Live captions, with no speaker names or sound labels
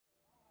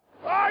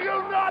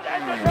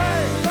Welcome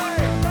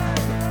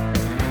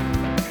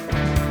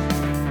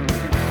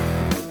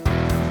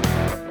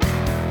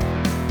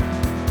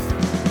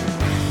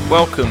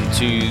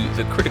to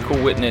the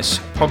Critical Witness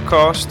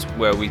podcast,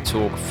 where we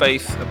talk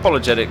faith,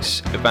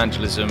 apologetics,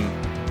 evangelism,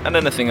 and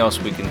anything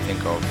else we can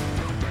think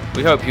of.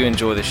 We hope you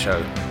enjoy the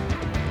show.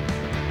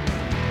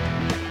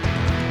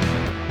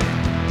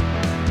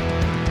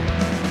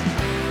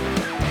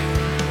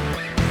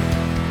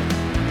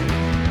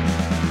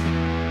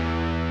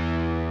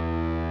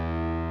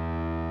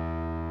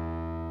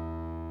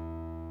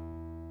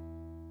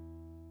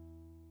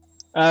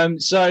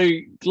 So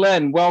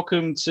Glenn,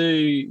 welcome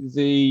to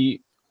this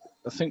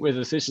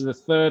is the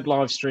third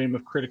live stream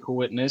of Critical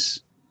Witness.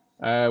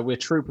 We're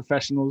true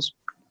professionals,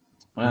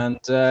 and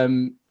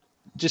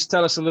just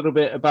tell us a little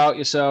bit about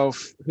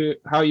yourself,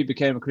 how you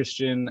became a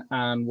Christian,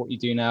 and what you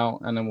do now,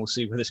 and then we'll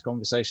see where this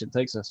conversation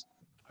takes us.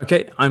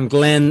 Okay, I'm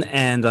Glenn,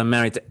 and I'm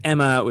married to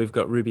Emma. We've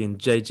got Ruby and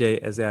JJ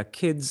as our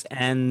kids,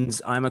 and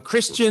I'm a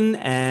Christian,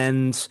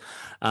 and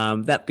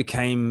that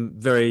became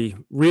very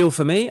real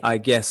for me, I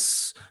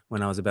guess,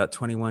 when I was about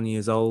 21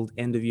 years old,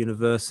 end of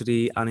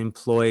university,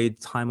 unemployed,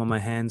 time on my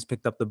hands,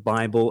 picked up the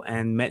Bible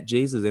and met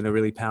Jesus in a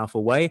really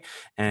powerful way.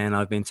 And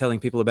I've been telling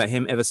people about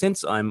him ever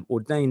since. I'm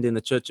ordained in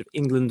the Church of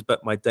England,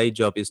 but my day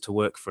job is to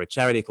work for a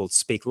charity called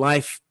Speak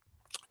Life.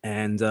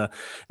 And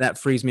that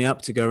frees me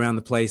up to go around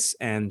the place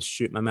and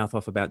shoot my mouth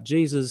off about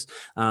Jesus,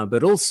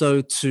 but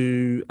also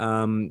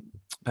to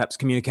perhaps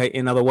communicate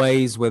in other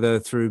ways, whether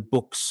through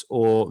books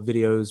or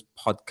videos,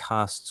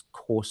 podcasts,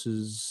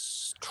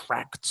 courses,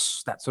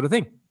 tracts, that sort of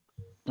thing.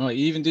 Oh,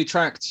 you even do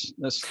tracts?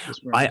 That's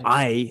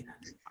I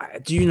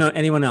do you know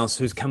anyone else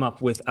who's come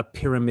up with a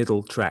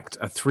pyramidal tract,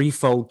 a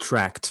threefold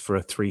tract for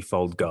a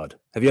threefold God?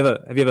 Have you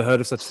ever heard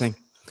of such a thing?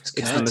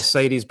 It's the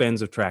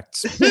Mercedes-Benz of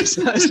tracts. It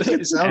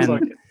sounds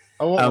like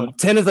it.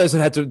 10 of those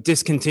have had to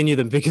discontinue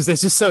them because they're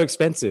just so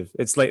expensive.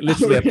 It's like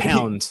literally a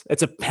pound.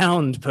 It's a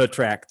pound per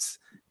tract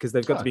because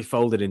they've got to be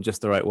folded in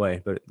just the right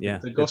way. But yeah,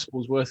 the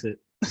gospel's worth it.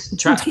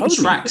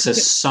 Tracts are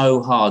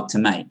so hard to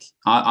make.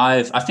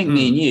 I think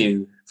me and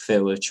you,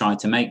 Phil, have tried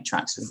to make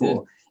tracts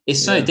before.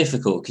 It's so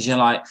difficult because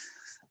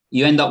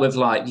you end up with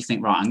you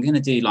think, right, I'm going to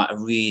do like a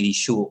really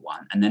short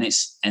one, and then it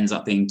ends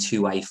up being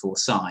 2 A4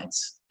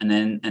 sides, and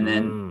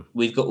then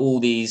we've got all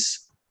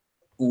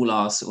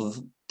our sort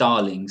of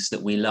darlings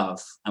that we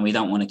love, and we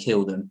don't want to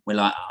kill them. We're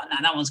like, oh no,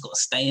 that one's got to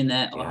stay in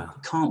there. Oh,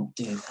 can't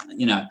do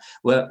that.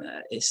 Well,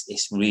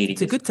 it's really.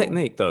 It's a good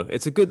technique, though.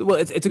 It's a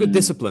good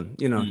discipline.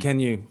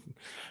 Can you?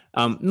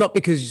 Not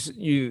because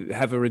you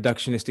have a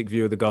reductionistic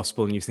view of the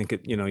gospel and you think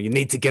you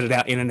need to get it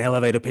out in an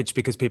elevator pitch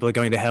because people are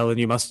going to hell and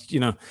you must,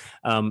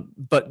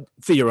 but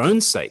for your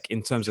own sake,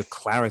 in terms of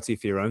clarity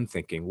for your own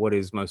thinking, what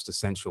is most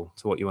essential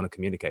to what you want to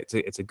communicate?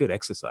 It's a good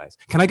exercise.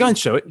 Can I go and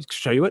show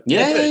you it?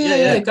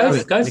 Yeah. Go for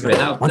it.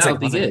 That would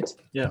be good.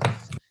 Yeah.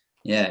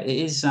 It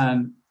is.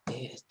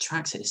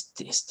 Tracts,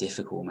 it's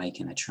difficult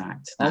making a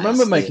tract. I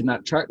remember making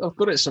that tract. I've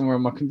got it somewhere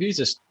on my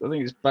computer. I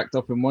think it's backed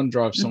up in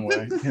OneDrive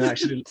somewhere.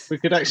 We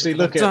could actually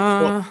look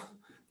at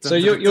so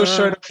you're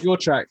showing up your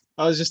tract.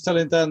 I was just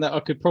telling Dan that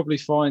I could probably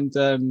find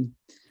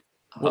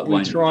what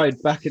we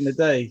tried back in the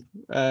day.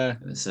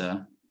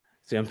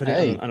 See, I'm putting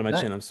it under my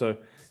chin. I'm so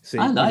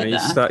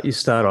you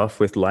start off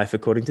with life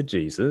according to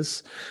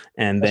Jesus,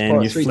 and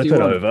then you flip it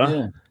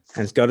over,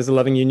 and God is a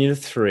loving union of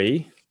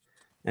three,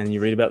 and you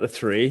read about the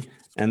three.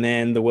 And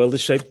then the world is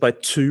shaped by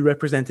two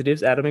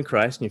representatives, Adam and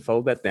Christ, and you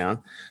fold that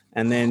down.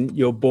 And then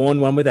you're born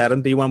one with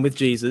Adam, be one with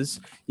Jesus.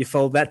 You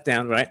fold that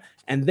down, right?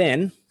 And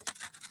then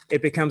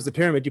it becomes the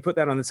pyramid. You put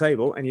that on the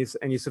table, and you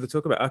sort of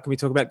talk about, can we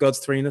talk about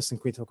God's threeness,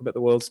 and can we talk about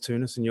the world's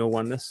two-ness and your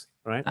oneness,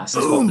 right? That's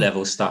top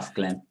level stuff,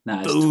 Glenn.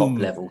 That is top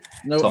level.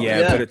 But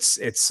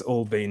it's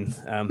all been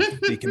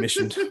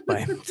decommissioned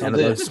by 10 of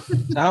those. So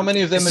how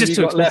many of them have you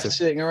got left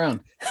sitting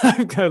around?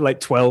 I've got like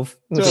 12,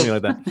 something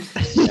like that.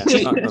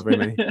 Not very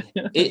many.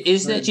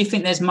 Do you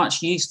think there's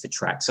much use for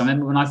tracts? I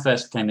remember when I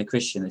first became a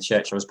Christian, the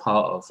church I was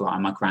part of, like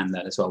my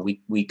granddad as well,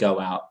 we go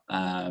out,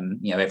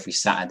 every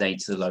Saturday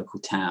to the local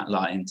town,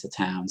 like into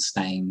town,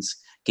 Staines,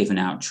 giving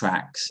out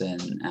tracts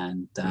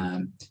and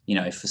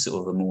for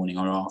sort of a morning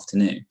or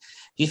afternoon.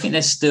 Do you think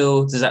does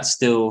that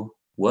still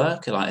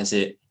work? Like,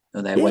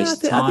 are they a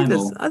waste of time?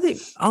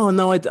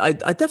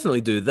 I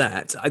definitely do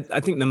that. I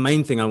think the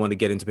main thing I want to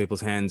get into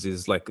people's hands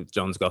is like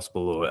John's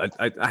Gospel, or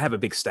I have a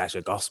big stash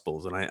of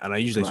Gospels, and I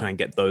usually try and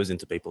get those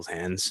into people's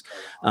hands.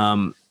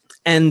 And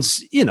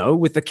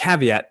with the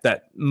caveat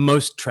that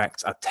most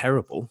tracts are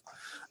terrible.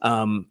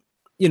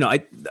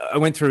 I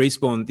went through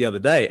Eastbourne the other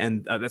day,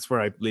 and that's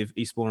where I live,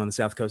 Eastbourne on the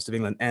south coast of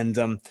England.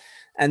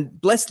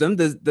 And bless them,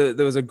 there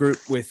was a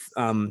group with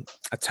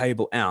a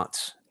table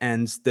out,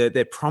 and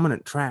their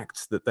prominent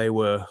tract that they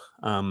were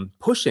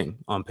pushing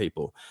on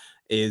people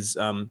is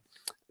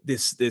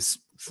this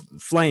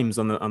flames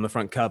on the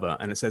front cover,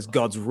 and it says,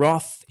 "God's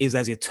wrath is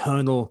as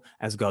eternal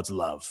as God's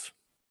love."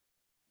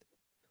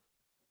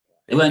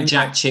 They weren't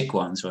Jack Chick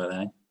ones, were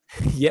they?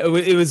 Yeah,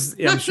 it was.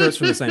 Yeah, I'm sure it's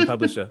from the same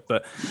publisher,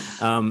 but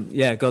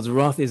yeah, God's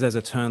wrath is as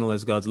eternal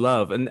as God's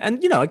love, and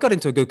I got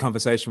into a good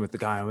conversation with the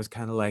guy. I was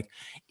kind of like,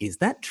 "Is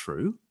that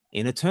true?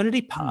 In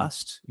eternity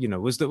past,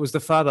 was the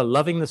Father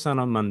loving the Son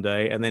on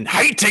Monday and then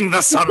hating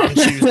the Son on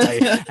Tuesday,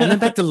 and then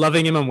back to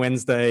loving him on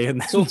Wednesday?"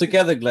 And it's all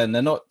together, Glenn.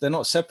 They're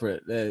not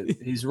separate.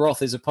 His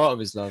wrath is a part of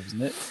his love,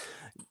 isn't it?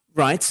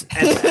 Right.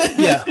 And,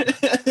 yeah.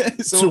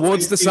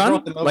 Towards the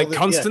Son, like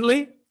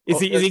constantly. Yeah. Is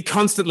he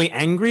constantly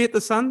angry at the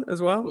Son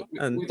as well?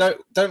 We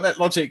don't let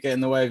logic get in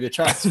the way of your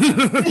tracks.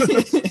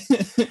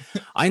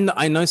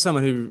 I know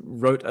someone who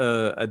wrote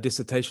a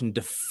dissertation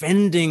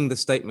defending the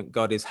statement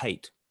God is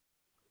hate.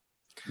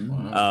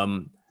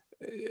 Wow.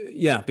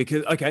 Yeah,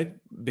 because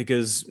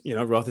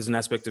wrath is an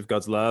aspect of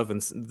God's love,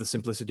 and the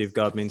simplicity of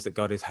God means that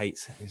God is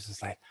hate. It's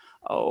just like,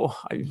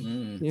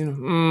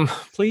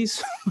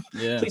 please,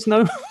 please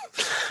no.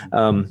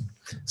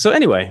 So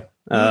anyway.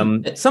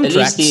 Some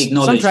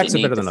tracks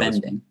are better than others.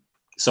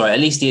 Sorry, at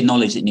least he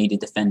acknowledged it needed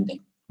defending.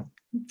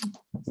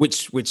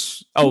 Which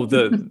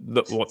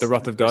the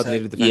wrath of God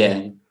needed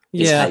defending.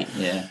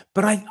 Yeah.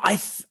 But I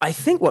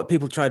think what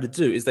people try to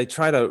do is they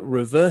try to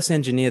reverse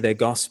engineer their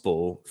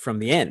gospel from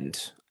the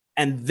end.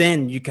 And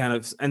then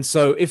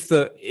so if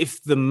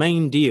the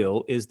main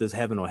deal is there's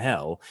heaven or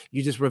hell,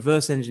 you just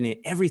reverse engineer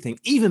everything,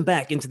 even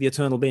back into the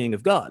eternal being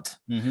of God.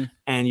 Mm-hmm.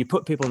 And you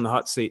put people in the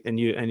hot seat and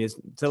you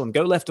tell them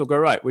go left or go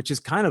right, which is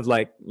kind of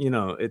like,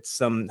 it's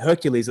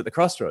Hercules at the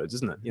crossroads,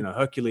 isn't it?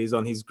 Hercules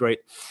on his great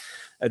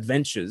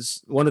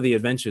adventures. One of the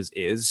adventures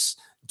is,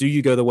 do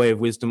you go the way of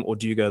wisdom or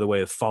do you go the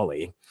way of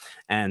folly?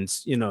 And,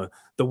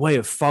 the way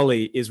of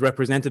folly is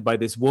represented by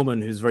this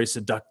woman who's very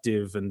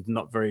seductive and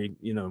not very,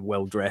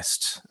 well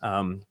dressed.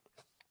 And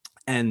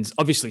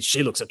obviously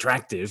she looks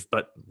attractive,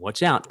 but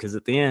watch out, because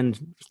at the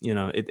end,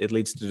 it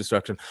leads to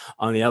destruction.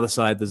 On the other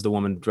side, there's the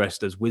woman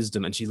dressed as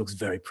wisdom, and she looks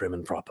very prim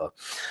and proper.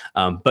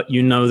 But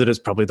that it's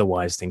probably the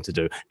wise thing to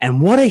do.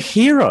 And what a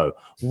hero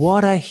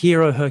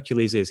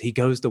Hercules is. He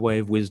goes the way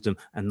of wisdom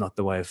and not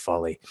the way of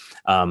folly.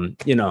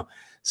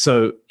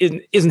 So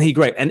isn't he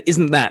great? And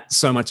isn't that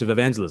so much of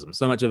evangelism?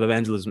 So much of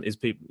evangelism is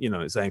people,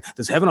 saying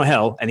there's heaven or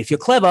hell. And if you're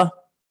clever,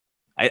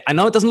 I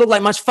know it doesn't look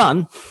like much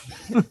fun.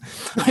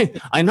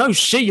 I know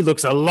she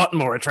looks a lot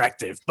more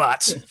attractive,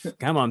 but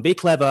come on, be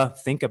clever.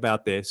 Think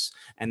about this.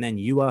 And then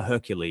you are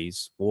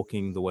Hercules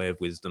walking the way of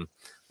wisdom.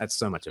 That's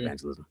so much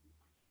evangelism.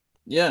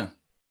 Yeah.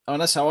 Oh,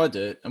 and that's how I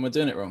do it. And we're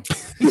doing it wrong.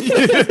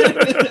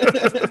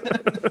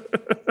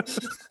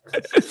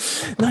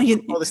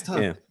 All this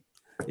time.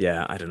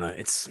 Yeah, I don't know.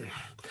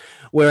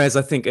 Whereas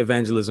I think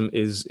evangelism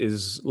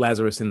is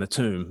Lazarus in the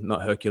tomb,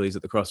 not Hercules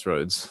at the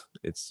crossroads.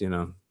 It's,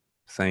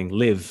 saying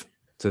live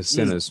to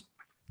sinners.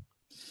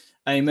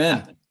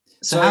 Amen.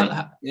 So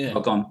go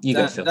on. You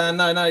go, Phil.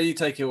 No, you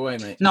take it away,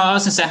 mate. No, I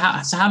was going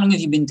to say, how long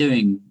have you been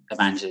doing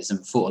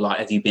evangelism for? Like,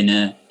 have you been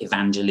an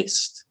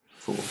evangelist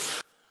for?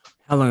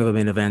 How long have I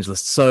been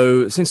evangelist?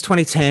 So since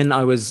 2010,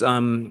 I was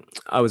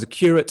a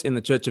curate in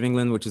the Church of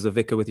England, which is a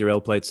vicar with your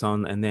L plates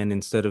on. And then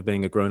instead of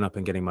being a grown up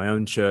and getting my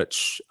own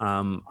church,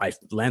 I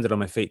landed on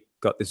my feet,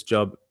 got this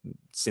job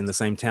in the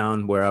same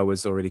town where I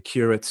was already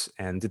curate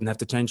and didn't have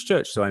to change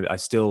church. So I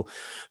still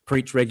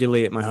preach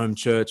regularly at my home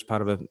church,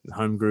 part of a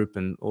home group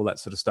and all that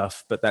sort of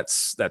stuff. But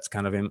that's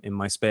kind of in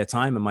my spare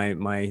time, and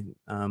my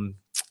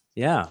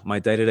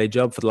day-to-day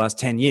job for the last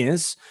 10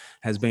 years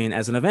has been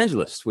as an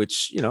evangelist,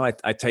 which,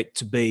 I take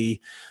to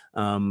be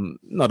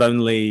not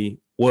only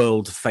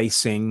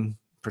world-facing,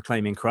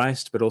 proclaiming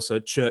Christ, but also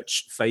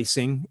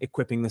church-facing,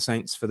 equipping the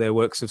saints for their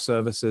works of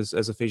service,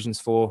 as Ephesians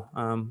 4,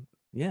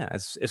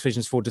 as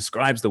Ephesians 4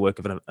 describes the work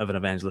of an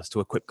evangelist, to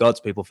equip God's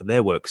people for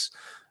their works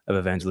of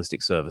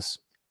evangelistic service.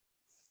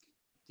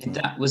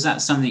 Was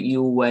that something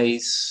you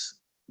always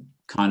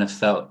kind of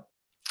felt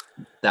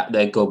that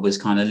their God was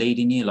kind of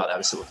leading you, like that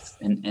was sort of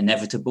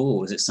inevitable, or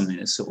was it something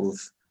that sort of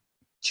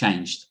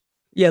changed?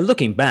 Yeah,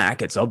 looking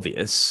back, it's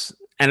obvious.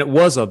 And it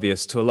was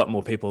obvious to a lot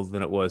more people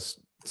than it was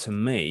to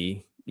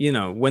me.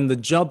 When the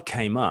job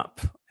came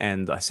up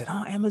and I said,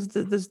 "Oh, Emma,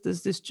 there's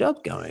this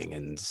job going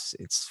and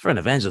it's for an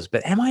evangelist,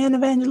 but am I an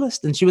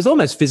evangelist?" And she was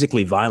almost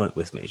physically violent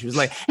with me. She was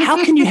like,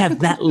 "How can you have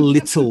that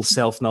little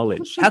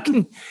self-knowledge? How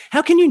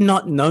can you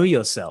not know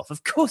yourself?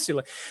 Of course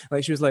you're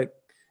like," she was like,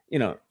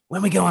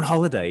 when we go on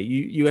holiday,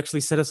 you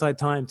actually set aside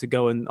time to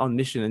go on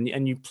mission,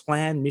 and you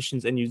plan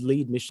missions and you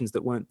lead missions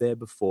that weren't there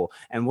before.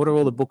 And what are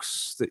all the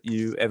books that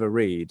you ever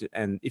read?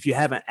 And if you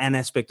have an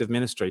aspect of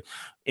ministry,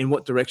 in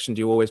what direction do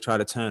you always try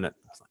to turn it?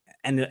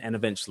 And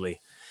eventually,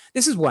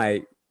 this is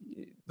why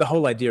the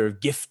whole idea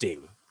of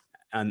gifting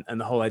and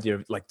the whole idea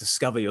of like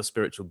discover your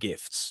spiritual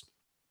gifts,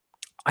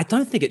 I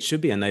don't think it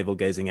should be a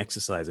navel-gazing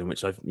exercise in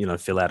which I,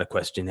 fill out a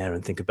questionnaire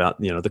and think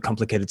about, the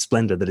complicated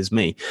splendor that is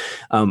me.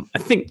 I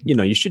think,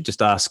 you should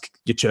just ask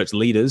your church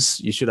leaders,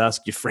 you should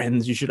ask your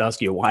friends, you should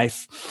ask your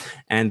wife,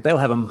 and they'll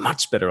have a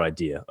much better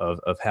idea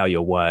of how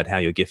you're wired, how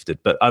you're gifted.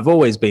 But I've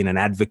always been an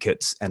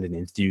advocate and an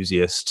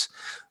enthusiast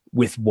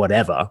with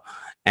whatever.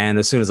 And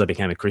as soon as I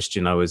became a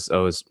Christian, I was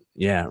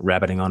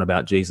rabbiting on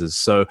about Jesus.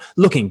 So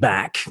looking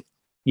back,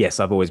 yes,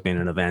 I've always been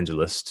an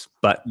evangelist,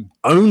 but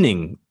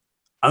owning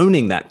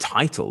that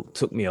title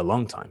took me a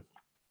long time.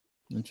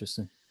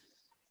 Interesting.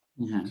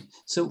 Yeah.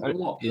 So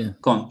what? Yeah.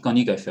 Go on.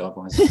 You go, Phil.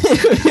 Otherwise,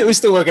 We're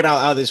still working out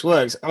how this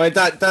works. I mean,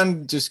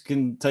 Dan just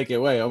can take it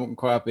away. I'm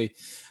quite happy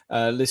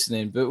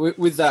listening. But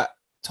with that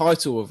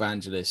title,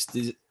 evangelist,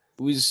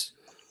 was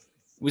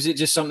it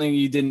just something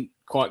you didn't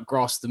quite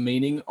grasp the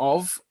meaning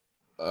of?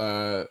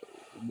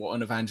 What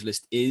an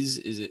evangelist is?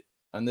 Is it?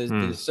 And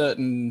there's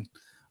certain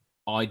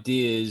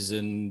ideas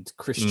and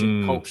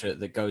Christian culture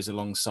that goes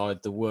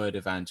alongside the word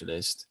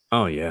evangelist.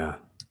 Oh yeah.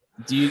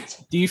 Do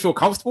you feel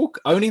comfortable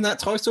owning that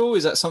title?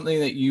 Is that something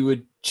that you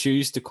would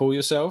choose to call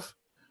yourself?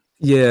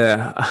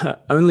 Yeah,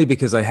 only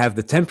because I have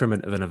the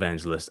temperament of an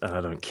evangelist and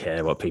I don't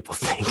care what people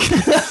think.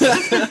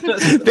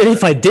 But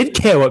if I did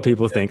care what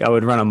people think, I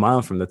would run a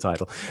mile from the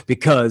title,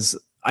 because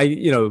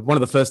one of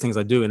the first things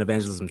I do in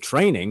evangelism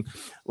training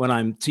when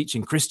I'm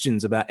teaching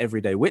Christians about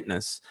everyday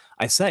witness,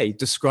 I say,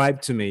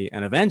 describe to me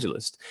an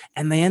evangelist.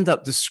 And they end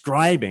up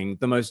describing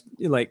the most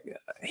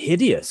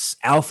hideous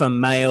alpha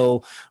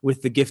male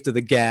with the gift of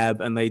the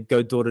gab. And they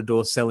go door to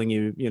door selling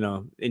you,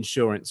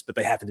 insurance, but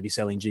they happen to be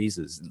selling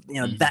Jesus,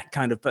 that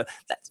kind of,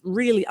 that's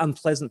really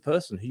unpleasant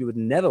person who you would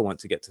never want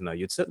to get to know.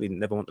 You'd certainly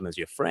never want them as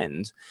your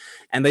friend.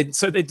 And they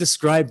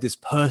describe this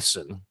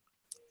person,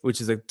 which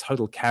is a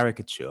total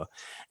caricature.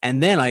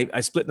 And then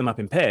I split them up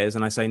in pairs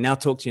and I say, now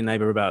talk to your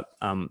neighbor about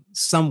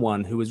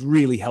someone who was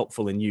really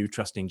helpful in you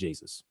trusting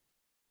Jesus.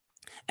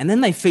 And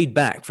then they feed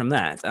back from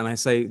that. And I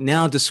say,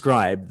 now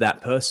describe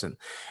that person.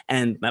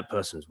 And that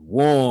person's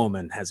warm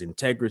and has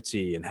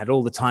integrity and had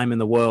all the time in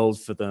the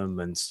world for them.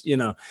 And,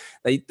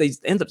 they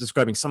end up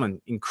describing someone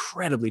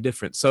incredibly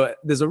different. So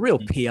there's a real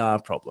PR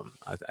problem.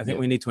 I think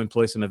we need to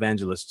employ some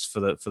evangelists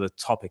for the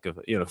topic of,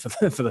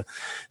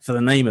 for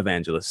the name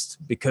evangelist,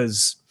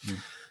 because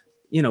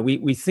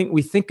we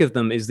think of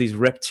them as these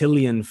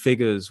reptilian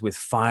figures with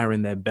fire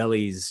in their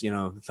bellies,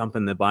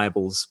 thumping their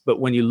Bibles. But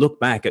when you look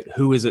back at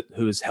who is it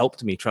who has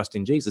helped me trust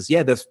in Jesus,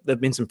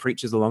 there've been some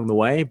preachers along the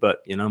way,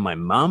 but my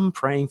mum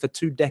praying for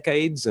 2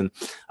 decades and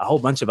a whole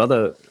bunch of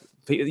other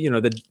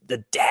people,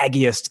 the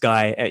daggiest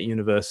guy at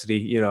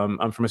university.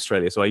 I'm from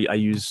Australia, so I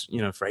use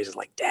phrases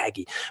like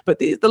daggy, but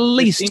the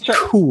least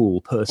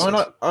cool person.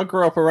 I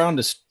grew up around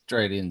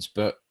Australians,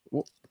 but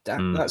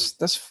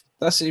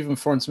that's even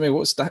foreign to me.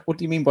 What's that? What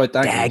do you mean by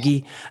daggy?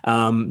 Daggy.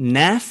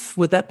 Naff,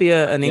 would that be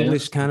an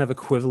English kind of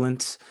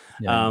equivalent?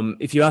 Yeah.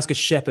 If you ask a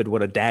shepherd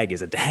what a dag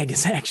is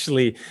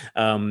actually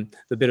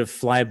the bit of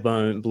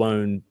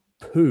fly-blown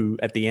poo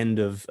at the end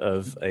of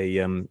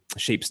a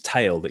sheep's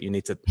tail that you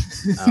need to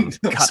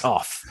cut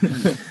off.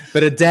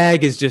 But a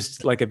dag is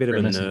just like a bit of a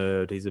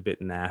nerd. He's a bit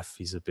naff.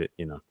 He's a bit,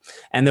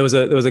 And there was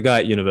a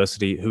guy at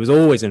university who was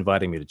always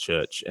inviting me to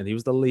church, and he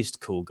was the least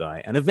cool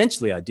guy. And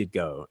eventually I did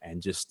go,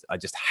 and I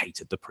just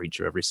hated the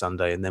preacher every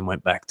Sunday, and then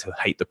went back to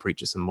hate the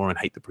preacher some more, and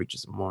hate the preacher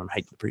some more, and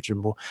hate the preacher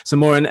some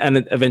more.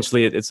 And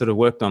eventually it sort of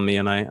worked on me,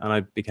 and I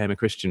became a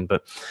Christian.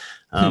 But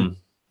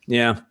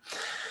yeah.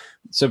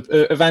 So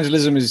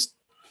evangelism is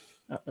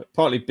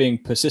partly being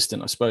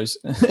persistent, I suppose.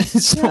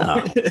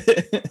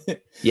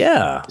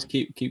 Yeah. Just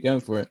keep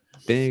going for it.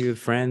 Being a good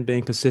friend,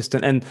 being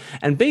persistent,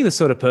 and being the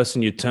sort of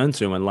person you turn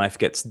to when life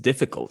gets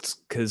difficult.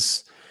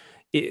 Because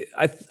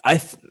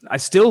I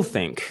still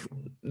think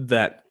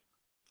that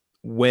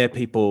where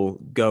people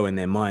go in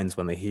their minds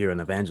when they hear an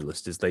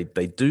evangelist is they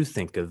do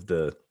think of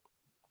the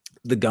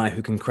guy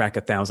who can crack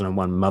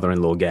 1,001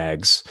 mother-in-law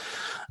gags.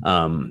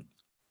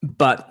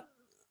 But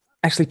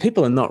actually,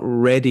 people are not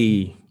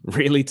ready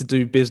really to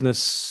do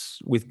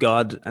business with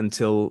God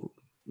until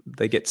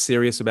they get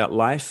serious about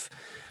life.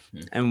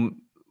 And,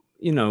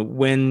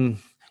 when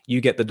you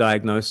get the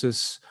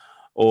diagnosis,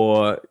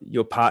 or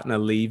your partner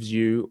leaves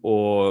you,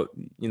 or,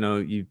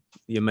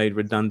 you're made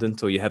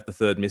redundant, or you have the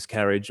 3rd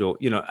miscarriage, or,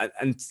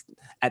 and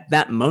at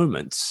that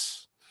moment,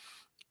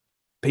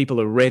 people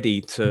are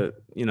ready to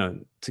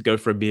go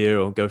for a beer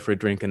or go for a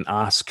drink and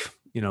ask,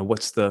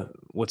 what's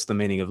the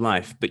meaning of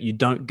life? But you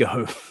don't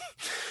go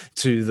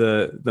to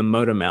the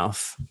motor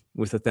mouth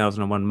with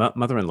 1,001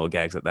 mother-in-law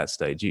gags at that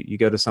stage. You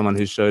go to someone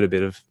who showed a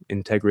bit of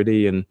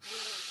integrity and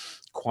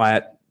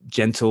quiet,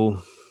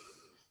 gentle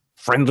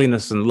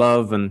friendliness and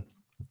love, and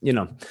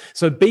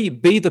so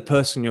be the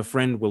person your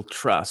friend will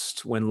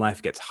trust when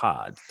life gets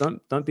hard.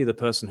 Don't be the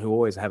person who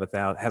always has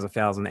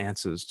 1,000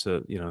 answers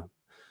to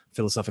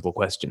philosophical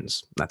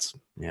questions. That's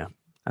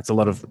a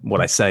lot of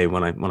what I say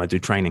when I do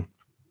training.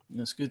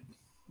 That's good.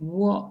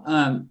 What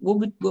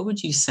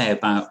would you say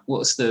about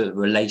what's the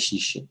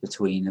relationship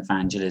between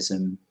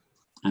evangelism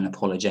and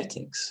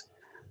apologetics?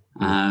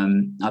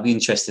 I'd be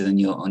interested in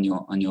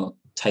your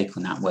take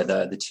on that,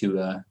 whether the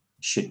two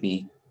should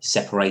be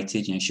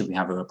separated. Should we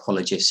have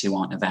apologists who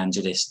aren't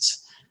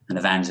evangelists and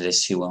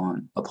evangelists who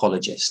aren't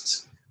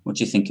apologists? What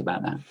do you think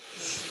about that?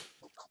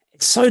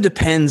 It so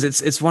depends.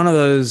 It's one of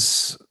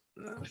those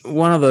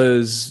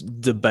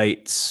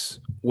debates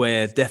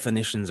where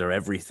definitions are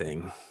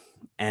everything.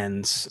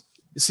 And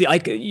see, I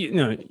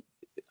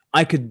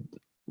could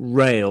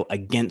rail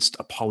against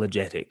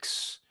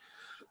apologetics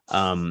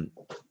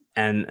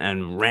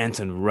and rant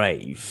and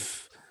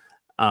rave,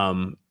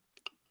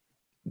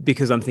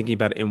 because I'm thinking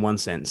about it in one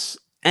sense,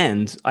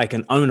 and I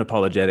can own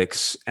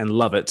apologetics and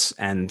love it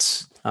and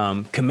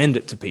commend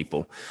it to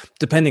people,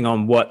 depending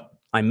on what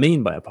I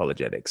mean by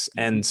apologetics.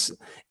 And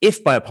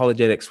if by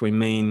apologetics we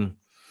mean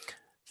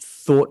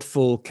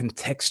thoughtful,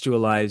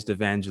 contextualized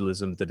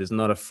evangelism that is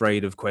not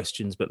afraid of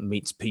questions but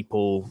meets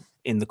people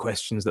in the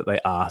questions that they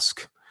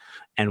ask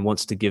and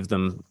wants to give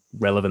them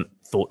relevant,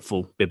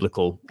 thoughtful,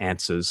 biblical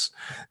answers,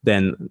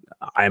 then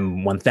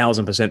I'm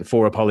 1000%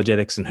 for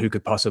apologetics, and who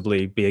could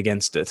possibly be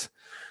against it?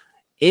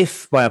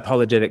 If by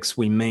apologetics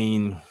we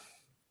mean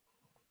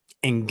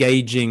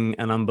engaging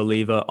an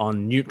unbeliever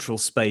on neutral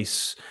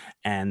space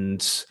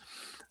and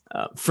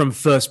from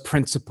first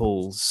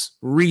principles,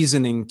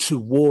 reasoning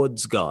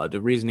towards God,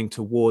 reasoning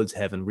towards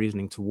heaven,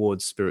 reasoning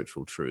towards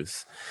spiritual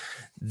truth,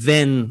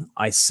 then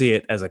I see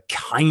it as a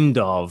kind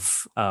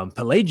of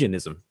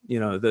Pelagianism.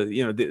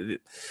 The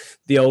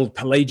old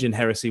Pelagian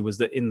heresy was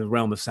that in the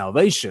realm of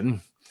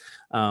salvation,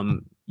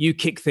 you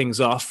kick things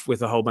off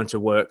with a whole bunch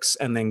of works,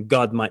 and then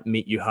God might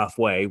meet you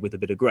halfway with a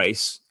bit of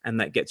grace,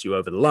 and that gets you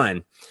over the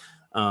line.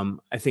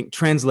 I think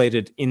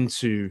translated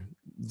into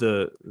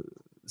the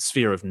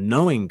sphere of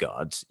knowing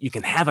God, you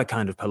can have a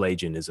kind of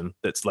Pelagianism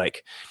that's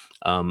like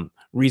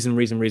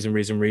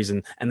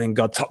reason, and then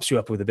God tops you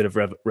up with a bit of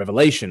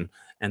revelation,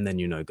 and then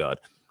you know God.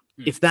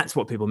 If that's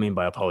what people mean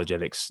by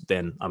apologetics,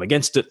 then I'm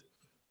against it.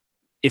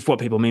 If what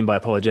people mean by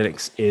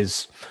apologetics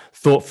is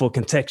thoughtful,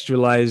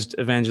 contextualized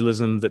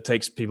evangelism that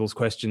takes people's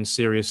questions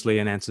seriously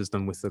and answers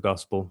them with the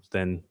gospel,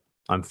 then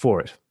I'm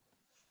for it.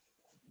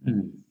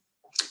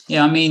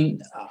 Yeah, I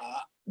mean,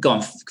 go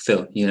on,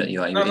 Phil. No. You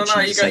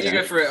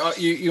go for it.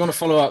 You want to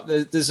follow up?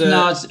 There's a.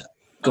 No,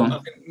 go on. I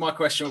think my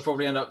question will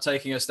probably end up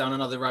taking us down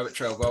another rabbit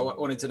trail, but I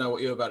wanted to know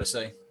what you were about to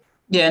say.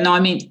 Yeah, no, I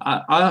mean,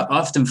 I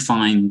often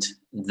find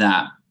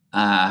that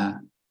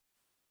that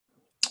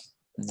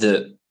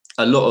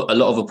a lot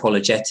of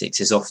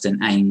apologetics is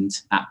often aimed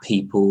at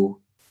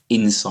people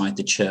inside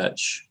the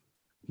church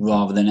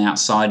rather than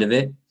outside of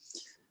it,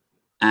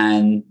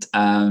 and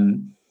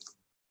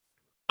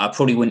I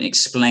probably wouldn't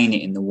explain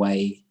it in the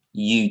way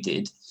you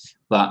did,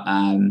 but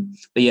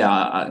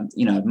yeah,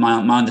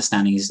 my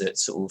understanding is that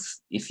sort of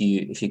if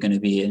you're going to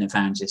be an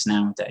evangelist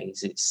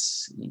nowadays,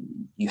 it's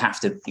you have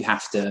to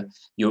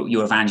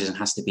your evangelism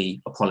has to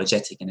be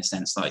apologetic in a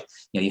sense, like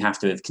you have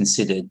to have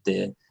considered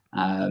the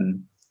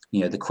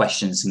the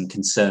questions and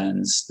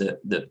concerns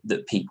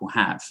that people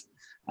have,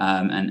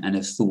 and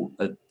have thought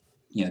of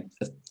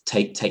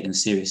take them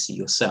seriously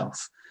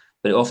yourself.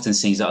 But it often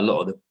seems that a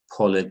lot of the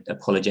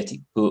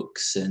apologetic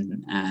books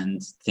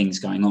and things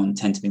going on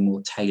tend to be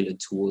more tailored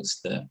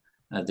towards the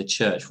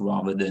church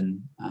rather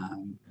than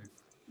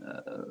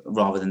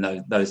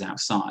those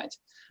outside.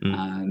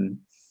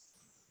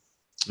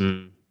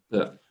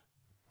 But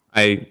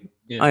I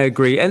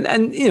agree,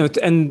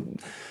 and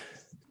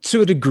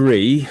to a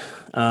degree,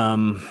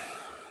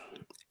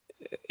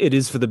 it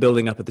is for the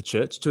building up of the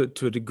church.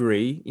 To a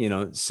degree,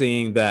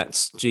 seeing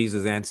that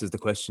Jesus answers the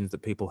questions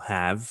that people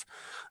have.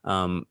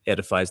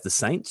 Edifies the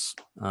saints.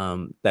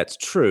 That's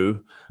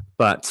true,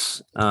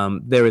 but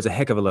there is a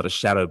heck of a lot of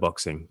shadow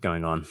boxing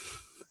going on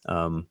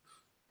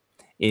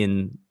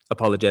in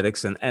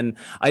apologetics, and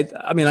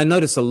I mean I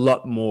notice a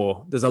lot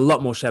more. There's a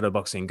lot more shadow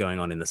boxing going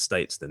on in the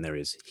States than there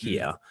is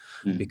here,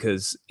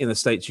 because in the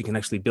States you can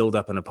actually build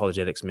up an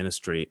apologetics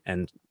ministry,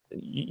 and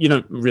you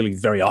don't really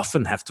very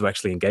often have to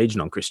actually engage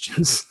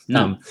non-Christians.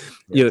 No.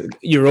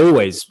 You're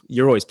always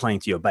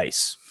playing to your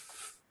base.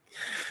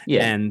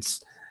 Yeah.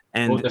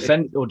 Or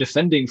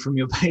defending from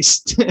your base.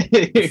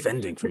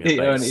 Defending from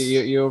your base.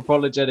 Your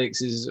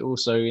apologetics is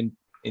also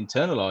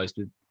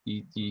internalized.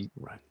 You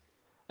right.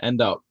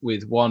 end up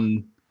with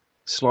one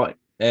slight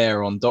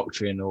error on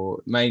doctrine,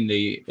 or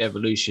mainly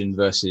evolution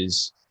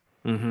versus,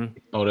 and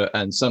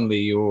suddenly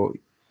you're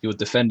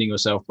defending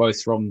yourself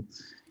both from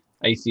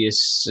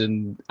atheists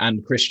and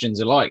Christians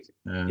alike.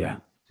 When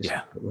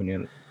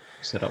you're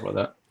set up like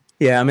that.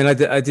 Yeah, I mean, I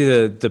did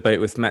a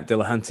debate with Matt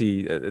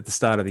Dillahunty at the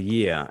start of the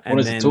year. I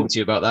wanted to talk to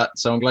you about that,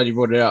 so I'm glad you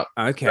brought it up.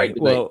 Okay,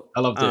 well,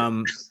 I loved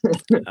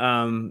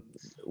it.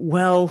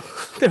 Well,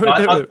 there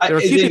are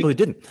a few people who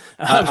didn't.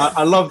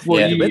 I love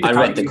what you. I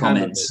read the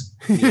comments.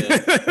 Don't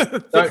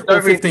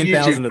read the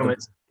YouTube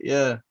comments.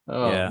 Yeah.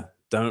 Oh. Yeah.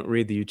 Don't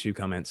read the YouTube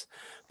comments,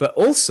 but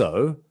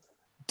also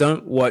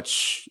don't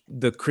watch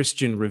the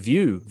Christian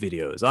review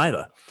videos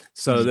either.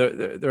 So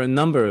there are a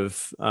number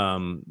of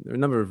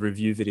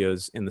review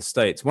videos in the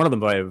States. One of them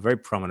by a very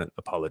prominent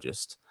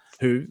apologist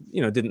who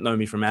didn't know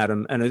me from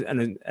Adam, and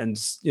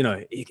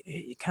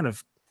he kind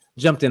of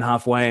jumped in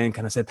halfway and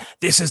kind of said,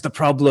 "This is the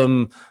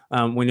problem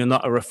when you're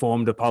not a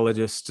Reformed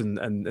apologist,"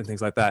 and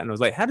things like that. And I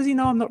was like, "How does he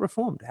know I'm not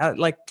Reformed? How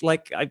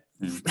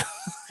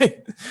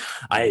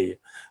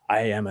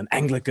I am an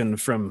Anglican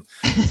from."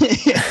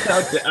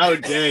 How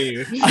dare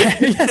you?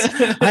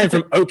 Yes, I am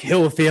from Oak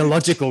Hill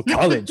Theological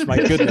College. My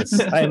goodness,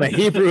 I am a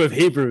Hebrew of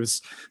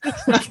Hebrews.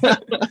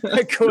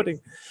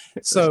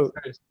 So,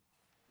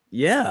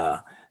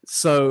 yeah.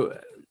 So,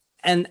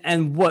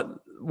 and what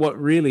what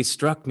really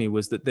struck me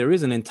was that there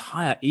is an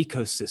entire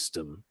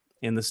ecosystem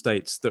in the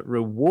States that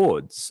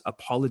rewards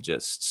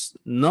apologists,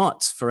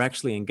 not for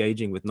actually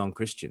engaging with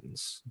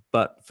non-Christians,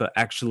 but for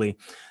actually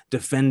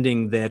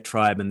defending their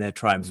tribe and their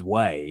tribe's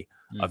way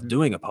of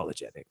doing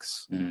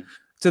apologetics.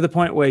 To the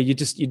point where you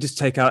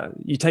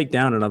take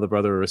down another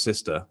brother or a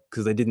sister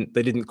because they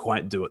didn't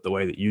quite do it the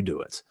way that you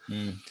do it.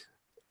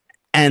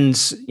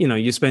 And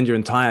you spend your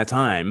entire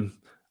time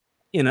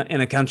in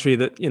a country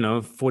that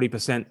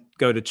 40%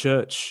 go to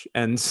church,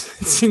 and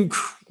it's an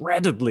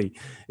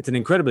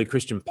incredibly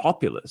Christian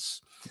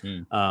populace.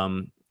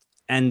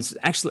 And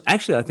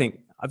actually I think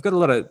I've got a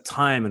lot of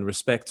time and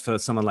respect for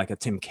someone like a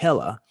Tim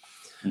Keller,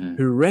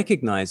 who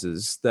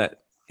recognizes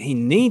that he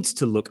needs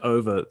to look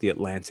over the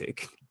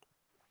Atlantic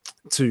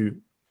to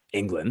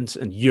England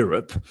and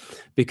Europe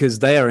because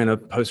they are in a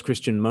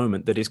post-Christian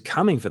moment that is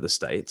coming for the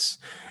States.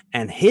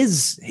 And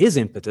his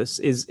impetus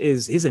is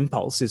his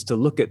impulse is to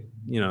look at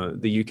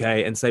the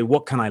UK and say,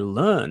 what can I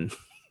learn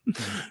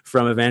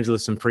from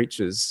evangelists and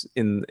preachers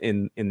in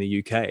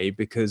the UK,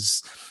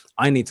 because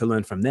I need to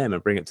learn from them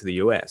and bring it to the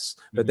US.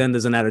 But then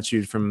there's an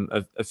attitude from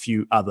a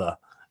few other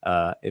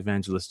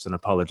evangelists and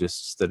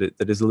apologists that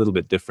is a little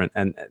bit different,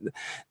 and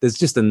there's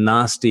just a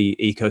nasty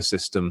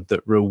ecosystem that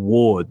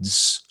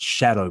rewards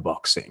shadow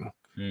boxing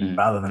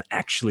rather than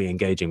actually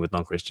engaging with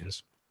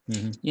non-Christians.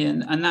 Yeah,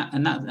 and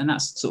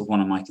that's sort of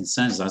one of my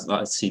concerns. I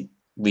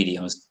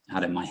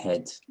had in my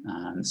head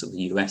sort of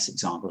the US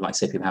example, like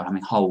say people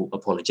having whole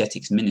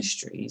apologetics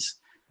ministries,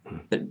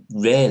 but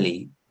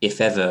rarely,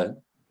 if ever,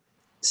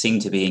 seem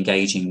to be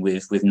engaging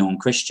with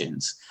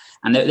non-Christians.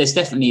 And there's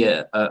definitely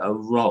a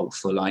role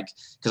for,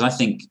 because I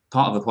think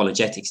part of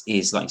apologetics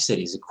is, like you said,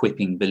 is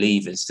equipping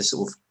believers to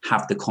sort of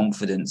have the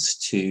confidence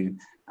to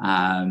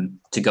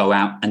go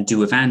out and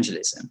do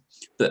evangelism.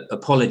 But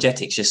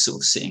apologetics, just sort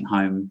of sitting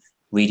home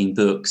reading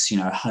books,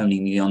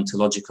 honing the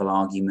ontological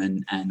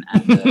argument and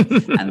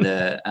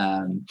the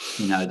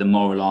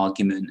moral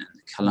argument and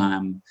the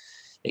kalam,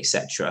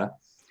 etc.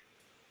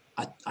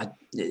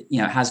 It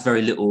has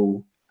very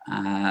little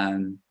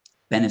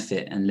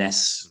benefit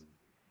unless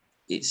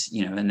it's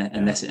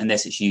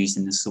unless it's used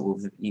in the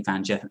sort of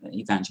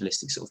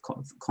evangelistic sort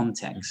of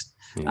context.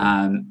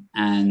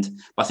 And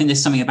I think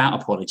there's something about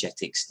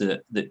apologetics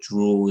that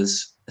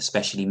draws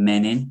especially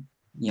men in,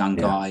 young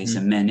guys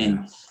and men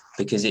in,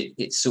 because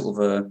it's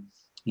sort of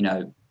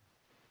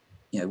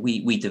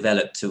we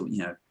developed to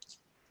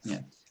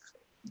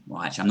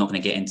well, actually, I'm not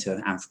going to get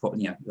into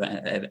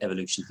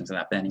evolution, things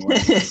like that.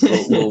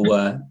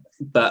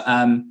 But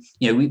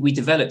anyway, we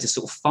developed to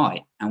sort of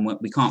fight, and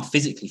we can't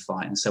physically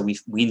fight, and so we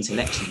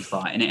intellectually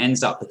fight, and it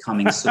ends up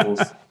becoming sort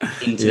of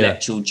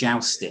intellectual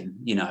jousting.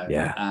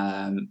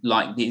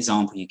 Like the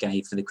example you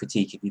gave for the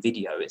critique of your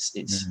video.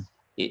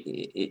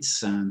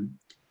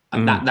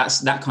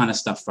 That kind of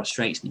stuff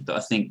frustrates me. But I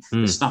think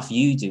the stuff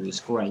you do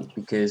is great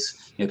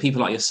because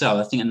people like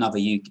yourself. I think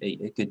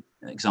a good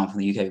example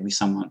in the UK would be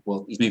someone.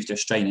 Well, he's moved to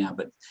Australia now,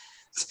 but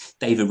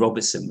David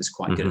Robertson was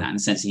quite good at that in the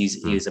sense he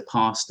was a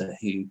pastor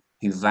who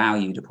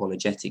valued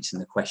apologetics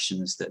and the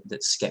questions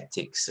that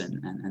skeptics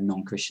and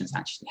non-Christians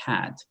actually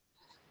had,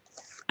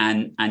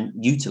 and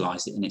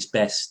utilized it in its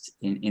best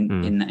in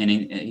an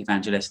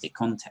evangelistic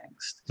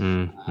context.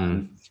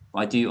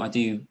 I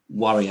do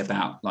worry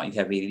about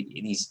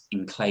these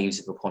enclaves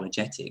of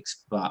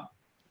apologetics, but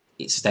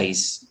it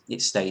stays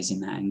in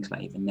that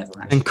enclave and never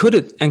actually.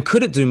 And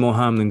could it do more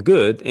harm than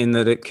good in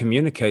that it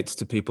communicates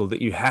to people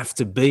that you have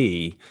to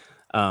be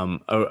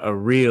a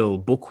real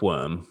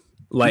bookworm,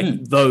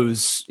 like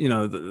those,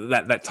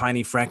 that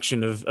tiny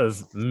fraction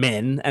of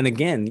men. And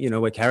again,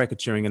 we're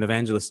caricaturing an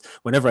evangelist.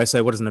 Whenever I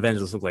say, what does an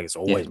evangelist look like? It's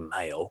always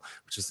male,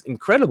 which is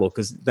incredible.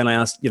 Because then I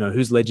ask,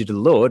 who's led you to the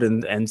Lord?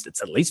 And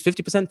it's at least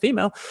 50%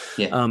 female.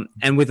 Yeah.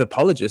 And with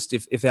apologists,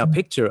 if our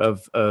picture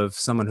of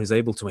someone who's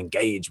able to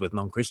engage with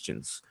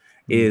non-Christians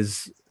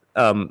is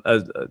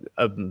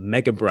a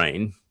mega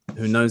brain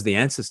who knows the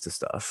answers to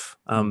stuff,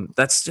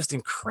 that's just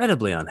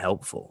incredibly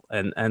unhelpful.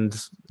 And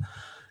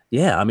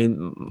yeah, I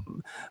mean,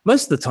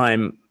 most of the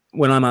time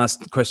when I'm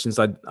asked questions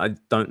I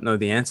don't know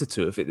the answer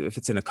to, if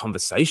it's in a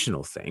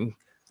conversational thing,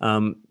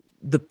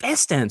 the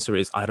best answer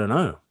is, I don't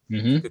know.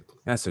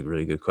 That's a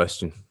really good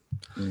question.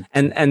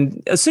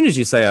 And as soon as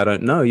you say, I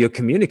don't know, you're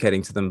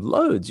communicating to them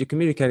loads. You're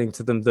communicating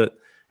to them that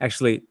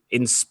actually,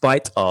 in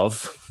spite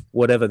of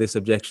whatever this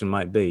objection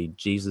might be,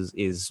 Jesus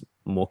is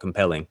more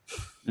compelling.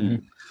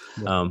 I'm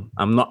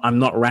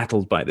not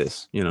rattled by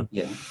this, Yeah.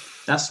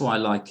 That's why I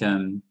like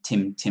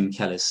Tim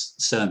Keller's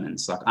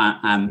sermons. Like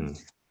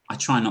I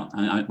try not.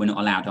 We're not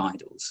allowed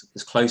idols.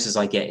 As close as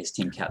I get is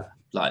Tim Keller.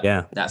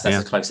 That's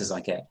as close as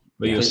I get.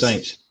 But you're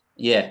saints.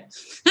 Yeah.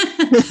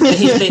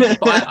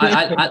 But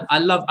I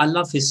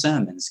love his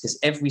sermons because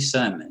every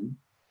sermon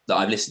that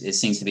I've listened to, it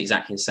seems to be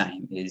exactly the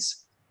same.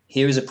 Is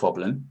here is a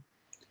problem.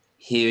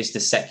 Here is the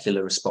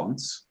secular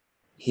response.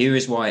 Here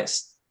is why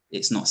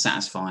it's not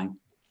satisfying.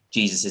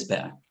 Jesus is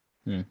better.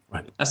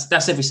 Right.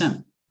 That's every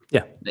sermon.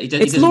 Yeah,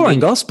 it's law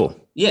and gospel.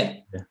 Yeah.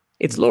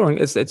 It's law.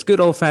 It's good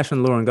old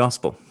fashioned law and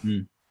gospel.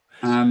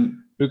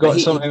 But We've got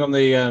something on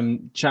the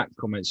chat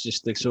comments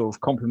just to sort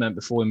of compliment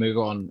before we move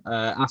on.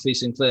 Afi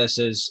Sinclair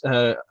says,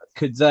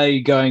 could they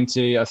going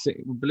to, I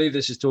believe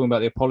this is talking about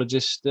the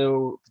apologists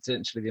still,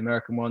 potentially the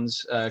American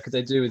ones, could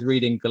they do with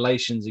reading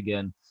Galatians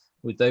again?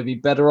 Would they be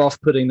better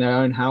off putting their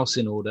own house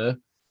in order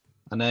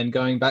and then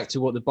going back to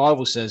what the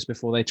Bible says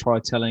before they try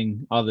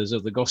telling others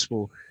of the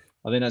gospel?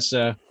 I think that's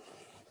a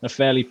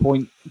fairly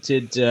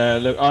pointed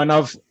look. And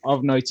I've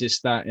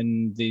noticed that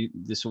in the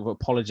sort of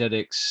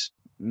apologetics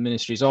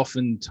ministries,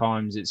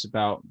 oftentimes it's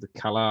about the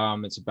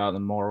kalam, it's about the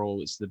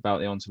moral, it's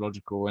about the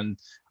ontological. And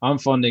I'm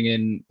finding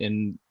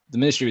in the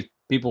ministry with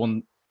people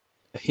on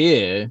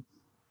here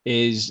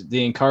is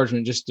the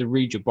encouragement just to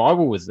read your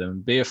Bible with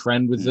them, be a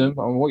friend with them.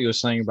 And what you're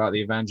saying about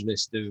the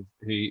evangelist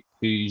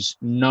who's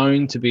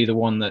known to be the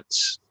one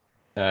that's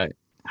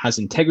has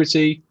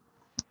integrity,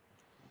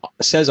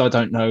 says I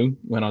don't know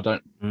when I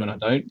don't,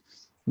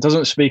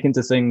 doesn't speak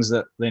into things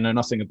that they know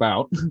nothing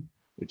about,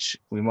 which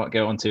we might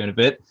go on to in a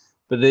bit.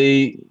 But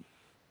this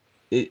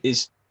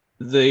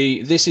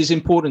is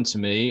important to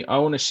me. I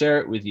want to share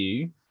it with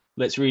you.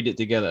 Let's read it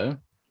together.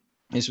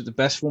 It's the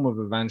best form of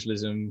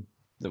evangelism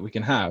that we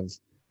can have.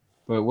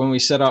 But when we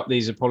set up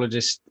these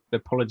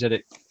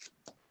apologetic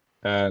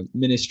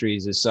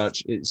ministries as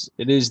such, it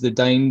is the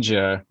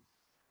danger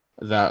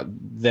that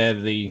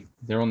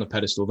they're on the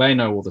pedestal. They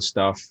know all the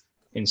stuff.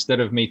 Instead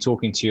of me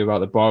talking to you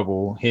about the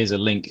Bible, here's a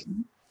link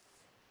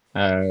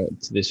to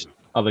this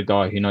other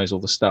guy who knows all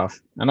the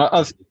stuff. And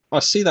I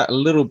see that a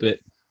little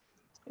bit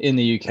in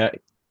the UK,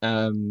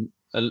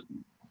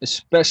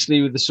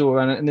 especially with the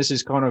sort of, and this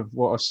is kind of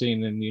what I've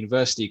seen in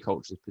university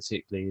cultures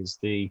particularly, is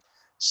the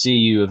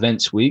CU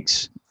events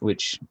weeks,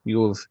 which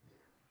you've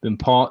been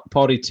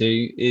party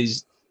to,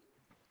 is,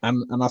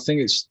 and I think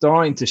it's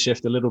starting to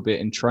shift a little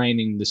bit in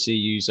training the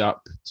CUs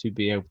up to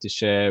be able to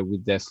share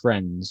with their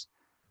friends.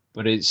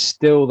 But it's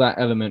still that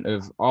element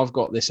of, I've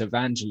got this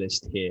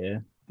evangelist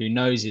here who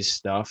knows his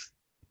stuff.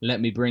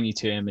 Let me bring you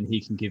to him and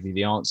he can give you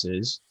the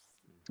answers.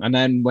 And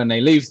then when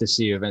they leave the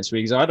CU events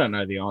weeks, I don't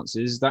know the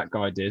answers. That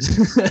guy did.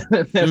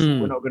 Therefore,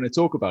 we're not going to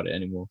talk about it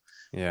anymore.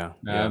 Yeah.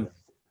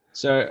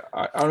 So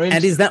I mean,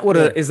 and is that what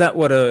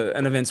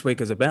an events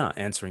week is about?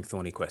 Answering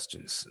thorny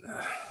questions.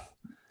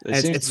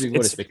 It seems to be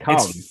what it's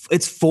become.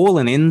 It's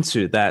fallen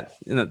into that,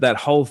 that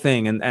whole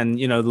thing, and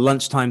the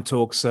lunchtime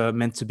talks are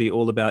meant to be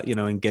all about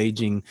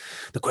engaging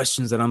the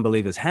questions that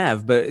unbelievers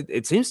have, but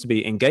it seems to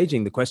be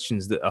engaging the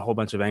questions that a whole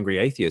bunch of angry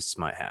atheists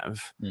might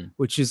have,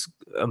 which is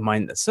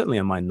certainly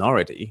a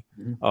minority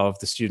of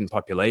the student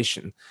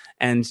population,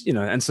 and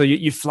so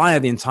you flyer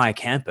the entire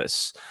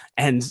campus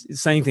and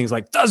saying things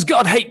like, "Does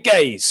God hate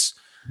gays?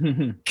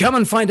 Come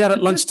and find out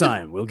at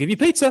lunchtime. We'll give you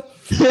pizza."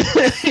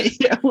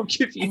 Yeah, we'll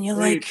give you. And you're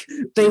like,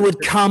 they would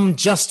come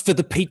just for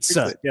the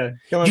pizza. Yeah,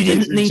 you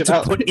didn't need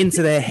to put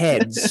into their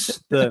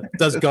heads the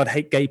 "does God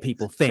hate gay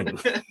people" thing.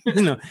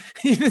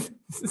 It's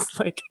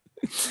like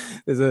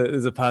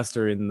there's a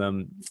pastor in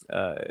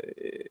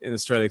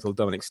Australia called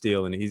Dominic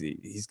Steele, and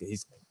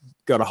he's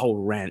got a whole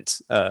rant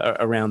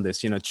around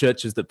this.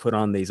 Churches that put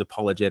on these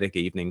apologetic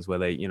evenings where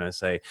they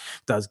say,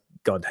 "Does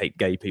God hate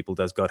gay people?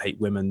 Does God hate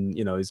women?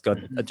 Is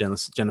God a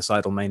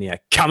genocidal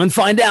maniac? Come and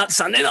find out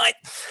Sunday night."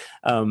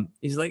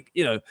 He's like,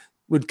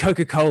 would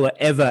Coca-Cola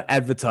ever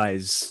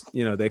advertise,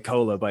 their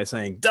cola by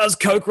saying, "Does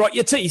Coke rot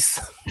your teeth?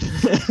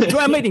 To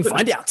our meeting,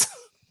 find out."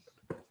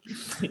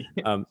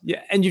 And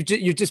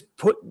you've just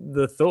put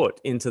the thought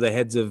into the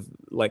heads of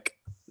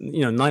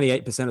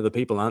 98% of the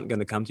people aren't going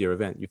to come to your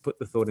event. You put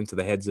the thought into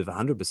the heads of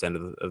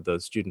 100% of the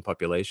student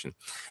population,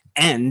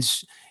 and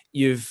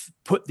you've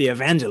put the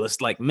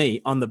evangelist like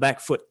me on the back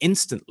foot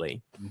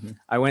instantly.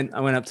 I went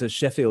up to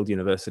Sheffield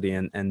University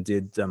and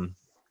did one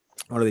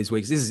of these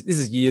weeks. This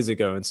is years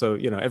ago, and so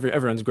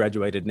everyone's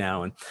graduated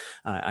now, and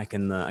I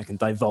can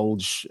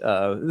divulge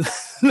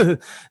the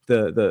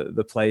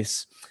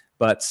place,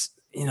 but.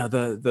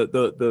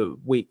 The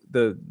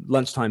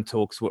lunchtime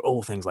talks were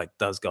all things like,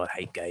 "Does God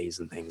hate gays?"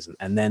 and things,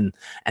 and then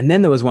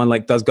there was one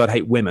like, "Does God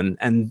hate women?"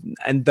 and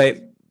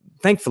they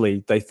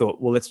thankfully they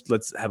thought, well,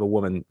 let's have a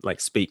woman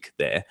speak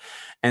there,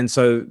 and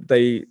so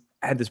they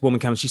had this woman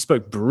come. She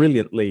spoke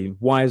brilliantly,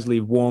 wisely,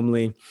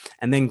 warmly,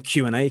 and then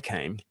Q&A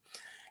came.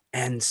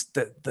 And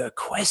the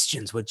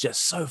questions were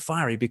just so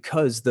fiery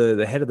because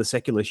the head of the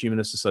Secular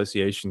Humanist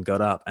Association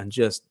got up and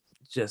just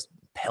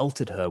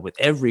pelted her with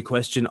every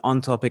question,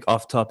 on topic,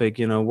 off topic.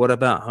 What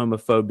about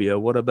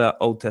homophobia? What about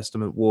Old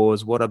Testament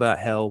wars? What about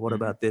hell? What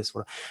about this?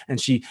 And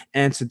she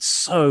answered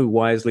so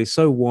wisely,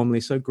 so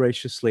warmly, so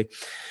graciously.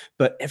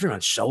 But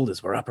everyone's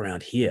shoulders were up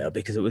around here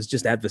because it was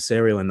just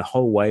adversarial in the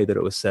whole way that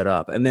it was set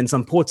up. And then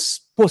some poor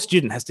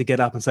student has to get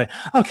up and say,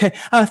 "Okay,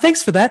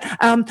 thanks for that.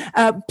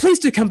 Please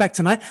do come back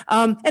tonight.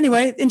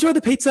 Anyway, enjoy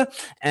the pizza."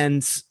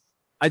 And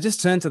I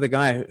just turned to the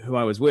guy who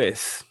I was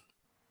with,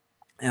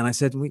 and I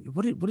said,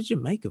 what did you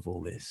make of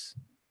all this?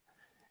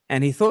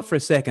 And he thought for a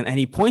second, and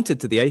he pointed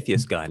to the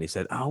atheist guy, and he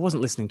said, "I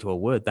wasn't listening to a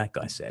word that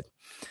guy said.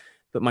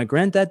 But my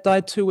granddad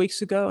died 2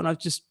 weeks ago, and I've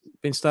just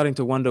been starting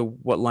to wonder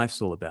what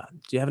life's all about.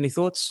 Do you have any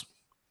thoughts?"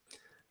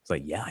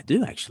 like, yeah, I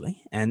do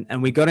actually.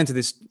 And we got into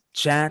this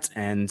chat,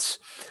 and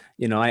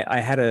I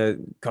had a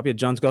copy of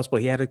John's Gospel.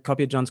 He had a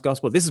copy of John's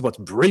Gospel. This is what's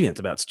brilliant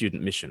about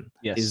student mission,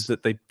 is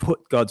that they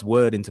put God's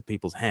word into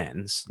people's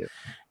hands. Yep.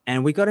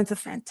 And we got into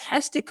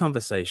fantastic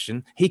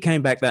conversation. He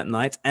came back that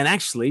night and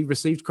actually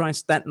received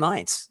Christ that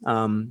night.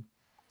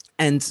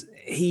 And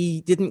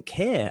he didn't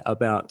care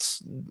about,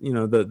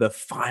 the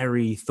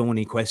fiery,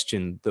 thorny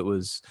question that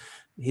was,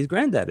 his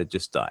granddad had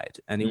just died,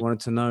 and he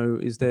wanted to know,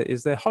 is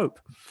there hope?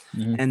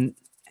 Mm-hmm. And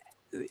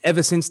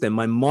ever since then,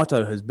 my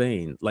motto has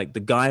been, like, the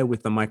guy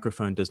with the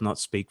microphone does not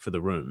speak for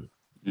the room.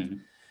 Mm-hmm.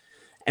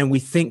 And we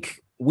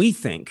think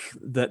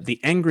that the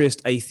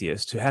angriest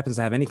atheist who happens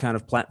to have any kind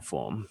of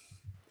platform,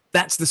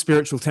 that's the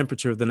spiritual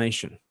temperature of the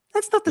nation.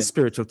 That's not the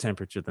spiritual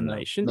temperature of the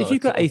nation. If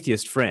you've got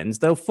atheist friends,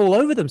 they'll fall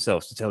over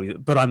themselves to tell you,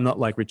 but I'm not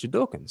like Richard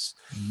Dawkins.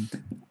 Mm-hmm.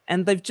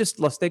 And they've just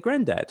lost their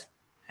granddad,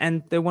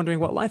 and they're wondering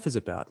what life is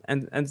about.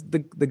 And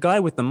the guy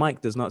with the mic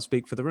does not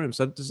speak for the room.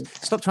 So just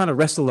stop trying to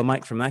wrestle the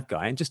mic from that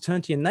guy and just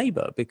turn to your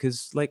neighbor,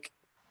 because, like,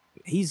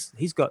 he's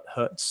got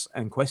hurts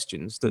and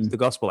questions that the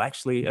gospel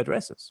actually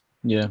addresses.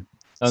 Yeah.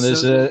 And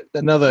there's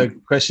another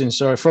question,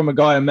 from a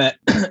guy I met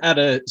at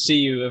a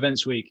CU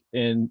Events Week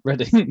in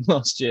Reading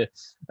last year.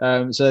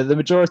 So the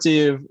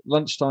majority of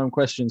lunchtime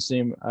questions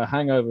seem a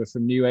hangover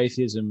from new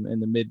atheism in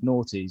the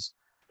mid-noughties.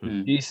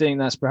 Do you think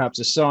that's perhaps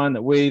a sign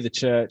that we, the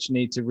church,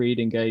 need to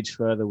engage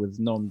further with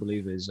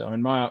non-believers? I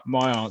mean,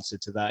 my answer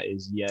to that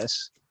is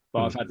yes,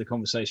 but I've had the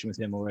conversation with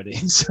him already,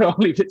 so I'll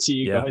leave it to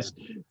you guys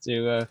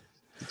to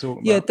talk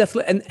about. Yeah,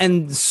 definitely,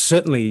 and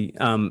certainly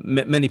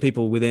many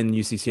people within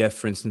UCCF,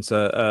 for instance,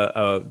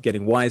 are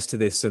getting wise to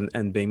this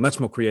and being much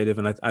more creative,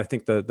 and I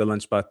think the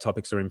lunch bar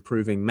topics are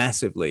improving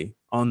massively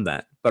on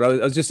that. But I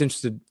was just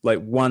interested,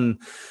 like, one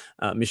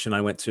mission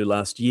I went to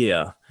last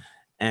year,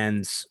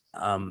 and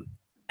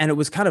it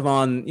was kind of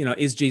on,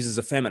 is Jesus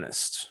a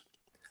feminist?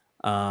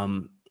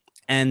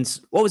 And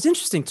what was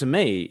interesting to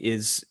me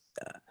is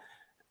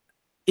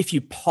if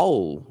you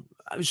poll,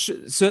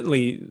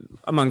 certainly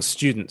among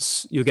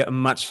students, you'll get a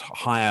much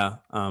higher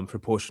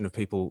proportion of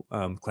people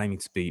claiming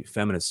to be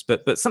feminists,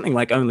 but something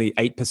like only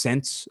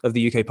 8% of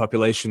the UK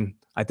population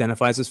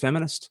identifies as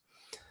feminist.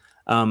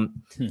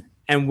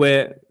 And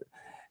we're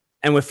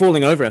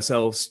falling over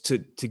ourselves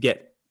to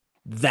get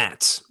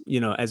that,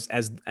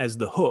 as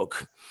the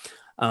hook.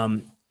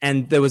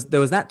 And there was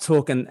that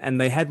talk, and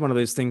they had one of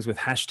those things with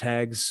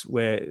hashtags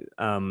where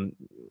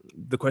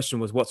the question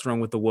was, what's wrong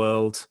with the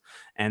world?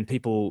 And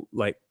people,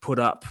 like, put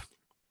up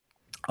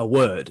a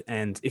word,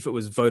 and if it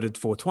was voted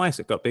for twice,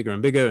 it got bigger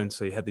and bigger, and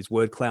so you had these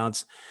word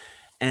clouds.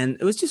 And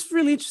it was just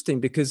really interesting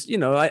because,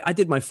 I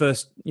did my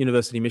first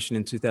university mission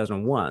in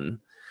 2001,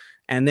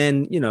 and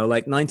then,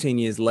 like 19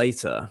 years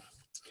later,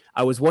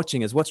 I was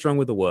watching as What's Wrong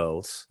with the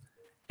World,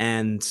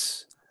 and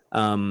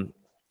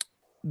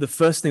the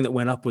first thing that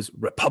went up was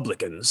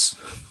Republicans.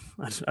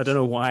 I don't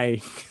know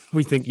why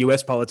we think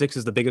US politics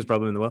is the biggest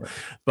problem in the world,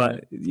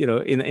 but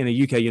in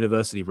a UK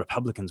university,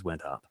 Republicans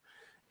went up,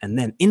 and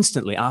then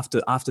instantly after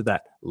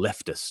that,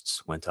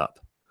 leftists went up,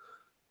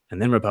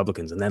 and then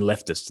Republicans, and then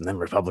leftists, and then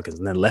Republicans,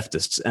 and then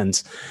leftists,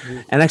 and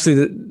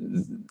actually,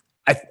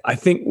 I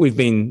think we've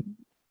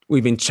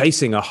been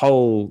chasing a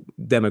whole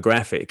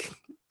demographic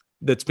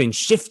that's been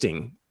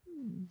shifting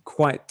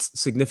quite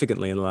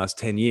significantly in the last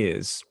 10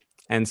 years.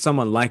 And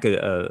someone like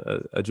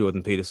a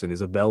Jordan Peterson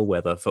is a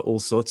bellwether for all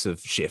sorts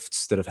of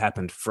shifts that have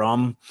happened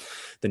from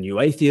the new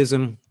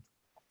atheism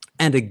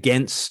and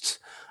against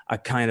a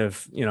kind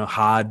of,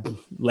 hard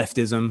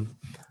leftism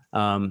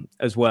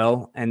as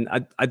well. And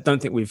I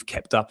don't think we've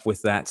kept up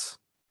with that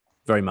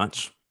very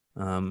much.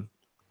 We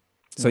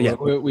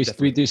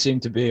do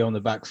seem to be on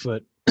the back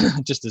foot,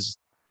 just as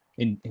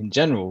in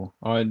general.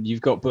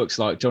 You've got books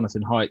like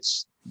Jonathan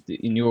Haidt's,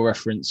 in your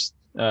reference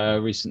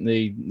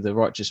recently, The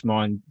Righteous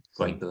Mind.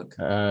 Great book.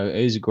 It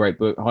is a great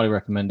book. Highly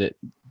recommend it.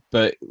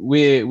 But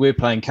we're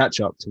playing catch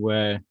up to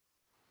where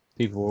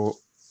people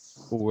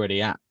are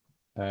already at.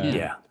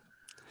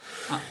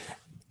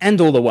 And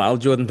all the while,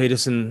 Jordan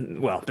Peterson,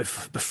 well,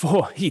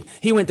 before he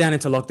went down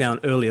into lockdown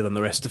earlier than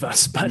the rest of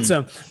us, but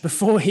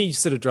before he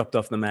sort of dropped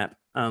off the map,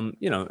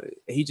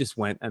 he just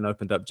went and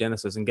opened up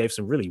Genesis and gave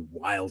some really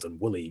wild and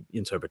woolly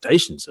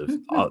interpretations of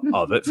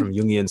it from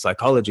Jungian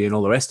psychology and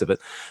all the rest of it.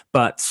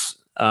 But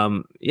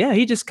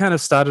he just kind of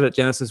started at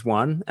Genesis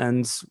 1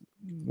 and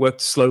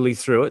worked slowly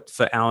through it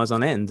for hours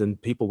on end,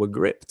 and people were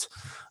gripped.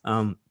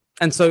 And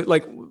so,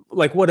 like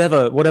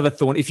whatever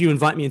thorn, if you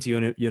invite me into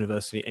your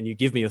university and you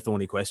give me a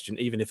thorny question,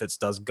 even if it's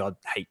does God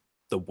hate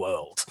the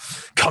world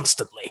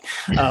constantly,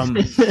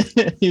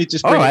 you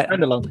just bring a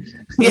friend along.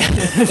 Yeah,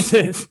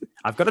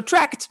 I've got a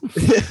tract.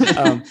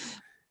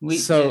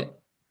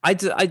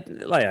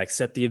 I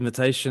accept the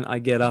invitation. I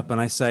get up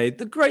and I say,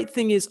 the great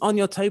thing is on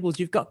your tables,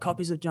 you've got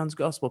copies of John's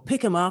Gospel.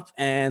 Pick them up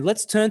and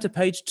let's turn to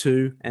page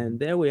 2. And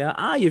there we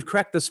are. You've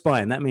cracked the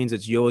spine. That means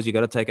it's yours. You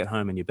got to take it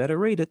home and you better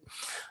read it.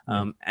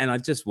 And I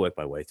just work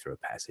my way through a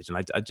passage,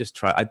 and I just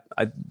try.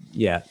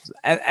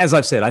 As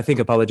I've said, I think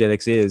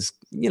apologetics is,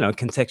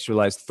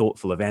 contextualized,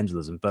 thoughtful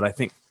evangelism. But I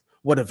think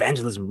what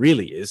evangelism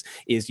really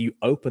is you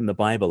open the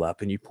Bible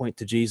up and you point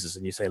to Jesus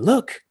and you say,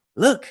 look,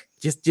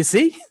 just do you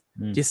see?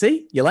 Do you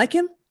see? You like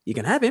him? You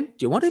can have him. Do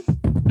you want him?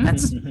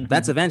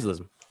 That's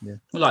evangelism. Yeah.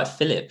 Well, like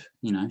Philip,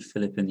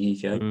 Philip and the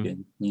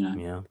Ethiopian,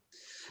 Yeah.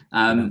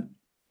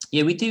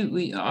 We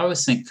do. I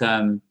always think,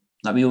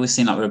 we always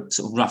seem like we're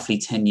sort of roughly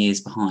 10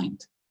 years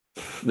behind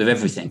with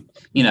everything.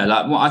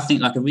 Like what I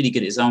think, like a really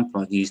good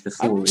example I've used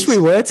before. I wish we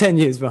were 10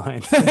 years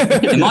behind.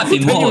 It might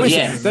be more,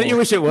 Don't you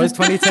wish it was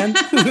 2010?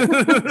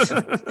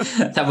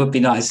 That would be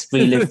nice.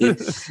 Relived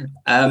it.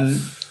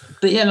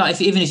 But yeah, like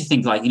even if you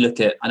think, like you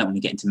look at, I don't want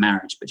to get into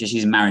marriage, but just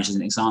using marriage as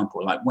an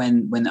example, like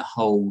when that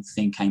whole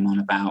thing came on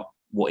about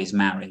what is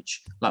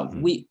marriage, like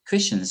we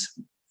Christians,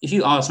 if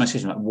you ask most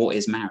Christians, like what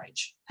is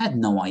marriage, I had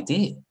no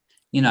idea.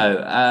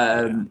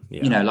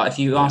 Like if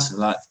you ask them,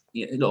 like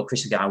a lot of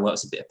Christians go, well,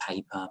 it's a bit of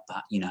paper,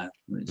 but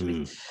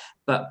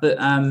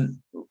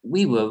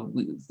we've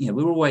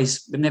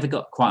never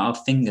got quite our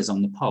fingers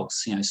on the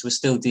pulse, so we're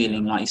still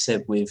dealing, like you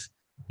said, with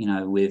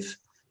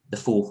the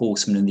four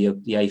horsemen and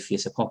the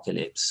atheist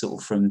apocalypse, sort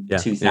of from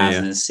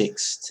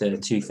 2006 to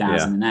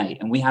 2008,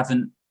 and we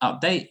haven't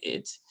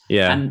updated.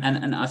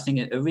 And I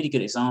think a really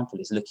good example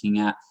is looking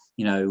at,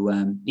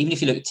 even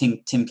if you look at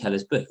Tim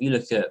Keller's book, if you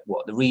look at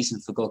what The Reason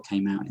for God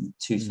came out in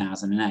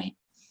 2008,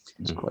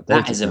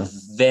 that is a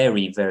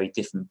very, very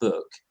different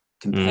book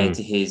compared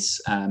to his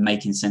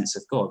Making Sense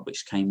of God,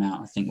 which came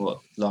out, I think,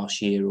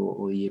 last year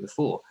or the year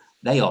before.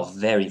 They are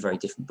very, very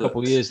different books. A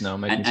couple of years now,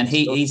 and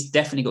he's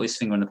definitely got his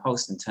finger on the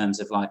pulse in terms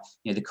of, like,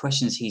 the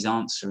questions he's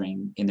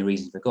answering in The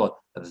Reason for God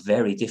are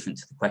very different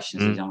to the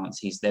questions he's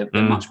answering. They're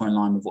much more in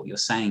line with what you're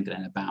saying,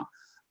 Glenn, about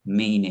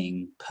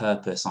meaning,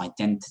 purpose,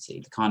 identity,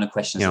 the kind of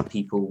questions that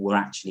people were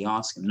actually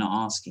asking. They're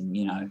not asking,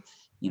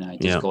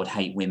 does God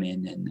hate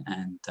women,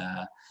 and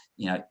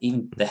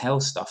even the hell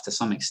stuff to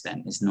some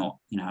extent is not,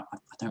 I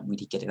don't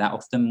really get it that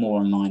often, more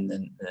online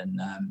than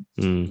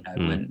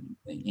when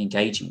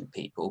engaging with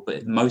people.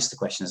 But most of the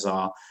questions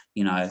are,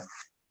 why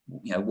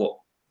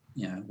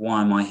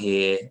am I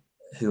here?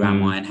 Who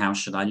am I, and how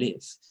should I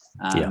live?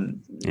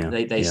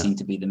 They seem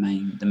to be the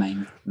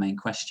main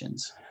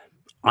questions.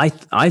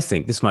 I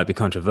think this might be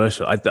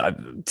controversial.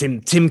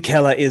 Tim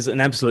Keller is an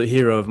absolute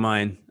hero of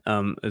mine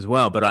as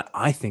well, but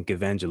I think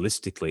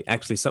evangelistically,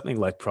 actually, something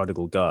like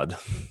Prodigal God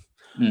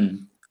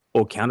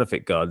or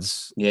Counterfeit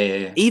Gods,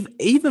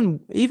 even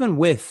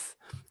with,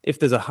 if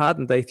there's a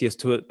hardened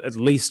atheist who at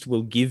least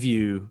will give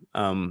you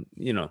 7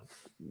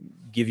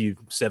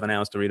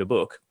 hours to read a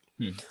book,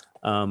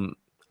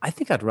 I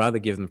think I'd rather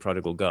give them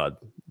Prodigal God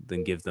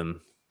than give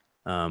them.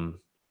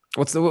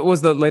 What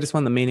was the latest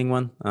one? The meaning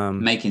one?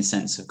 Making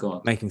Sense of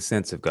God. Making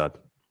Sense of God.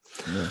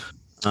 Yeah.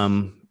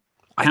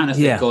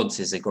 Counterfeit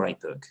Gods is a great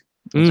book.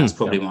 That's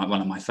probably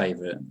one of my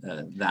favorite.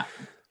 That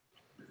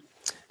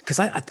because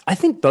I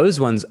think those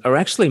ones are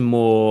actually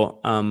more.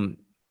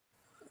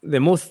 They're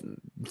more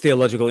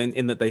theological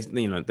in that they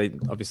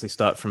obviously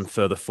start from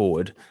further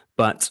forward,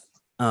 but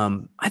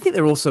I think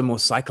they're also more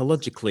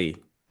psychologically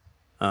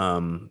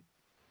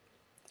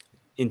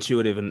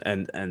intuitive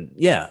and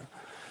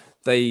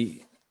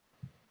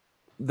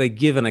they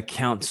give an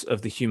account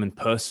of the human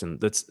person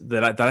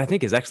that I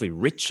think is actually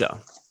richer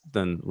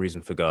than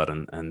Reason for God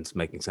and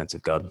Making Sense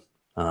of God.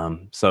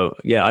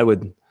 I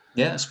would.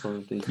 Yeah, that's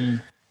probably.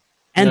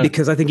 And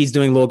because I think he's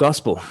doing law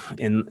gospel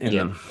in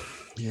them.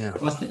 Yeah.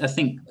 Well, I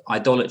think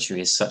idolatry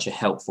is such a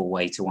helpful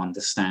way to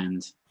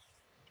understand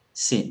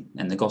sin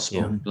and the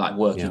gospel, like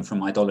working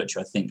from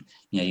idolatry. I think,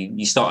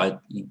 you start,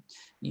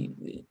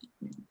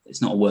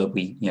 it's not a word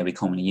we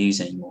commonly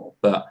use anymore,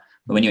 but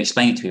when you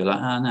explain it to people,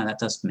 like, no, that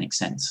does make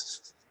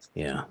sense.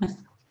 Yeah.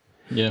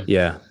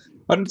 Yeah.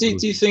 Do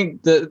you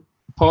think that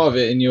part of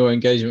it in your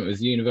engagement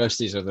with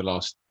universities over the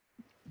last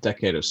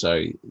decade or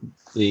so,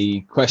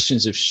 the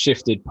questions have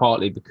shifted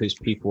partly because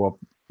people are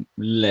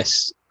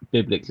less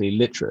biblically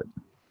literate?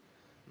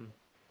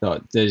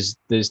 Like there's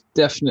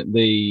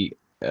definitely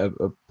a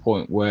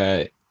point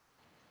where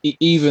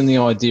even the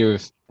idea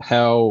of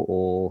hell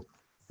or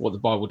what the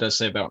Bible does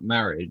say about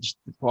marriage,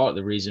 part of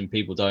the reason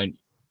people don't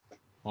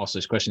ask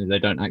those questions is they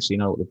don't actually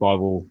know what the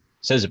Bible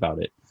says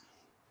about it.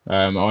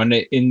 And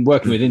in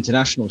working with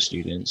international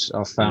students,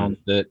 I've found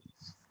that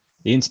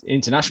the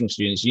international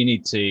students,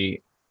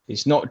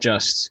 it's not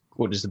just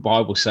what does the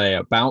Bible say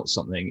about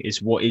something,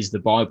 it's what is the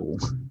Bible?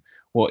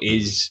 What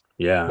is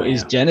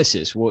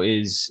Genesis? What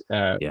is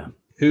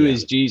who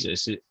is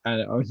Jesus?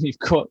 And you've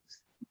got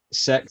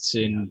sects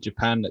in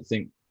Japan that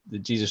think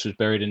that Jesus was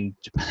buried in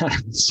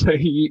Japan. So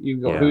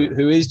you've got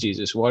who is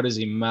Jesus? Why does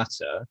he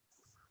matter?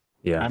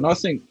 Yeah. And I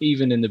think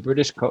even in the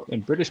British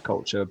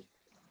culture,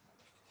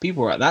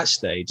 people are at that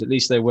stage. At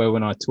least they were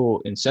when I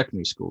taught in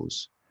secondary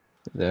schools.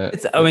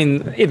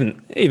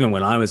 Even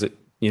when I was at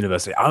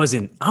university, I was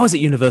at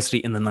university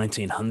in the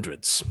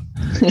 1900s.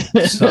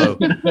 So,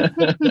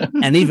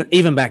 and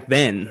even back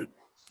then,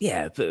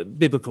 the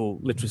biblical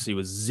literacy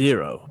was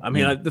zero. I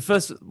mean, one of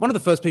the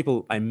first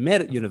people I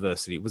met at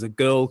university was a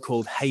girl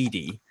called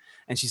Heidi.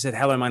 And she said,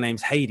 "Hello, my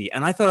name's Heidi."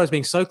 And I thought I was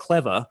being so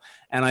clever.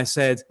 And I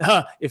said,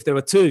 if there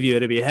were two of you,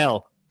 it'd be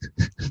hell.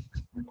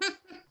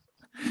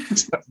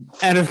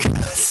 And of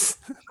course,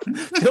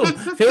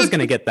 Phil's going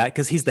to get that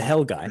because he's the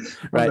hell guy,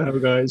 right? The hell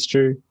guy, it's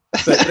true.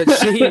 But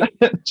she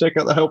check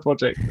out the Hell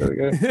Project. There we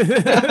go.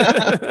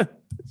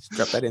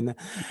 Drop that in there.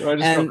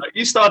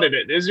 You started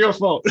it. It's your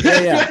fault.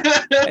 Yeah.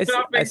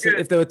 I said,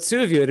 if there were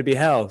two of you, it'd be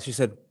hell. She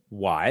said,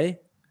 why?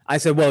 I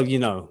said, well,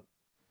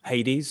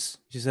 Hades.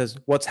 She says,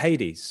 what's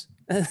Hades?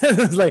 I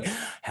was like,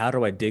 how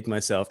do I dig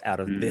myself out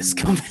of this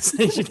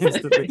conversation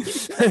instantly?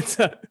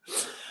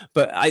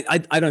 But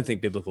I don't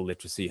think biblical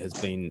literacy has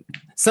been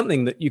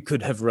something that you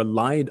could have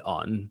relied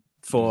on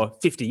for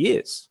 50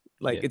 years.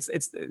 Like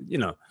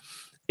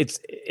it's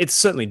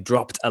certainly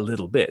dropped a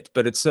little bit,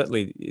 but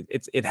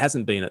it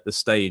hasn't been at the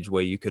stage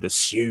where you could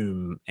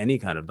assume any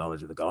kind of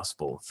knowledge of the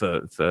gospel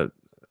for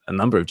a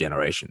number of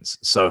generations.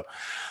 So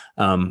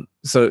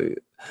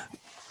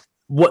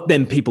what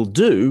then people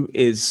do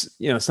is,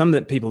 some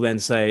that people then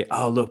say,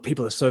 oh, look,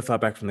 people are so far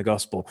back from the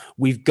gospel.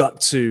 We've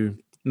got to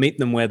meet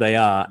them where they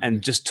are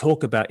and just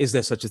talk about, is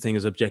there such a thing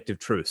as objective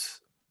truth?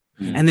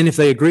 And then if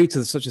they agree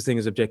to such a thing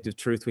as objective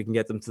truth, we can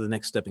get them to the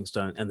next stepping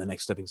stone and the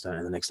next stepping stone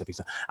and the next stepping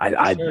stone.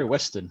 It's very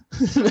Western.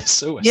 That's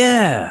so Western.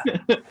 Yeah.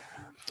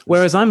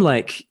 Whereas I'm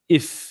like,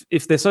 if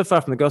they're so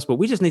far from the gospel,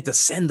 we just need to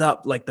send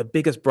up like the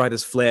biggest,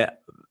 brightest flare,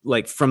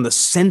 like from the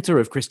center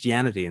of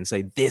Christianity and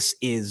say, this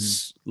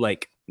is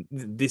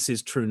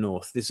true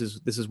north. This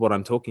is what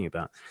I'm talking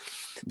about.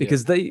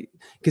 Because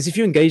if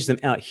you engage them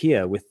out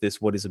here with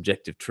this, what is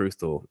objective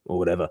truth or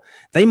whatever,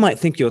 they might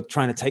think you're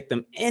trying to take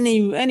them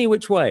any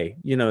which way.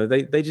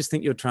 They just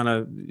think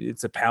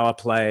it's a power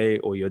play,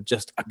 or you're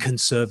just a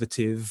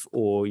conservative,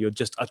 or you're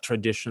just a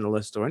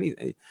traditionalist, or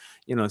anything.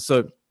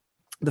 So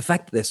the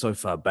fact that they're so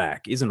far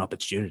back is an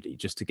opportunity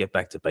just to get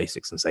back to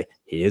basics and say,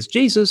 here's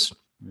Jesus.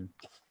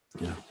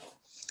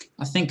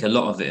 I think a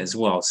lot of it as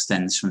well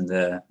stems from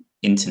the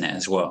internet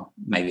as well.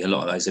 Maybe a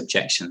lot of those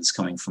objections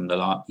coming from the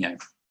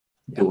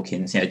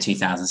Dawkins,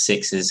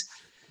 2006 is,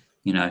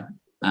 I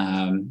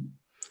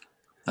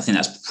think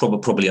that's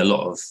probably a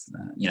lot of,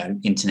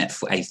 internet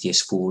for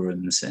atheist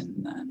forums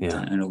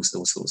and all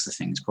sorts of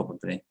things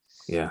probably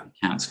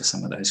accounts for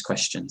some of those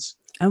questions.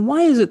 And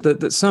why is it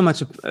that so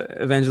much of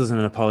evangelism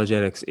and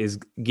apologetics is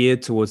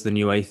geared towards the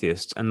new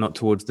atheist and not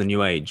towards the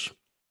new age?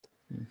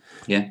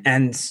 Yeah.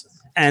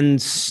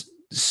 And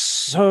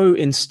so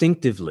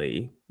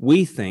instinctively,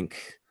 we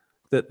think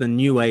that the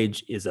new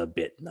age is a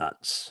bit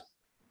nuts,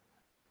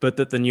 but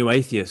that the new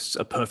atheists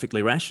are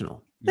perfectly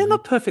rational. They're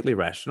not perfectly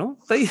rational.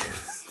 They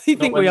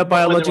think we are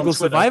biological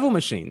survival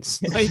machines.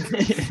 They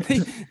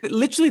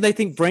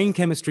think brain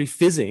chemistry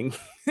fizzing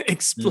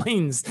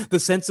explains the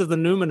sense of the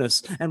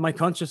numinous and my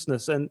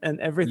consciousness and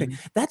everything.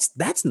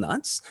 That's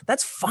nuts.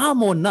 That's far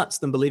more nuts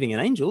than believing in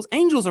angels.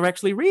 Angels are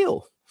actually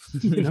real.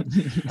 I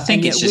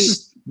think it's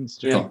just...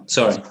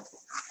 sorry.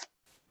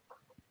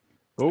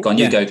 Go on,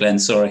 you go, Glenn.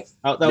 Sorry.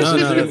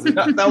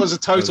 That was a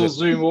total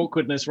Zoom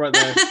awkwardness right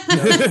there.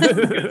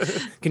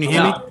 Can you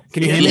hear me?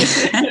 Can you hear me?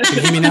 Can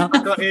you hear me now?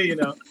 I can't hear you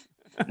now.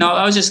 No,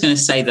 I was just going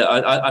to say that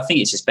I think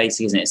it's just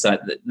basic, isn't it? It's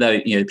like,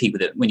 people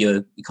that when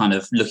you're kind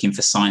of looking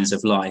for signs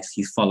of life,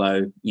 you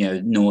follow,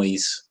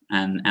 noise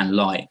and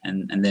light,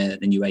 and they're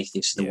the new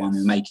atheists, the one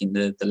who are making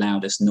the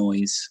loudest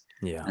noise.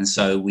 Yeah. And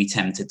so we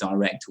tend to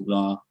direct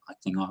all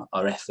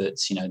our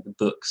efforts, the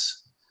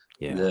books,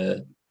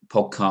 the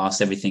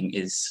podcast, everything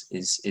is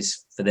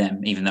for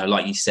them, even though,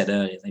 like you said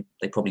earlier,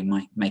 they probably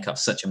might make up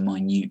such a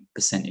minute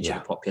percentage of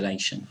the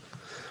population.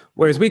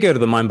 Whereas we go to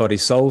the Mind Body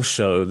Soul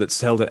show that's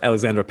held at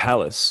Alexandra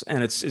Palace,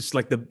 and it's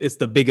like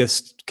the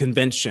biggest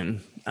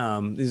convention.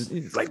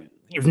 It's like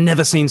you've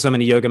never seen so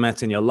many yoga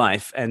mats in your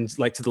life, and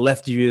like to the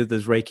left of you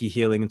there's Reiki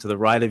healing, and to the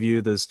right of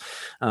you there's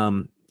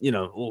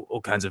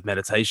all kinds of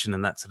meditation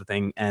and that sort of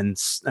thing, and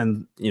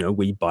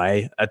we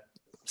buy a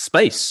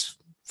space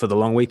for the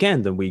long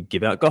weekend, and we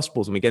give out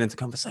gospels and we get into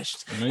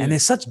conversations. Amazing. And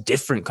there's such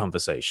different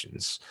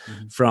conversations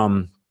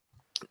from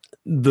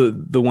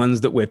the ones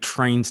that we're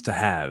trained to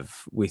have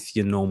with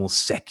your normal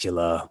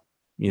secular,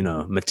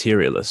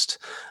 materialist.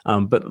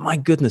 But my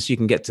goodness, you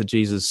can get to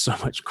Jesus so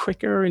much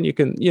quicker, and you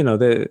can,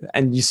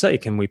 and you say,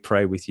 can we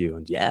pray with you?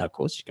 And yeah, of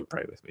course you can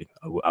pray with me.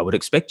 I would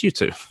expect you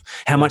to.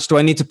 How much do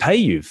I need to pay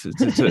you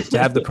to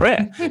have the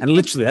prayer? And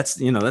literally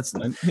that's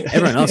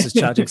everyone else is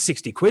charging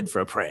 60 quid for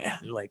a prayer.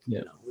 Like,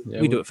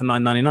 we do it for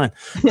 $9.99.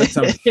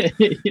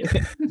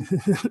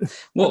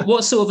 But,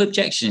 what sort of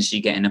objections do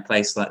you get in a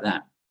place like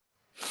that?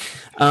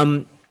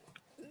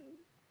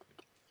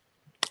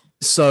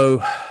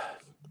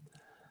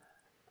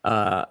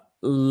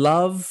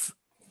 Love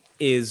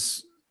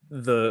is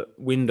the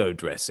window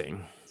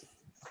dressing,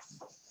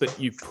 but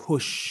you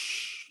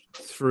push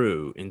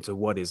through into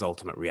what is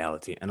ultimate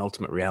reality, and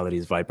ultimate reality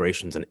is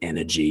vibrations and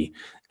energy,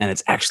 and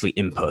it's actually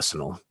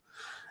impersonal.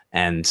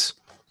 And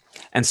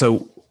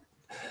so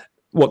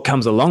what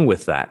comes along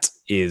with that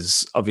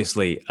is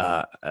obviously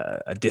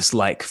a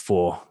dislike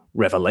for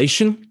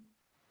revelation,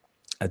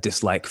 a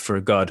dislike for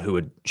a God who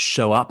would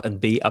show up and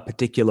be a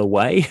particular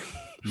way.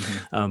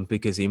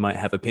 Because he might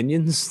have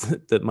opinions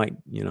that might,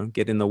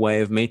 get in the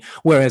way of me.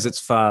 Whereas it's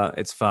far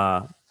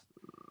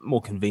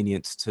more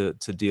convenient to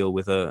deal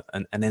with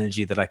an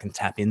energy that I can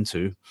tap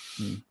into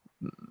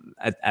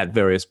at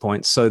various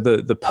points. So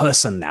the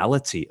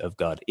personality of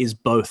God is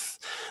both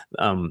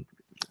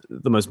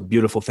the most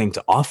beautiful thing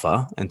to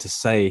offer, and to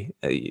say,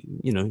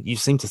 you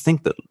seem to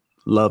think that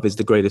love is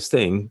the greatest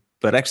thing,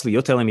 but actually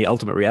you're telling me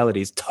ultimate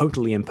reality is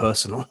totally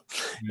impersonal.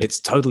 It's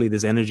totally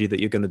this energy that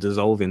you're going to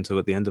dissolve into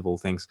at the end of all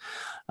things.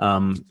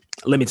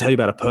 Let me tell you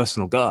about a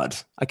personal God.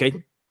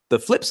 Okay, the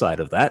flip side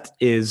of that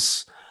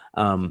is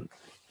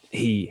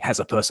he has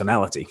a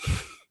personality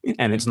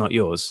and it's not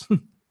yours.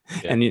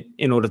 And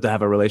in order to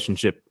have a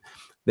relationship,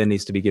 there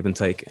needs to be give and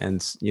take,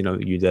 and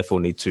you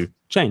therefore need to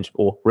change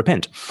or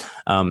repent.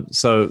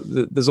 So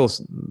there's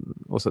also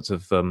all sorts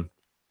of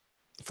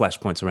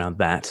flashpoints around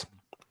that.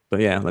 But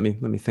yeah, let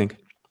me think.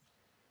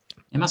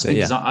 It must be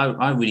because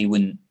I really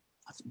wouldn't.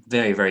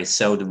 Very, very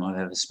seldom I've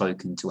ever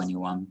spoken to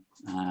anyone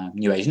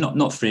New Age,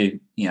 not through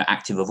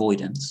active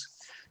avoidance,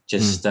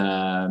 just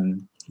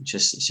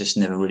it's just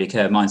never really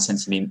occurred. Mine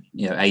tends to be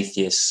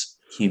atheists,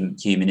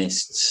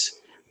 humanists,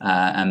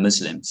 and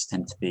Muslims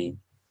tend to be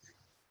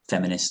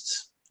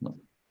feminists.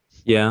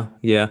 Yeah,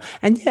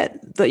 and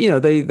yet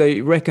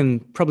they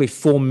reckon probably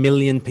 4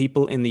 million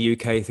people in the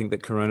UK think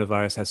that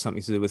coronavirus has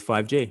something to do with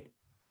 5G.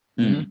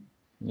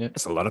 Yeah,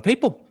 it's a lot of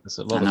people. That's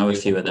a lot. I know a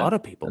few of them. A lot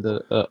of people.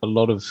 A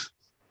lot of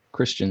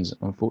Christians,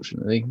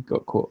 unfortunately,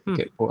 get caught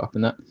up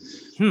in that.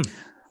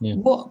 Yeah.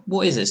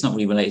 What is it? It's not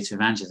really related to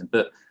evangelism,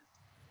 but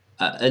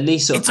at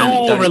least it's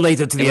all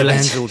related to the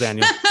evangel,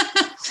 Daniel.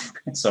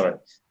 Sorry.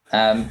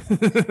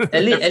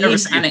 At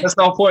least that's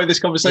the whole point of this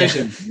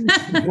conversation.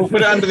 We'll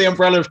put it under the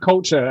umbrella of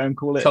culture and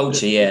call it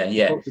culture.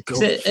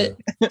 Culture.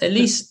 At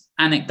least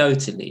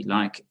anecdotally,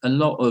 like a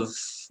lot of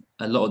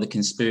the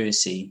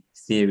conspiracy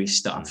theory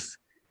stuff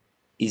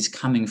is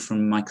coming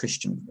from a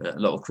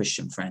lot of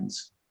Christian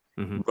friends,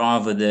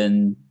 rather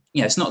than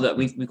it's not that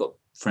we've got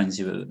friends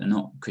who are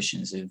not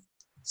Christians who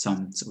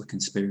some sort of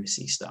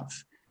conspiracy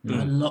stuff.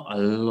 But a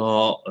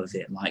lot of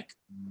it, like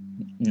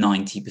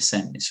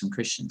 90%, is from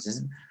Christians,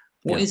 isn't it?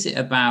 What is it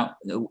about?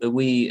 Are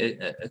we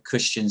a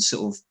Christian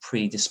sort of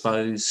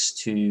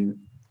predisposed to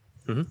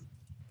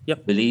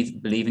believe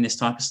in this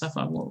type of stuff?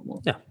 Like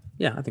what?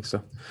 Yeah, I think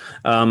so.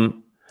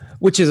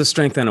 Which is a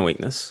strength and a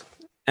weakness,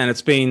 and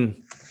it's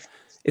been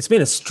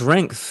a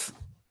strength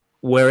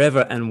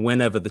wherever and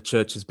whenever the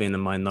church has been a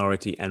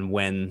minority, and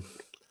when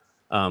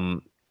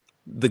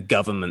the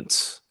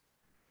government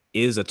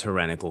is a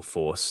tyrannical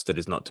force that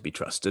is not to be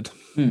trusted.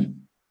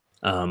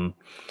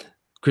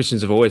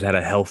 Christians have always had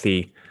a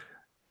healthy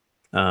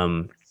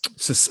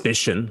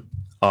suspicion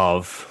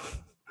of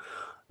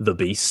the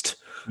beast,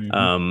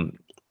 and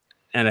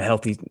a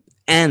healthy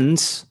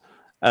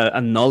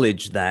a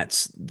knowledge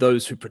that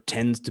those who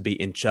pretend to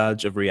be in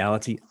charge of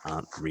reality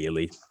aren't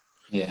really.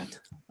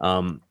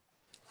 And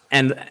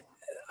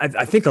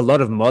I think a lot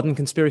of modern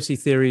conspiracy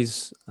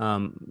theories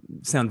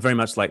sound very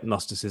much like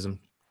Gnosticism,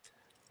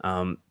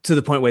 to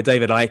the point where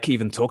David Icke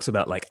even talks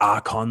about like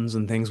archons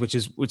and things, which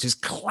is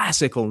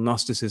classical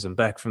Gnosticism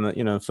back from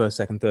the first,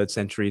 second, third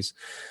centuries.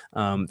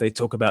 They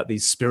talk about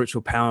these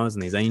spiritual powers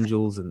and these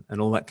angels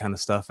and all that kind of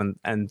stuff.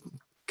 And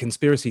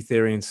conspiracy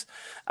theories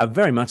are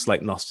very much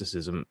like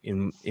Gnosticism,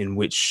 in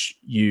which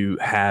you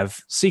have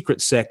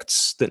secret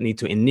sects that need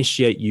to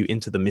initiate you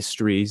into the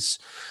mysteries.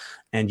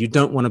 And you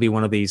don't want to be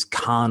one of these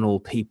carnal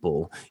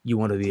people. You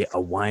want to be a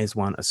wise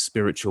one, a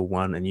spiritual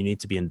one, and you need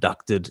to be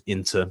inducted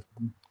into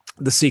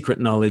the secret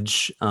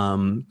knowledge,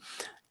 and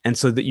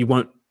so that you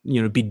won't,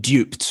 be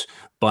duped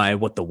by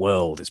what the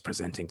world is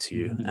presenting to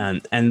you.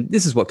 And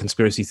this is what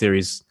conspiracy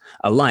theories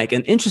are like.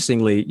 And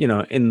interestingly,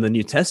 in the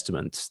New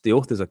Testament, the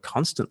authors are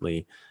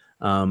constantly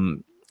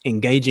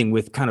engaging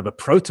with kind of a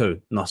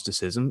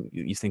proto-Gnosticism.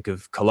 You think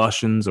of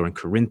Colossians, or in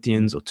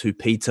Corinthians, or 2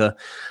 Peter.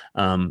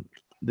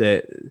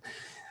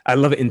 I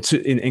love it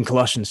in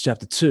Colossians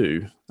chapter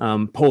 2.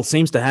 Paul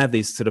seems to have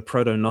these sort of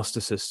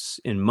proto-Gnosticists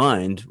in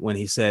mind when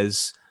he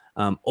says,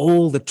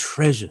 all the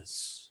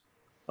treasures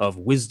of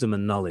wisdom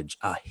and knowledge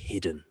are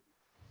hidden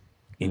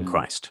in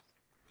Christ.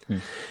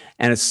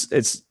 And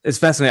it's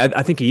fascinating.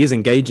 I think he is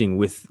engaging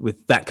with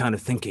that kind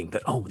of thinking,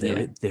 that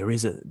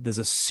there's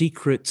a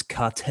secret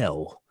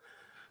cartel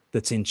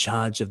that's in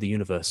charge of the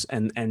universe.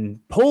 And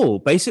Paul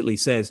basically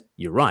says,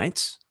 you're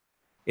right.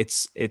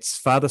 It's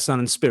Father, Son,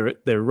 and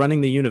Spirit. They're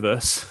running the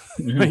universe.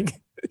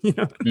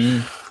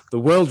 The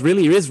world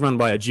really is run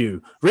by a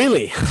Jew.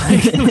 Really,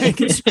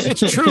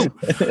 it's true.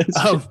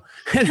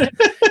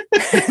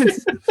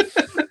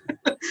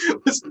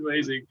 That's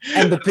amazing.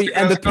 And the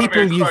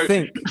people you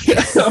think.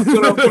 I'm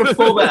gonna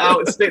pull that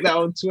out and stick that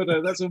on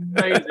Twitter. That's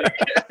amazing.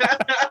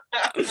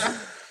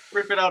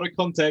 Rip it out of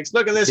context.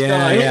 Look at this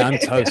guy. Yeah, I'm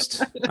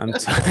toast.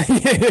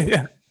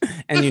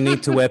 And you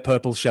need to wear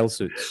purple shell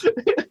suits.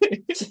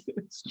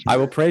 I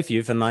will pray for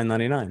you for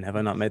 $9.99. Have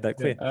I not made that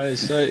clear?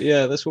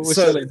 That's what we're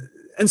selling.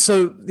 And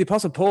so the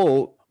Apostle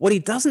Paul, what he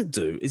doesn't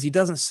do is he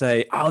doesn't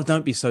say, "Oh,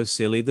 don't be so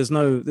silly. There's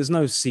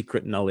no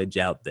secret knowledge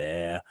out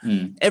there.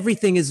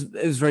 Everything is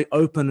very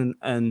open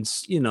and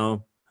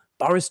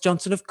Boris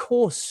Johnson, of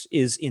course,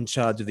 is in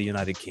charge of the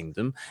United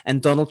Kingdom,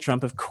 and Donald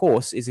Trump, of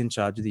course, is in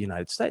charge of the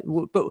United States.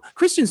 But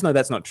Christians know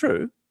that's not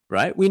true,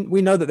 right?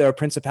 We know that there are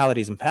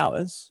principalities and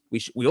powers.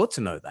 We ought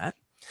to know that.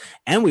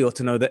 And we ought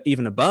to know that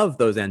even above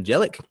those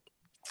angelic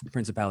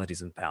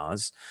principalities and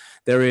powers,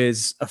 there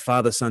is a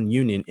father-son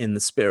union in the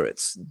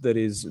spirits that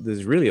is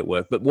really at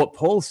work. But what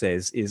Paul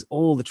says is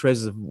all the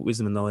treasures of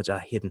wisdom and knowledge are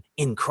hidden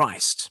in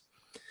Christ.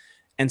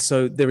 And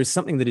so there is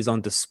something that is on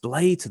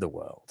display to the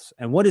world.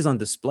 And what is on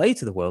display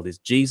to the world is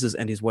Jesus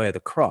and his way of the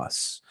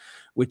cross,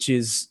 which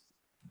is,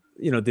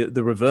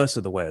 the reverse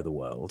of the way of the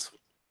world.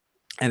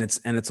 And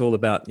it's all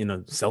about,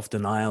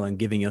 self-denial and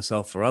giving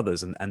yourself for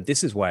others. And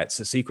this is why it's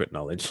a secret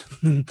knowledge,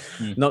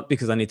 not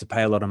because I need to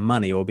pay a lot of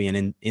money or be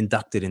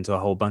inducted into a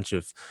whole bunch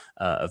of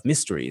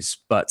mysteries,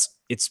 but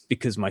it's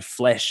because my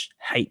flesh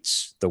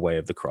hates the way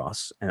of the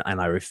cross. And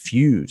I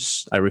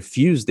refuse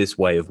this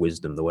way of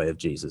wisdom, the way of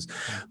Jesus.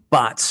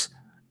 But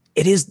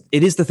it is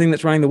the thing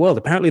that's running the world.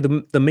 Apparently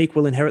the meek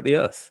will inherit the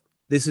earth.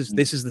 This is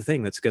the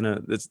thing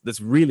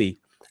that's really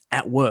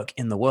at work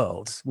in the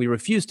world. We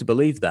refuse to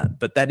believe that,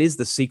 but that is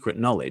the secret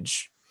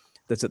knowledge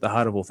that's at the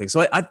heart of all things.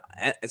 So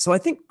I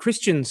think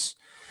Christians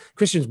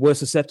were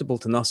susceptible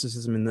to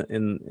Gnosticism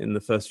in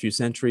the first few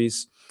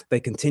centuries. They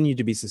continue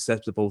to be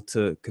susceptible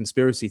to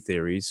conspiracy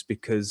theories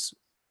because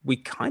we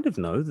kind of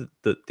know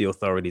that the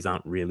authorities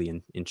aren't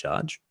really in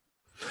charge.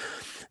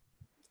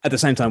 At the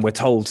same time, we're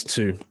told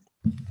to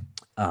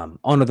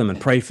honor them and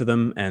pray for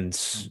them and,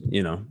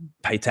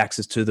 pay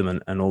taxes to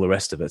them and all the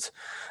rest of it.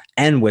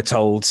 And we're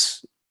told,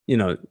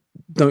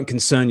 don't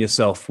concern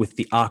yourself with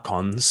the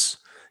archons,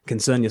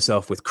 concern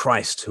yourself with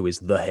Christ, who is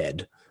the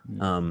head.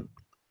 I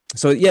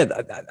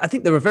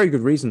think there are very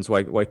good reasons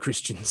why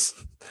Christians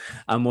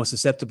are more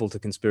susceptible to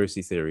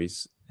conspiracy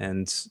theories.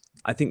 And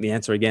I think the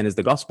answer, again, is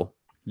the gospel.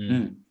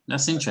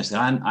 That's interesting.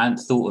 I hadn't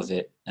thought of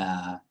it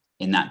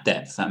in that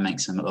depth. That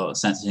makes a lot of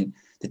sense. I think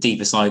the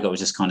deepest I got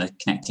was just kind of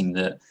connecting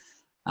that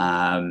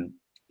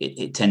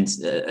it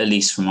tends, at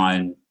least from my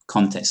own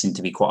context, seemed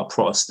to be quite a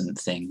Protestant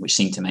thing, which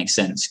seemed to make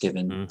sense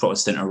given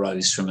Protestant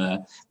arose from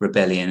a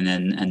rebellion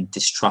and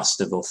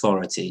distrust of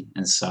authority.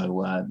 And so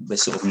we're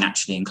sort of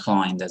naturally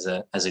inclined as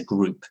a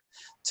group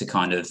to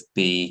kind of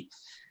be,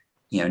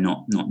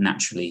 not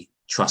naturally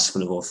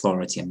trustful of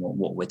authority and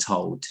what we're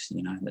told,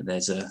 that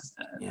there's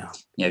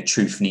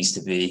truth needs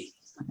to be,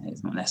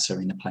 it's not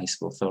necessarily in the place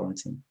of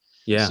authority.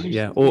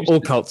 All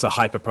cults are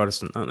hyper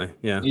Protestant, aren't they?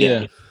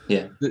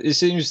 Yeah. It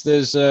seems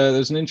there's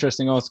an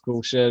interesting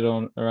article shared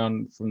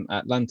around from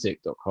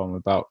Atlantic.com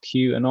about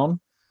QAnon,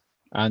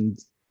 and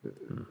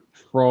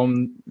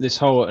from this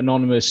whole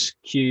anonymous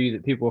Q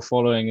that people are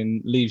following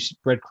and leaves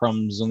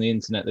breadcrumbs on the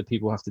internet that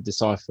people have to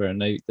decipher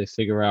and they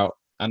figure out.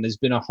 And there's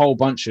been a whole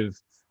bunch of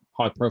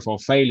high-profile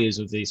failures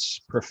of this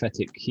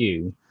prophetic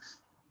Q,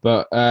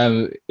 but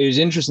it was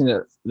interesting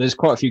that there's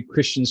quite a few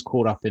Christians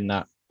caught up in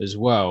that as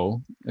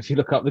well. If you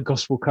look up the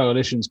Gospel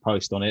Coalition's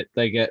post on it,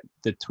 they get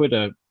the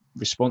Twitter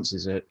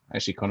responses are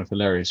actually kind of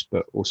hilarious,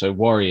 but also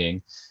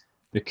worrying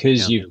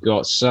because you've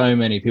got so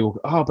many people.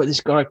 Oh, but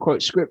this guy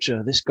quotes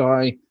scripture. This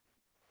guy,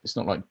 it's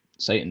not like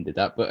Satan did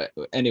that, but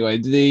anyway,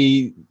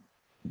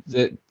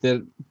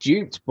 they're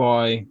duped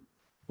by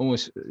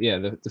almost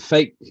the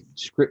fake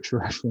scripture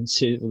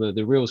references, or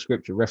the real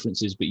scripture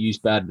references, but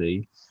used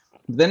badly.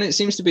 Then it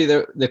seems to be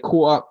they're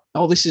caught up.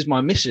 Oh, this is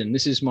my mission.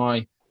 This is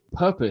my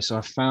purpose.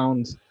 I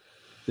found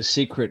the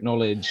secret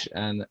knowledge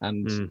and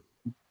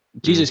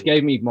Jesus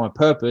gave me my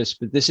purpose,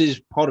 but this is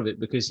part of it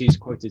because he's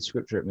quoted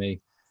scripture at me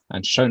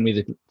and shown me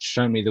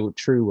the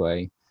true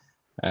way,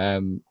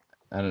 and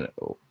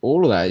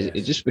all of that.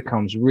 It just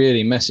becomes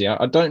really messy.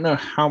 I don't know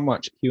how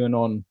much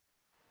QAnon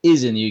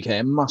is in the UK.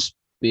 It must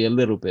be a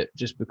little bit,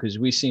 just because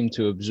we seem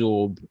to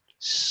absorb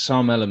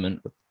some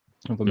element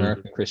of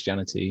American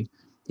Christianity.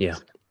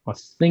 I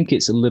think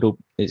it's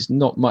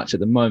not much at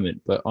the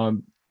moment, but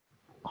I'm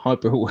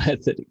hyper aware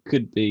that it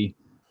could be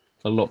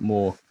a lot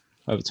more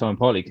over time,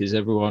 partly because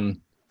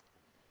everyone,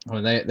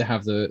 they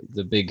have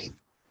the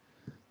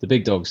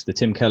big dogs, the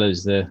Tim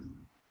Kellers, the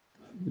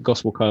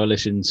Gospel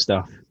Coalition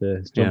stuff,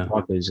 the John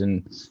Pipers,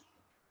 and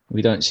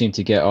we don't seem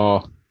to get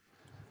our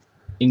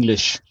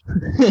English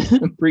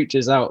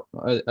preachers out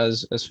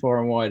as far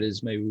and wide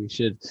as maybe we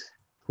should,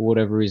 for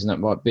whatever reason that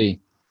might be.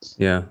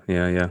 Yeah.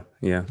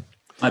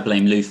 I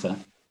blame Luther.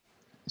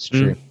 It's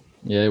true.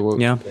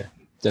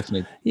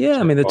 Definitely. Yeah,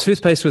 I mean, the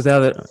toothpaste was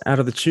out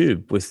of the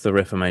tube with the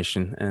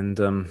Reformation, and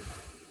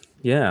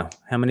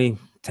how many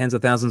tens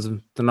of thousands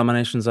of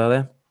denominations are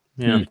there?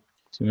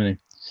 Too many.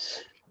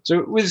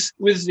 So with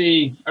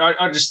the,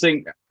 I just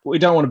think we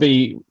don't want to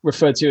be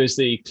referred to as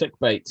the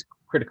clickbait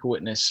critical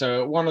witness.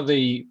 So one of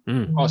the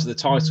parts of the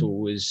title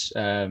was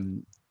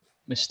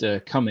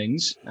Mr.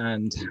 Cummings,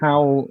 and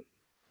how.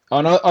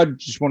 And I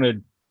just want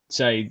to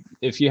say,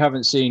 if you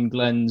haven't seen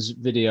Glenn's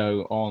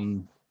video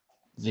on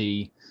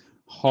the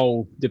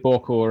whole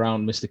debacle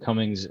around Mr.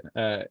 Cummings,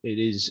 it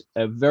is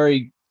a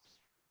very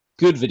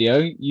good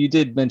video. You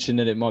did mention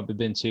that it might have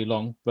been too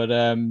long, but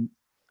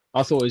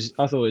it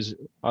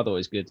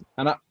was good,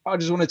 and I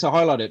just wanted to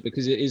highlight it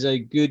because it is a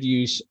good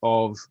use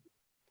of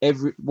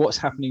what's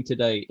happening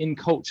today in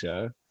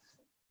culture,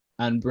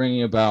 and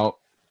bringing about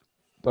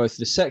both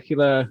the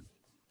secular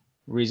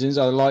reasons.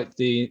 I like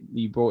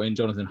you brought in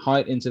Jonathan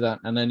Haidt into that,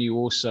 and then you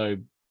also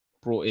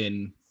brought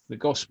in the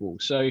gospel.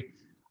 So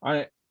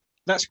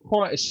that's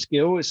quite a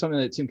skill. It's something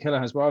that Tim Keller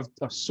has, but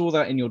I saw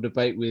that in your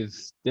debate with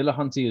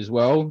Dillahunty as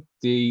well.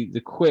 The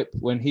quip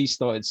when he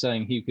started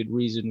saying he could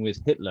reason with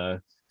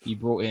Hitler, you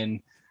brought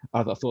in.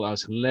 I thought that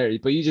was hilarious.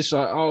 But you just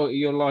like, oh,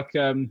 you're like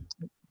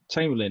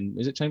Chamberlain.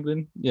 Is it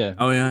Chamberlain? Yeah.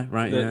 Oh yeah,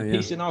 right. Yeah.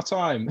 Peace in our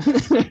time.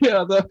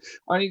 Yeah.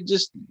 I need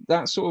just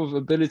that sort of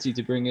ability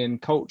to bring in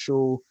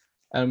cultural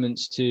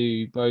elements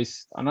to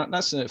both, and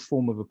that's a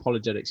form of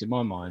apologetics in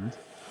my mind.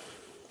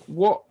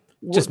 What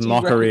just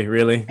mockery,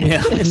 really.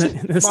 Yeah,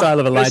 in the style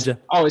of Elijah.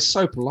 It's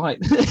so polite.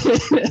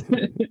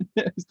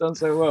 It's done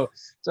so well.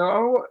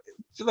 So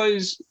for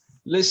those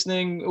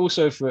listening,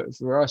 also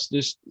for us,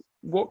 just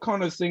what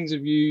kind of things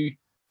have you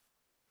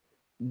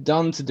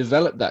done to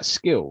develop that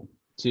skill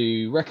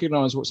to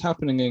recognize what's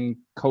happening in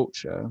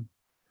culture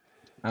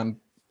and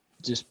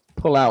just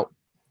pull out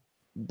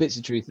bits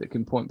of truth that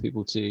can point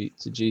people to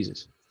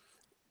Jesus?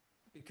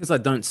 Because I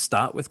don't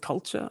start with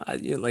culture.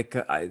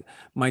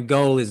 My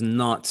goal is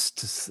not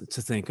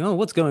to think, oh,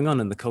 what's going on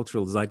in the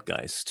cultural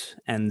zeitgeist,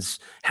 and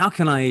how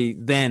can I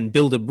then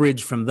build a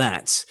bridge from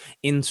that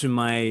into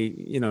my,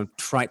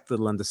 trite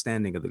little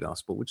understanding of the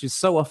gospel, which is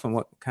so often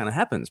what kind of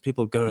happens.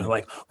 People go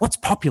like, what's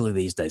popular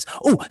these days?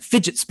 Oh,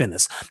 fidget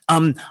spinners.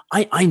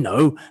 I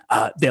know,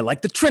 they're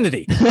like the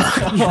Trinity,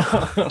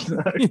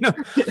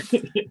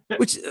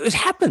 which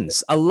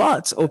happens a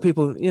lot. Or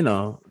people,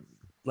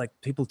 like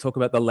people talk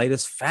about the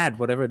latest fad,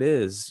 whatever it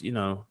is,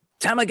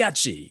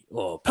 Tamagotchi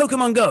or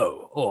Pokemon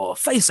Go or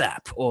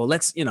FaceApp or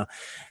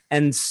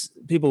and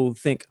people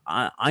think,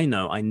 I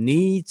know, I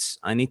need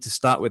to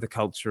start with the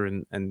culture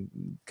and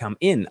come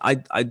in.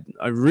 I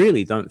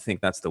really don't think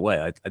that's the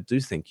way. I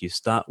do think you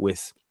start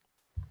with,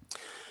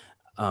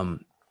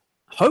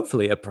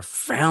 hopefully a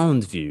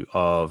profound view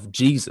of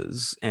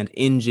Jesus, and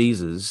in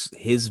Jesus,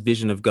 his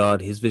vision of God,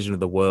 his vision of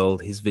the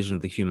world, his vision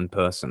of the human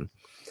person.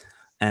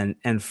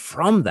 And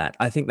from that,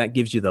 I think that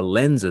gives you the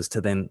lenses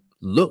to then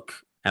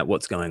look at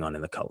what's going on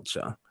in the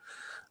culture.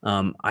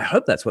 I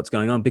hope that's what's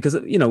going on, because,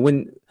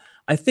 when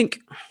I think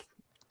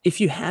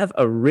if you have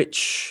a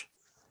rich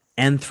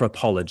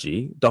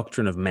anthropology,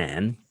 doctrine of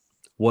man,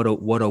 what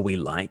are we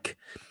like?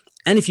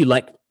 And if you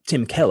like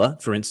Tim Keller,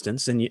 for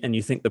instance, and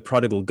you think the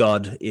prodigal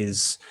God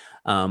is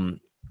a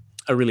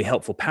really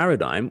helpful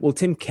paradigm, well,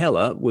 Tim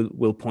Keller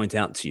will point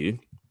out to you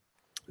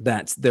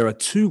that there are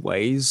two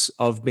ways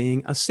of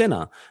being a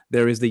sinner.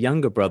 There is the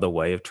younger brother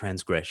way of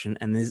transgression,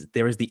 and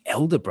there is the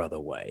elder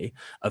brother way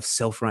of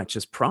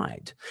self-righteous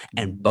pride.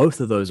 And both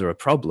of those are a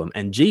problem.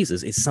 And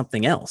Jesus is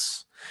something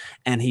else.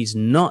 And he's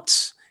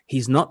not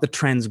the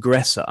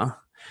transgressor,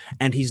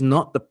 and he's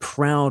not the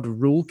proud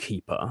rule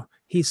keeper.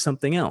 He's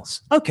something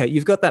else. Okay,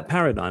 you've got that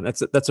paradigm.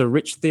 That's a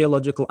rich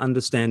theological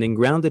understanding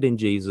grounded in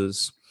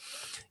Jesus.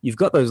 You've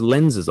got those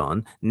lenses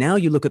on. Now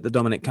you look at the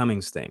Dominic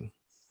Cummings thing.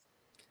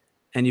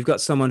 And you've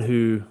got someone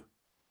who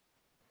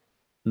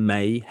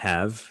may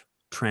have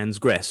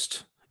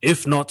transgressed,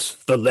 if not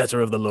the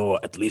letter of the law,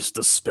 at least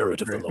the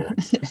spirit of the law.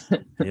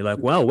 And you're like,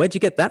 well, where'd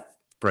you get that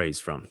phrase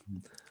from?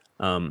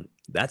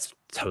 That's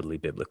totally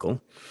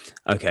biblical.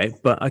 Okay,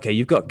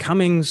 you've got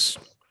Cummings.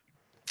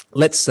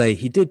 Let's say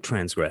he did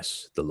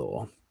transgress the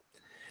law.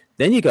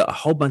 Then you got a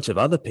whole bunch of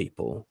other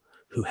people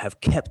who have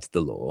kept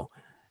the law,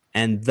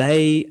 and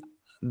they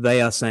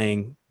are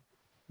saying,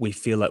 we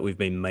feel like we've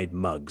been made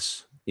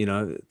mugs.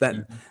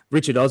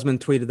 Richard Osman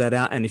tweeted that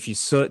out, and if you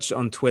search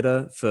on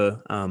Twitter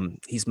for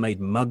he's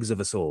made mugs of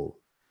us all,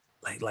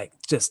 like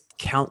just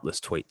countless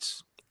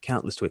tweets.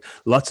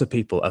 Lots of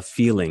people are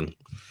feeling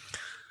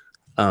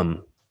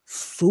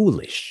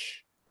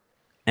foolish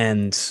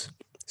and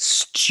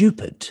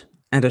stupid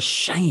and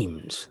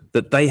ashamed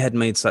that they had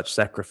made such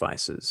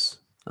sacrifices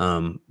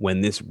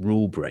when this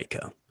rule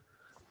breaker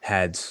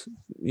had,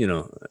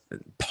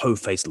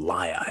 po-faced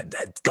liar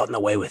had gotten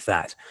away with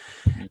that.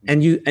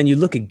 And you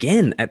look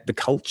again at the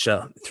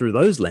culture through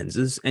those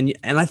lenses, and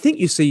I think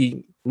you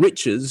see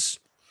riches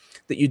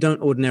that you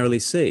don't ordinarily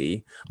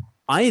see,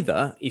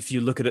 either if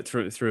you look at it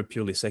through a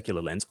purely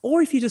secular lens,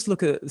 or if you just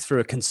look at it through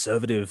a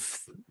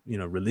conservative,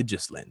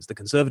 religious lens. The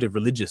conservative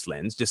religious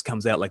lens just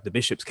comes out like the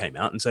bishops came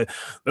out and say,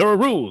 there are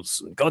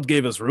rules. God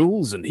gave us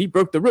rules and he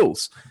broke the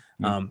rules.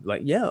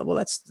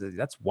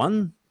 That's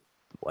one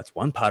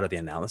part of the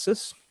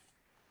analysis.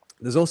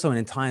 There's also an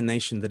entire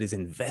nation that is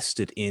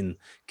invested in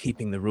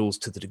keeping the rules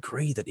to the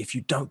degree that if you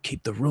don't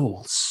keep the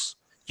rules,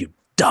 you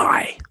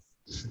die.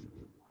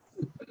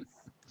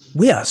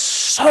 We are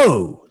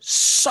so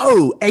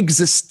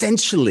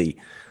existentially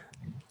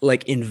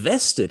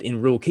invested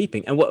in rule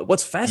keeping. And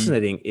what's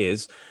fascinating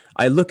is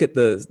I look at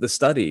the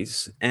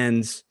studies,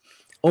 and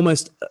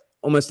almost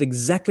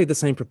exactly the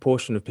same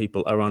proportion of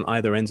people are on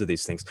either ends of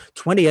these things.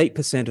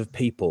 28% of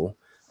people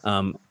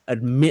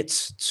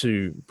admit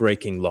to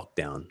breaking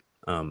lockdown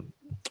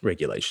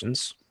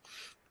regulations.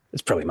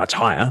 It's probably much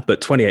higher,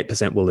 but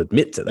 28% will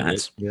admit to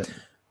that. Yeah.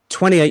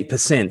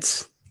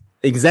 28%,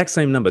 exact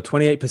same number,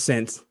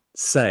 28%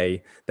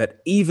 say that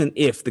even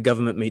if the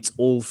government meets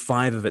all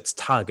 5 of its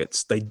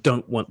targets, they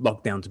don't want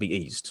lockdown to be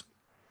eased.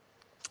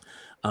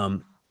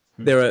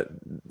 There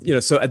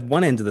are, so at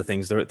one end of the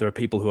things, there are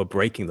people who are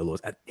breaking the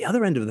laws. At the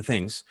other end of the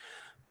things,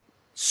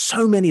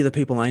 so many of the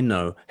people I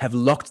know have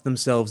locked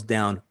themselves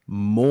down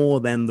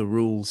more than the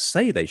rules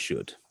say they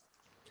should.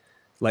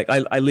 Like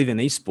I live in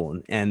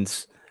Eastbourne, and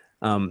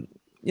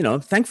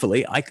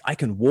thankfully I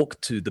can walk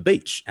to the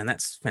beach, and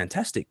that's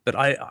fantastic. But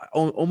I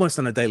almost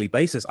on a daily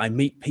basis, I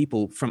meet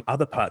people from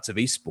other parts of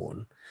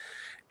Eastbourne,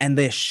 and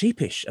they're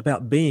sheepish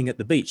about being at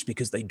the beach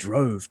because they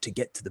drove to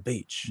get to the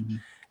beach. Mm-hmm.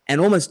 And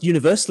almost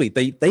universally,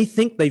 they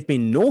think they've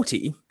been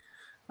naughty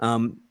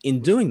in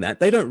doing that.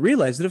 They don't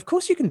realize that, of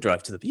course, you can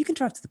drive to the beach. You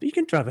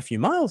can drive a few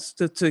miles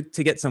to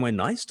get somewhere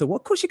nice to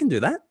walk. Of course, you can do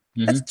that.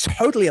 Mm-hmm. That's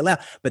totally allowed.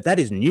 But that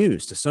is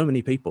news to so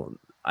many people.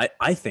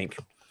 I think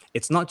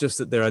it's not just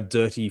that there are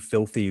dirty,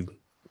 filthy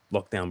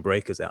lockdown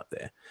breakers out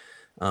there.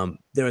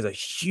 There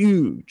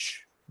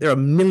are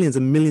millions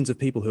and millions of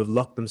people who have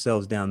locked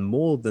themselves down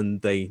more than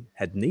they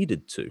had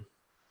needed to.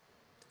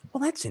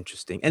 Well, that's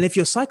interesting. And if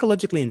you're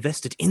psychologically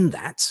invested in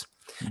that,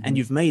 mm-hmm. and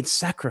you've made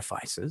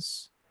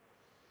sacrifices,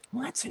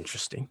 well, that's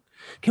interesting.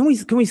 Can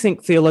we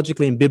think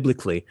theologically and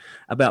biblically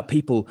about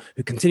people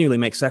who continually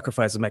make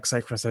sacrifices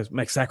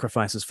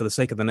for the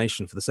sake of the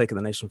nation, for the sake of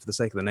the nation, for the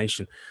sake of the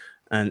nation,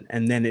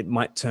 and then it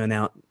might turn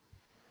out,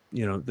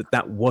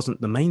 that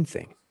wasn't the main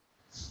thing.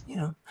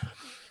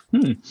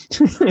 It's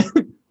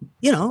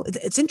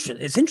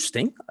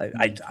interesting.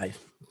 I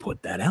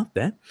put that out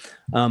there.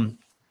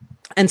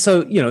 And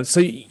so, so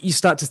you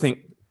start to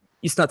think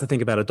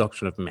about a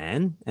doctrine of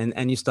man,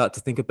 and you start to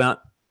think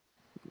about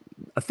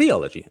a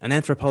theology, an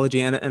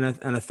anthropology, and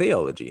a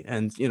theology.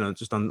 And,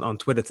 just on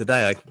Twitter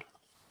today, I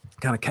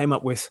kind of came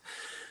up with,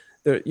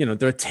 there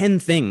are 10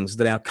 things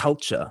that our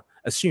culture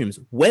assumes,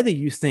 whether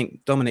you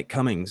think Dominic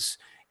Cummings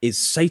is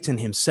Satan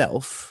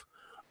himself,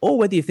 or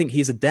whether you think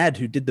he's a dad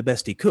who did the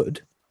best he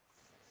could.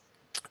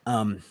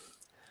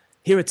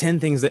 Here are 10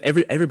 things that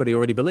everybody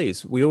already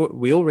believes. We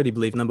already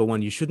believe, number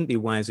one, you shouldn't be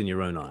wise in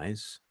your own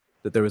eyes,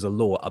 that there is a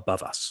law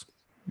above us.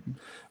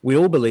 We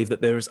all believe that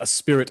there is a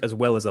spirit as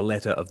well as a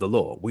letter of the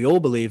law. We all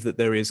believe that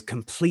there is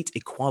complete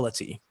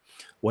equality,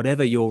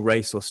 whatever your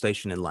race or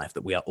station in life,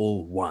 that we are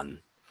all one.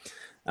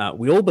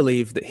 We all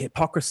believe that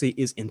hypocrisy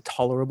is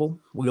intolerable.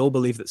 We all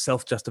believe that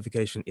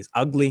self-justification is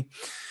ugly.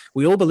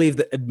 We all believe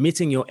that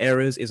admitting your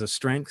errors is a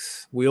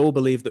strength. We all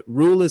believe that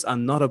rulers are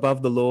not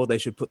above the law. They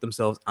should put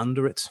themselves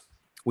under it.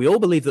 We all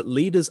believe that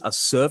leaders are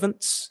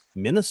servants,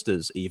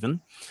 ministers even.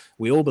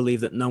 We all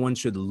believe that no one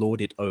should lord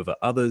it over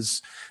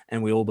others.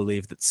 And we all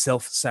believe that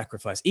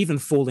self-sacrifice, even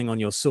falling on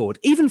your sword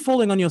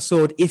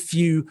if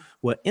you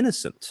were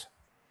innocent,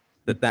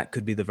 that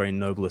could be the very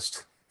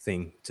noblest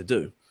thing to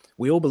do.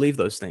 We all believe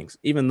those things,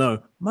 even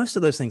though most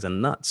of those things are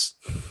nuts.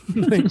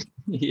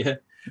 Yeah.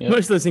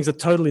 Most of those things are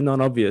totally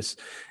non-obvious.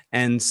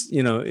 And,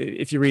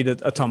 if you read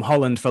a Tom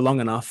Holland for long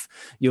enough,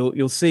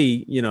 you'll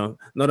see,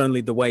 not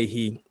only the way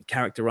he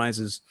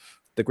characterizes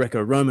the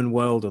Greco-Roman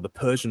world or the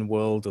Persian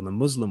world or the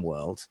Muslim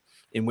world,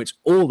 in which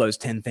all those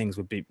 10 things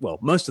would be,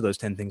 most of those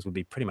 10 things would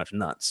be pretty much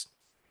nuts.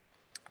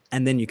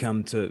 And then you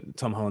come to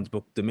Tom Holland's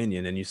book,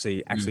 Dominion, and you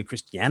see actually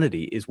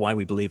Christianity is why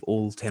we believe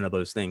all 10 of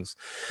those things.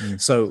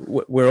 So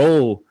we're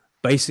all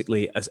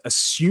basically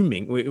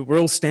assuming, we're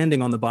all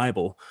standing on the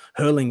Bible,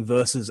 hurling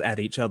verses at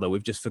each other.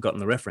 We've just forgotten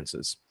the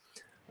references.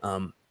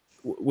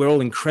 We're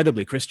all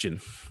incredibly Christian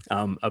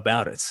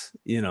about it,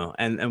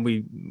 and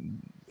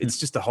it's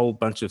just a whole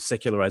bunch of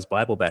secularized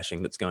Bible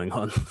bashing that's going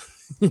on,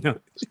 in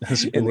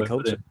the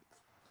culture.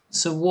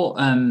 So what,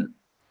 I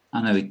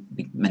know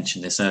we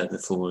mentioned this earlier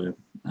before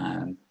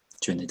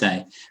during the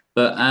day,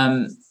 but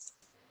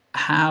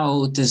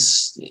how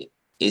does,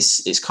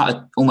 it's kind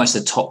of almost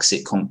a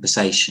toxic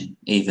conversation,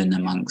 even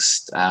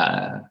amongst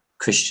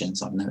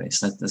Christians, I've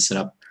noticed. I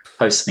sort of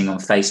posting on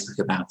Facebook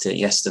about it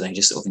yesterday,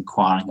 just sort of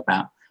inquiring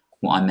about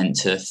what I meant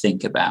to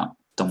think about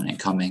Dominic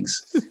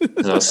Cummings,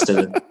 because I was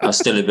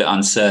still a bit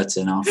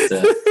uncertain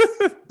after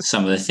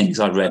some of the things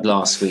I read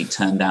last week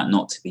turned out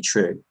not to be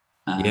true.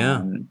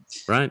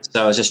 Right.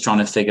 So I was just trying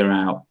to figure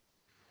out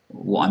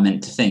what I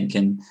meant to think,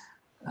 and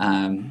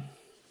I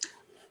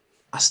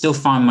still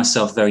find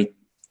myself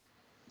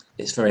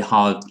it's very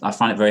hard. I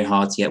find it very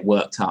hard to get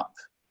worked up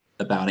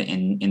about it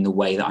in the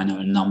way that I know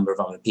a number of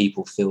other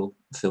people feel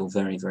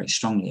very, very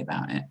strongly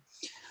about it.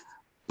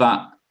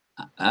 But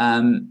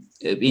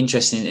it'd be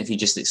interesting if you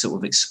just sort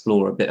of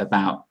explore a bit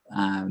about,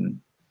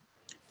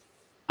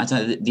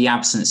 the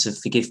absence of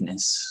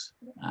forgiveness.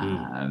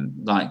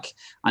 Like,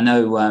 I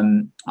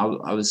know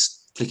I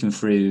was flicking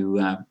through,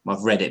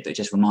 I've read it, but it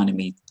just reminded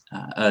me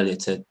earlier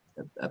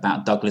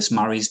about Douglas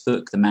Murray's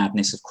book, The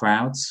Madness of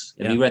Crowds.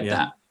 Have you read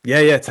that? Yeah,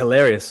 it's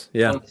hilarious.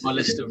 Yeah, on my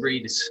list of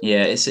readers.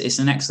 Yeah, it's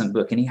an excellent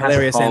book, and he has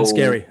hilarious a whole, and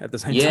scary at the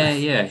same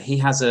time. Yeah. He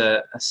has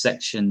a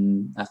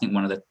section. I think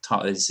one of the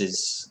titles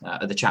is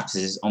the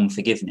chapters is on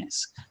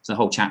forgiveness. So the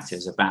whole chapter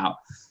is about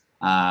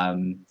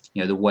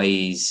the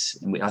ways.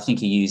 I think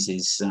he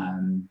uses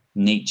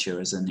Nietzsche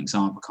as an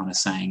example, kind of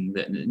saying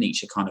that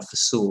Nietzsche kind of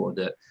foresaw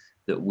that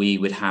we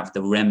would have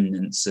the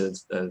remnants of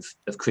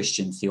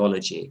Christian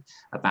theology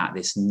about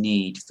this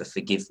need for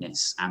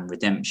forgiveness and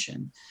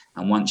redemption.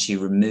 And once you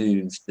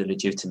removed the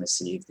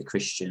legitimacy of the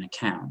Christian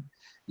account,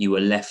 you were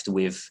left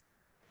with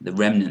the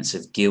remnants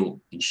of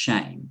guilt and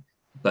shame.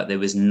 But there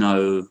was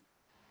no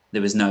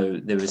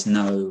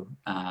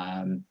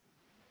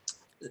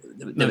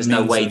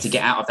way to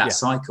get out of that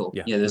cycle.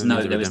 There was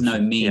no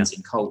means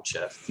in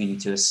culture for you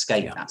to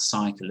escape that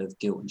cycle of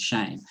guilt and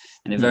shame.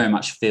 And it very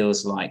much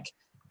feels like,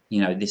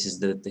 this is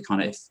the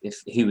kind of,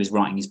 if he was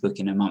writing his book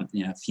in a month,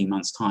 a few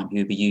months' time, he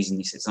would be using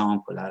this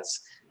example as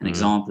an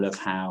example of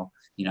how,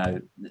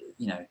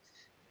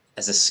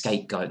 as a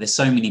scapegoat. There's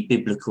so many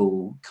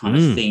biblical kind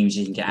of themes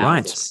you can get out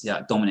of this.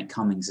 Dominic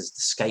Cummings is the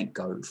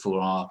scapegoat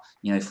for our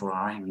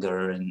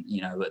anger and,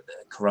 the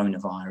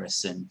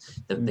coronavirus and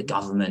the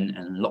government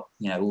and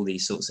all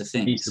these sorts of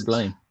things. He's to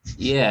blame.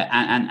 Yeah,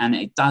 and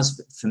it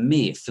does, for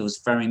me, it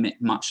feels very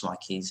much like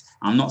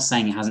I'm not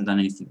saying he hasn't done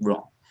anything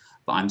wrong,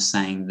 but I'm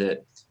saying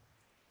that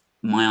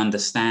my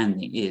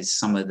understanding is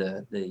some of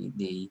the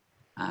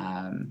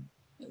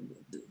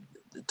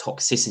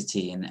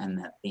toxicity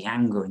and the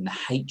anger and the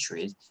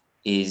hatred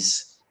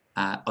is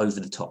over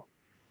the top.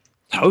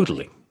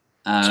 Totally.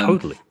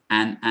 And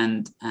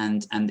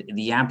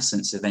the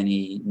absence of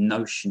any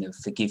notion of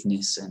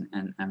forgiveness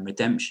and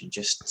redemption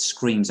just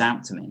screams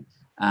out to me.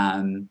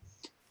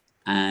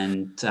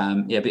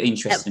 It'd be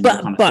interesting.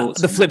 But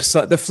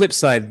the flip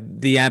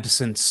side, the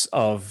absence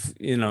of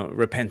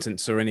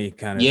repentance or any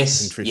kind of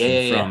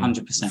contrition from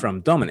 100%.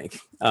 From Dominic.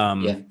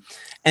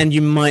 And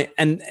you might,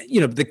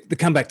 the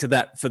comeback to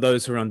that for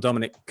those who are on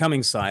Dominic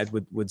Cummings' side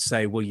would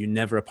say, well, you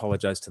never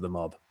apologize to the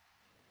mob.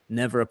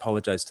 Never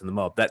apologize to the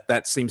mob.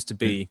 That seems to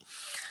be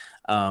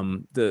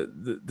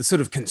the sort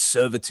of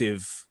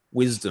conservative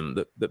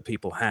wisdom that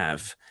people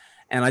have,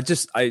 and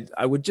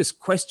I would just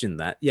question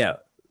that. Yeah,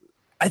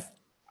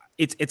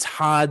 it's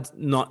hard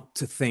not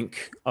to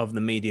think of the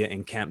media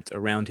encamped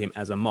around him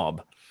as a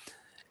mob,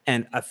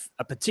 and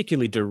a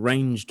particularly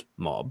deranged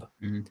mob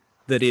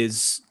that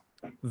is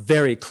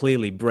very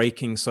clearly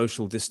breaking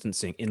social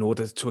distancing in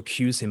order to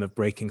accuse him of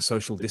breaking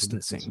social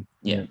distancing.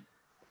 Yeah.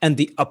 And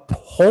the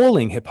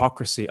appalling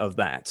hypocrisy of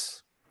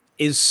that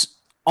is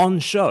on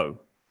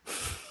show.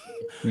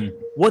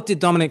 What did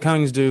Dominic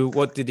Cummings do?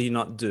 What did he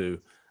not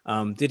do?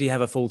 Did he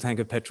have a full tank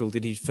of petrol?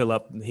 Did he fill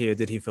up here?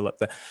 Did he fill up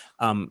there?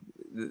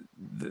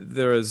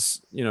 There is,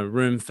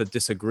 room for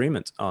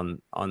disagreement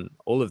on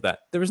all of that.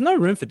 There is no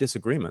room for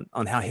disagreement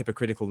on how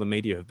hypocritical the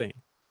media have been.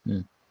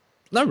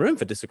 No room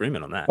for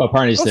disagreement on that. Well,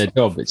 apparently it's their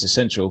job. It's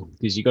essential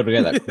because you got to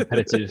get that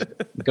competitive.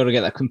 You got to get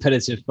that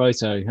competitive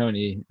photo, haven't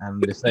you?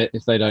 And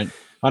if they don't,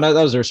 I know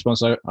that was the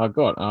response I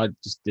got. I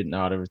just didn't know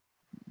how to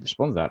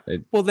respond to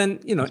that. Well, then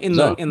in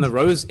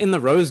the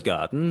Rose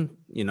Garden,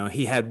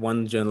 he had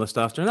one journalist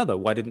after another.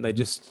 Why didn't they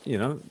just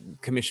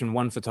commission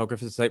one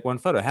photographer to take one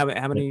photo? How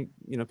many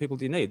people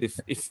do you need?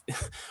 If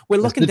we're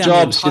looking down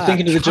jobs, the you're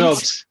thinking of the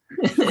jobs.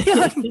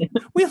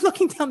 We're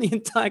looking down the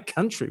entire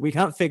country. We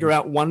can't figure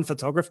out one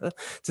photographer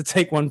to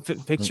take one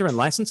picture and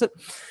license it.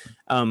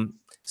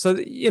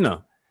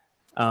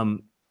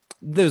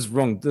 There's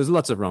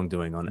lots of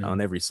wrongdoing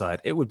on every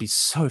side. It would be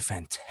so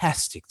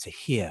fantastic to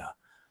hear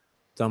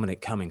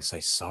Dominic Cummings say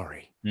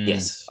sorry.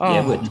 Yes.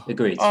 It would.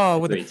 Agreed.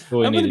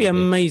 Wouldn't it be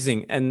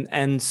amazing? And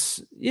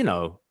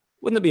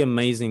wouldn't it be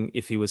amazing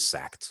if he was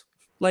sacked?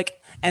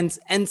 And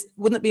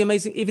wouldn't it be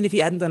amazing even if he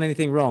hadn't done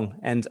anything wrong?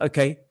 And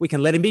okay, we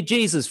can let him be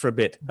Jesus for a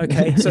bit.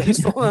 Okay, so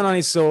he's fallen on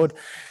his sword,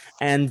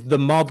 and the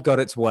mob got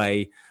its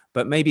way.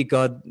 But maybe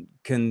God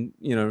can,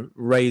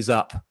 raise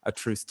up a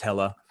truth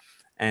teller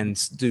and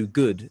do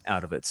good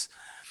out of it.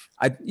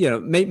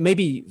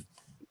 Maybe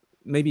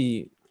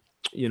the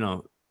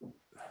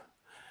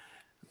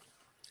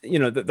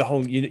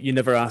whole you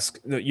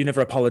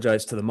never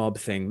apologize to the mob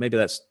thing. Maybe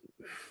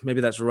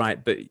that's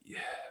right. But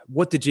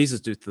what did Jesus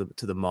do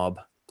to the mob?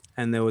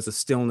 And there was a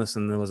stillness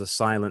and there was a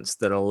silence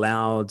that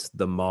allowed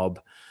the mob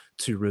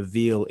to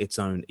reveal its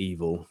own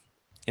evil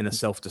in a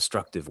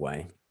self-destructive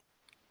way.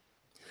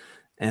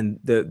 And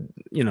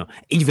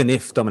even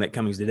if Dominic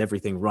Cummings did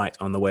everything right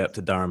on the way up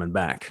to Durham and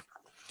back,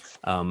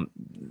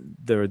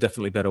 there are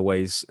definitely better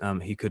ways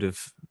he could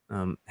have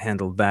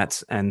handled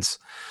that. And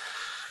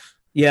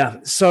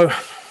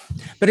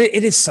but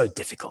it is so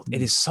difficult.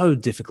 It is so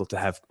difficult to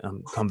have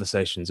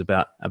conversations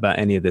about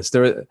any of this.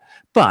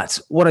 But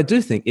what I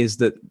do think is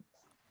that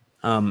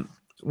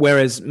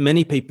whereas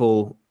many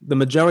people, the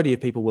majority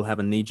of people will have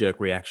a knee-jerk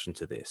reaction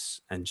to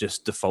this and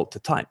just default to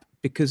type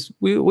because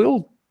we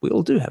all we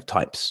all do have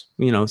types.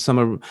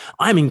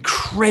 I'm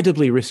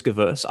incredibly risk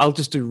averse. I'll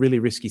just do really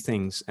risky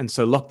things. And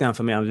so lockdown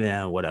for me,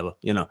 whatever,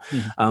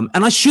 Mm-hmm.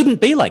 and I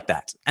shouldn't be like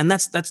that. And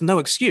that's no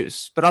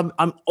excuse, but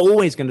I'm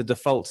always going to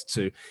default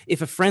to,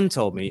 if a friend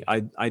told me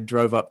I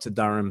drove up to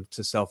Durham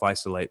to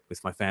self-isolate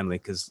with my family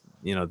because,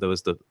 there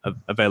was the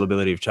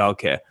availability of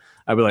childcare,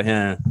 I'd be like,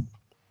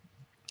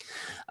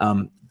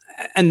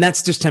 and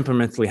that's just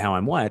temperamentally how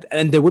I'm wired.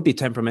 And there would be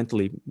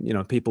temperamentally,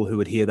 people who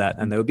would hear that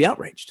and they would be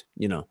outraged,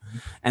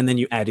 and then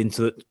you add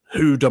into it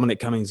who Dominic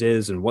Cummings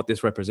is and what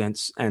this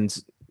represents, and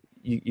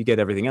you get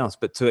everything else.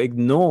 But to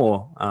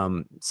ignore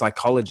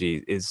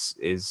psychology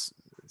is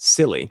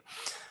silly.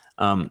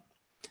 And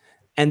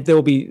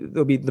there'll be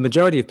the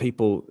majority of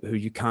people who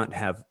you can't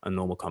have a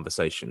normal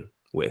conversation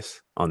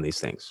with on these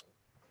things.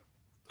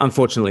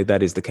 Unfortunately,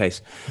 that is the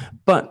case.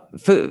 But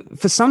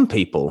for some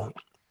people,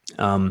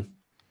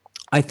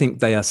 I think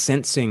they are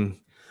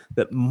sensing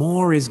that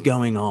more is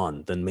going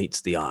on than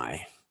meets the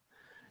eye,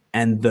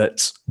 and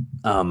that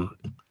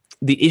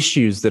the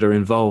issues that are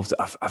involved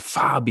are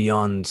far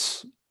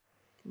beyond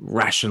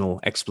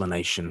rational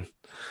explanation.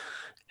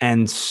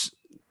 And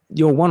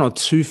your one or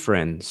two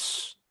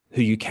friends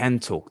who you can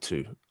talk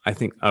to, I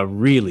think, are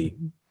really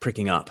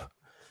pricking up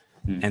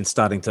and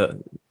starting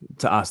to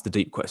ask the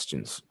deep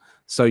questions.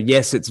 So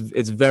yes, it's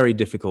very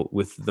difficult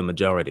with the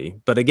majority,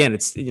 but again,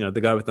 it's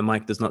the guy with the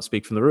mic does not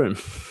speak from the room.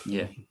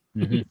 Yeah,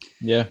 Mm-hmm.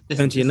 Yeah.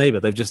 Turn to your neighbor;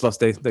 they've just lost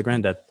their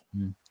granddad.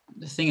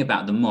 The thing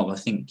about the mob, I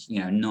think,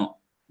 not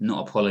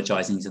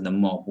apologising to the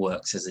mob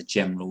works as a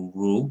general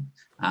rule,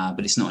 but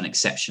it's not an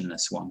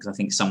exceptionless one, because I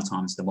think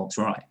sometimes the mob's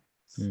right.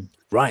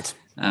 Right.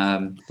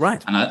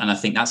 Right. And I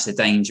think that's the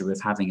danger of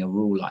having a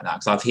rule like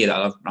that, because I've heard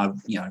that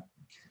I've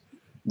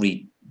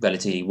read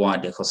relatively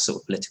widely across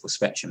sort of political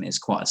spectrum. It's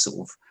quite a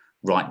sort of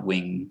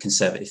right-wing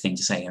conservative thing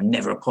to say,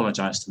 never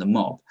apologise to the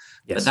mob.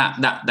 Yes.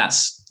 But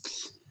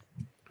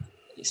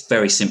it's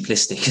very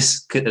simplistic.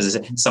 As I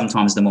said,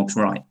 sometimes the mob's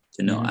right,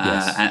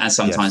 Yes. and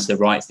sometimes Yes. the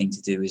right thing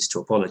to do is to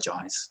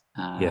apologise.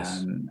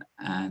 Yes.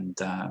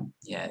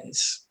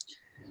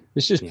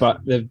 It's just,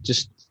 but they've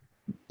just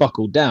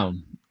buckled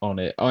down on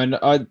it.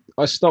 I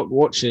stopped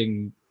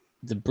watching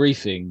the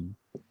briefing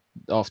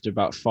after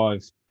about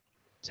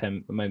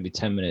 10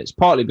 minutes,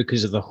 partly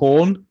because of the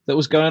horn that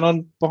was going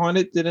on behind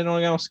it. Did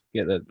anyone else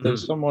get that? There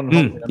was someone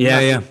honking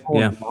a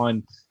horn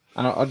behind,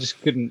 and I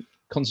just couldn't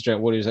concentrate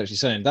on what he was actually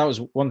saying. That was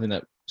one thing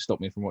that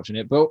stopped me from watching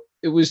it, but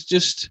it was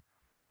just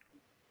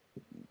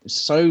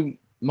so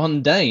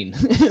mundane.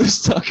 It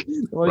was like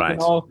the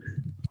most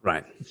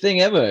Right.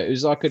 thing ever. It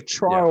was like a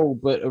trial,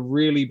 but a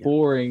really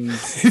boring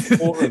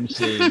forum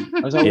scene. I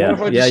was like, what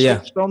have I just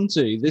switched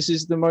onto? This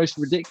is the most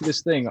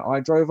ridiculous thing.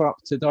 I drove up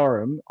to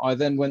Durham. I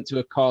then went to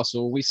a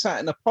castle. We sat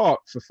in a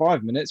park for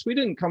 5 minutes. We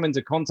didn't come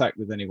into contact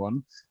with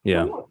anyone.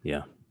 What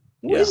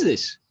is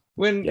this?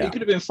 When it could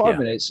have been 5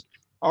 minutes.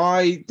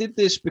 I did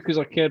this because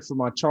I cared for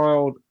my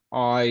child.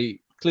 I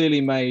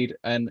clearly made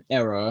an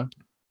error.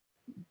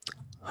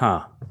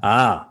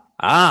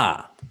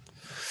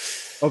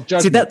 Of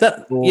judgment. See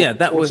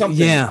that was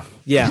something.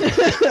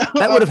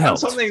 that would have helped.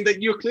 Something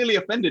that you're clearly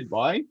offended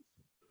by,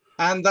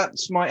 and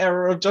that's my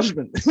error of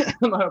judgment.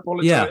 And I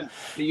apologize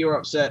that you're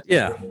upset.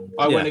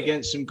 I went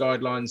against some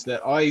guidelines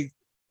that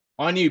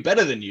I knew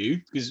better than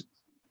you, because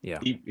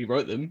he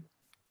wrote them,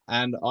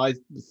 and I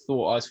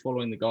thought I was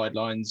following the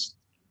guidelines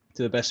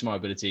to the best of my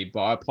ability.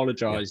 But I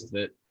apologize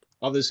that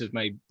others have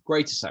made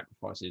greater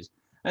sacrifices,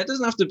 and it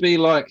doesn't have to be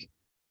like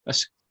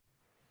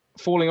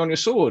falling on your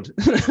sword.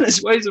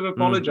 There's ways of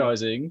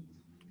apologizing,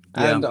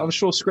 and I'm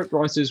sure script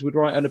writers would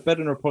write a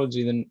better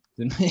apology than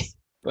me.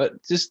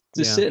 But just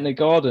to sit in a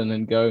garden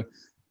and go,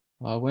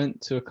 I went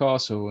to a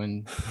castle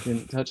and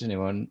didn't touch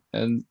anyone,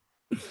 and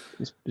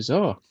it's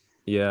bizarre.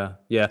 Yeah.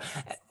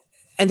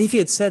 And if he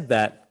had said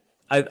that,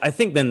 I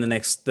think then the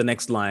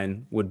next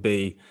line would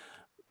be,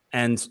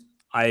 and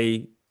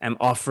I am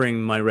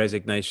offering my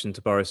resignation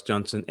to Boris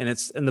Johnson,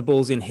 and the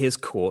ball's in his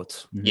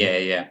court.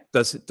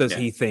 Does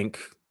he think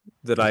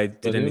that I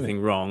did anything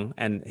wrong?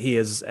 And he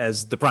is,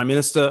 as the Prime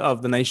Minister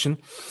of the nation,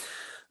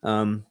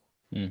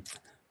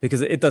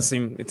 because it does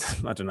seem,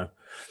 I don't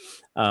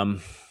know,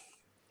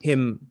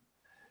 him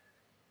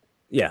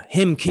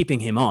keeping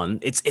him on,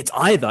 it's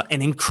either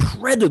an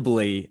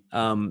incredibly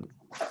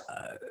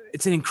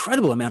it's an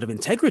incredible amount of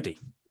integrity.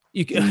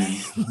 You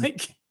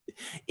like,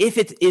 if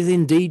it is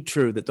indeed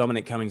true that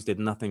Dominic Cummings did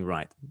nothing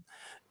right,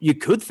 you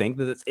could think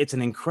that it's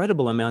an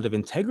incredible amount of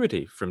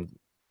integrity from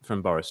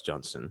Boris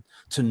Johnson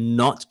to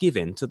not give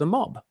in to the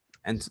mob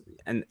and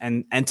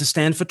to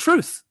stand for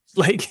truth.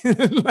 Like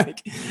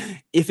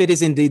if it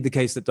is indeed the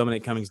case that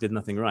Dominic Cummings did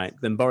nothing right,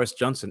 then Boris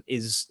Johnson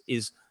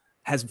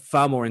has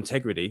far more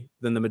integrity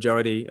than the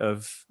majority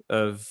of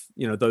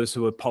those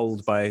who were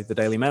polled by the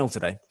Daily Mail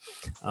today,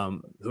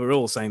 who are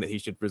all saying that he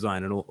should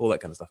resign and all that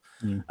kind of stuff.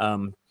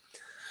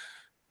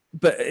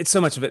 But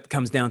so much of it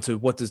comes down to,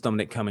 what does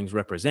Dominic Cummings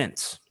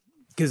represent?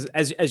 Because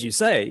as you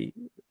say,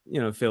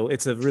 Phil,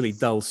 it's a really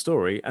dull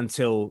story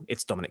until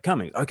it's Dominic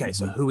Cummings. Okay,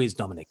 so who is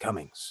Dominic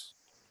Cummings?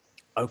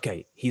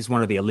 Okay, he's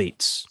one of the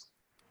elites.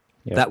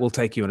 That will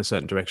take you in a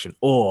certain direction.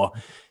 Or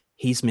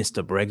he's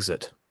Mr.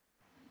 Brexit.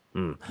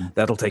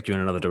 That'll take you in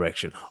another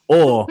direction.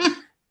 Or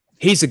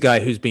he's a guy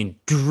who's been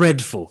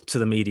dreadful to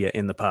the media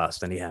in the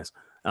past, and he has.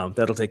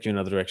 That'll take you in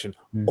another direction.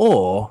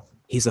 Or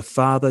he's a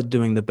father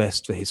doing the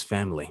best for his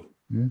family.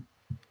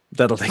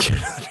 That'll take you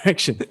in another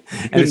direction.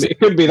 And it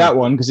could be that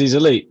one because he's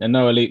elite, and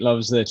no elite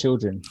loves their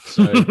children.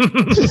 So.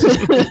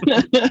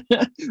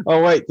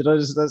 Oh wait,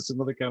 that's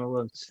another kind of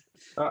words.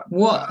 I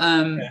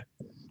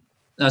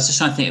was just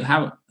trying to think of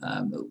how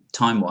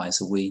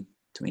time-wise are we?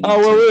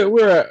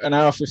 We're at an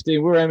hour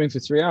 15. We're aiming for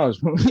 3 hours.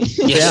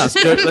 Yeah,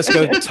 let's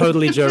go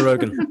totally Joe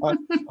Rogan. I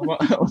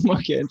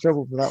might get in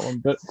trouble for that one,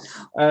 but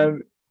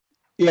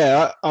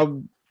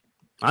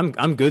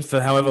I'm good for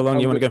however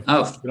long you want to go.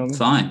 Oh,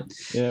 fine.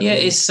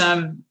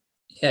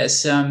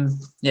 It's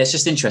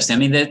just interesting. I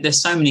mean,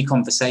 there's so many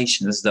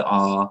conversations that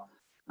are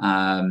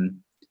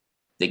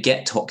that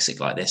get toxic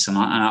like this, and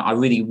I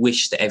really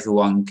wish that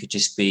everyone could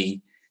just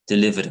be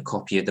delivered a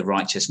copy of The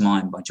Righteous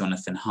Mind by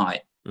Jonathan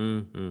Haidt,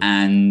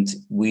 and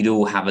we'd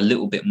all have a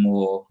little bit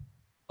more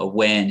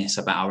awareness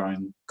about our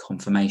own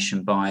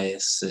confirmation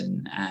bias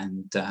and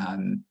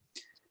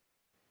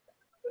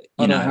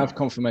I don't have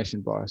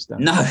confirmation bias.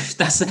 Dan. No,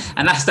 that's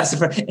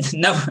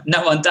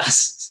no one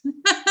does.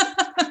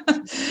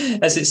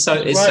 As it's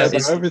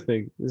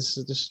everything. This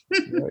is just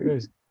how it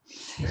goes.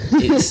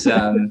 It's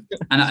and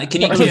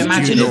can you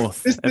imagine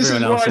this is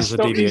why I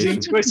stopped using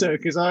Twitter,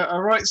 because I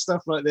write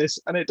stuff like this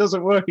and it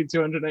doesn't work in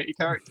 280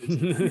 characters.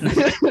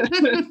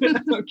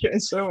 Okay,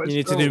 so much. You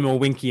need to do more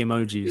winky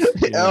emojis.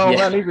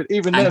 Man,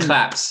 even and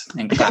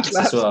then. claps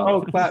as well.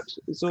 Oh, claps!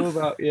 It's all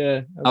about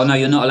Oh no,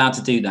 you're not allowed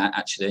to do that.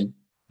 Actually,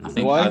 I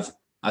think why?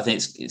 I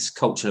think it's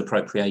cultural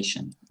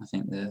appropriation. I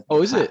think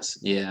is it?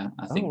 Yeah,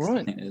 I think.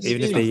 Right. I think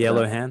even if they're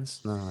yellow hands.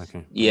 No,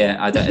 okay. Yeah,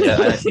 I don't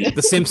think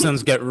the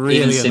Simpsons get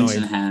really annoyed.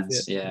 Simpson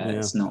hands. Yeah,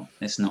 it's not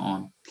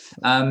on.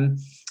 I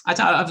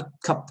have a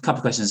couple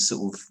of questions,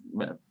 sort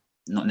of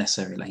not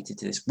necessarily related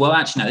to this. Well,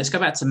 actually, no. Let's go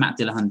back to Matt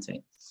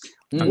Dillahunty.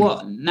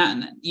 What?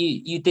 Now,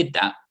 you did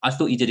that. I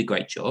thought you did a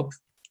great job.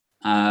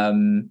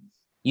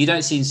 You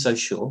don't seem so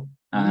sure.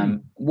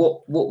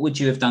 What would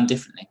you have done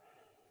differently?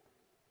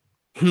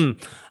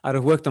 I'd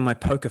have worked on my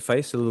poker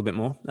face a little bit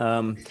more.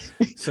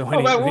 So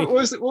when what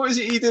was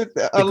it you did?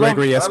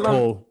 Gregory S.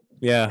 Paul.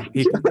 Yeah,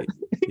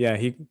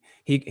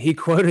 he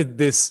quoted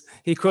this.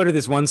 He quoted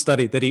this one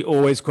study that he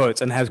always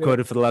quotes and has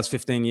quoted for the last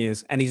 15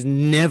 years, and he's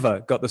never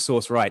got the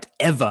source right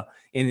ever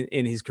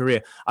in his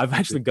career. I've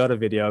actually got a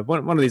video.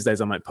 One of these days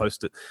I might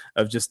post it,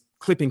 of just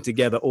clipping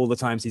together all the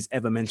times he's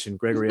ever mentioned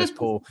Gregory S.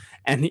 Paul,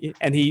 and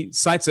he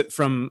cites it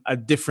from a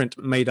different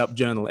made-up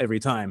journal every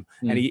time,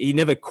 and he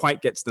never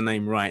quite gets the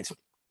name right.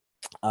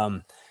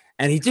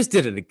 And he just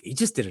did it. He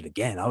just did it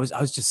again. I was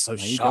just so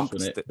shocked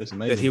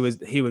that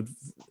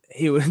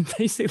he would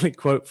basically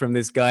quote from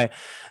this guy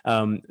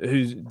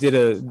who did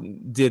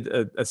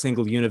a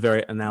single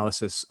univariate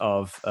analysis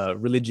of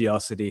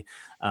religiosity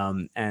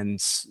and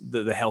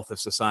the health of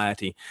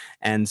society.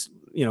 And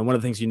one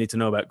of the things you need to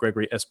know about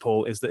Gregory S.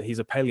 Paul is that he's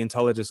a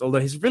paleontologist. Although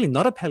he's really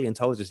not a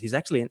paleontologist, he's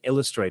actually an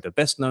illustrator,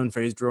 best known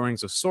for his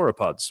drawings of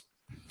sauropods.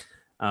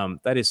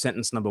 That is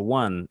sentence number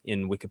 1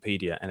 in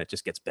Wikipedia, and it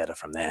just gets better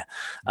from there.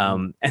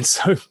 And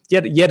so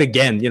yet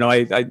again,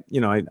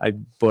 I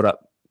brought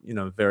up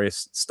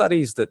various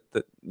studies that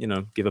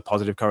give a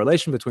positive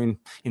correlation between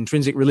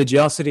intrinsic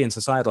religiosity and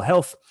societal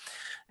health,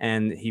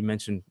 and he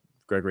mentioned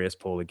Gregory S.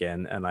 Paul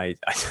again, and I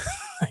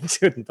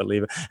couldn't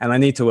believe it. And I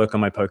need to work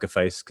on my poker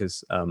face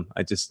because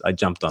I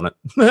jumped on it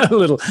a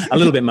little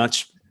bit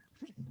much.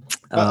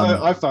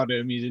 I found it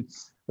amusing.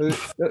 There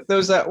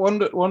was that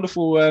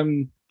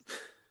wonderful.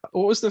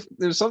 What was there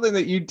was something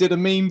that you did a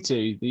meme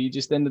to that you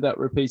just ended up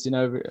repeating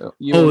over.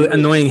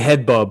 Annoying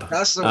head bob.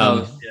 That's the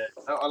one.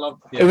 I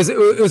love. Yeah.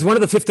 It was one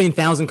of the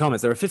 15,000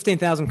 comments. There were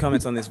 15,000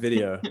 comments on this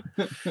video,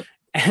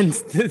 and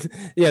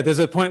there's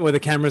a point where the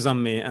camera's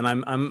on me, and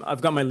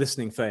I've got my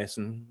listening face,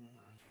 and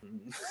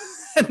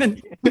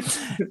then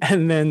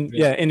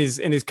in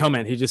his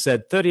comment he just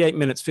said 38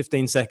 minutes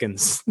 15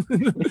 seconds.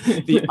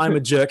 The I'm a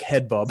jerk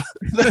head bob.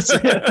 That's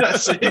it.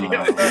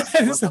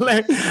 It's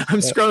hilarious. I'm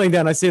scrolling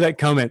down, I see that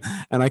comment,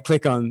 and I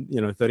click on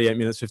 38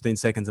 minutes 15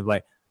 seconds of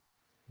like,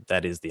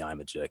 that is the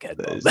I'm a jerk head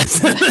bob.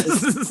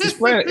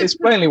 It's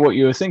plainly what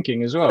you were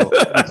thinking as well.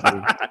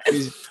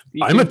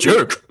 I'm a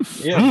jerk.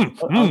 Yeah.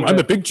 I'm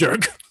a big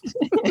jerk.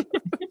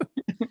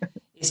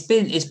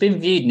 It's been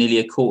viewed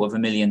nearly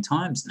 250,000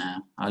 times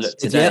now. I looked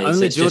today. Yeah,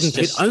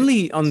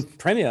 only on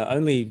Premiere,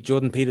 only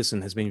Jordan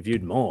Peterson has been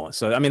viewed more.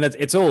 So I mean,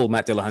 it's all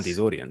Matt Dillahunty's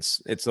audience.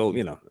 It's all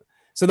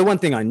So the one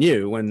thing I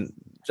knew when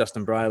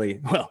Justin Brierley,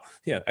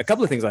 a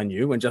couple of things I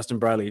knew when Justin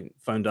Brierley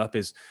phoned up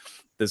is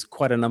there's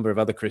quite a number of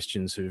other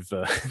Christians who've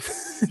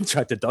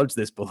tried to dodge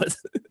this bullet.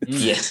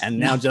 Yes. And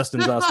now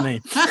Justin's asked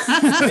me.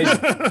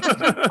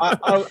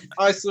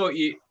 I thought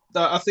you.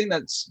 I think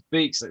that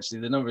speaks actually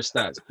the number of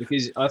stats,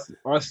 because I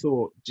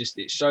thought just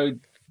it showed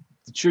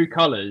the true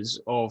colours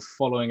of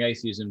following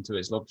atheism to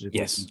its logical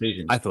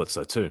conclusions. I thought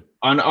so too.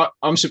 And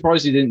I'm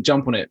surprised you didn't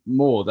jump on it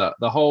more. That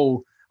the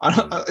whole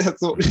I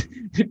thought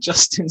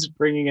Justin's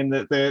bringing in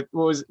the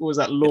what was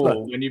that law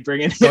Hitler. when you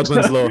bring in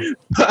Godwin's law.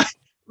 But,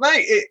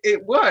 mate,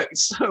 it worked.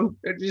 So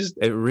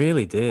It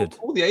really did.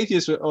 All the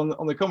atheists were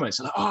on the comments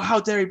like, "Oh, how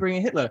dare he bring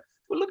in Hitler?"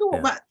 Well, look at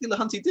what Matt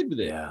Dillahunty did with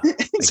it. Yeah,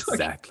 It's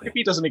exactly. like, if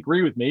he doesn't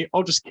agree with me,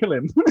 I'll just kill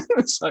him.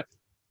 So,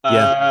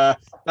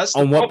 that's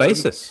On what problem.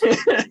 basis?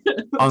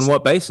 On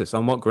what basis?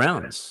 On what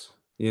grounds?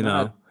 You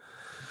know.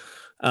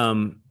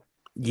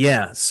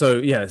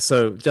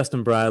 So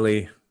Justin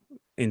Brierley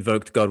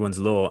invoked Godwin's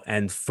law,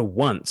 and for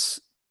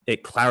once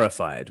it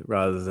clarified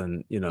rather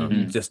than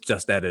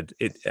just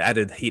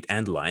added heat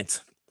and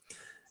light.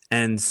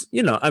 And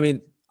I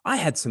mean, I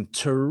had some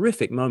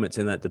terrific moments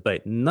in that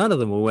debate. None of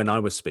them were when I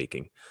was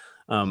speaking,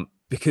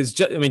 because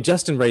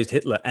Justin raised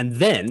Hitler, and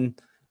then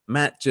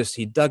Matt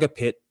he dug a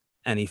pit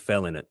and he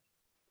fell in it.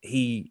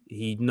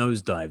 He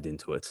nosedived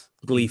into it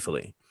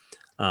gleefully.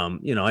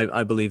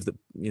 I believe that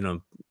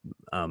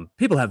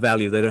people have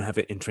value; they don't have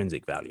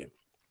intrinsic value.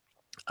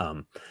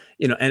 And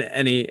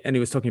he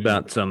was talking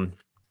about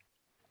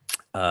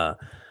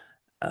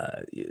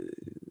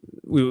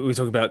we were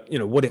talking about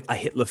what if a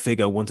Hitler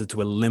figure wanted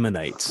to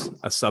eliminate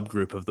a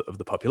subgroup of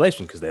the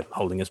population because they're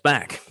holding us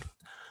back.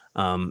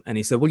 And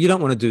he said, well, you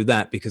don't want to do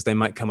that because they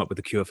might come up with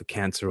a cure for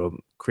cancer or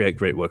create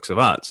great works of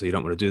art. So you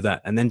don't want to do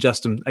that. And then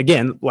Justin,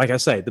 again, like I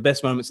say, the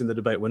best moments in the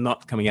debate were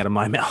not coming out of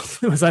my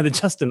mouth. It was either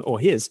Justin or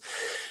his.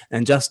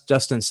 And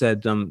Justin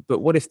said, but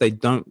what if they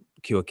don't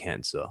cure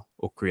cancer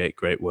or create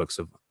great works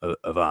of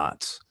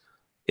art?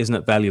 Isn't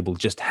it valuable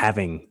just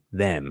having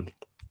them?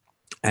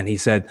 And he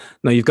said,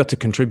 no, you've got to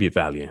contribute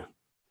value.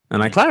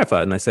 And I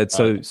clarified and I said,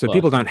 so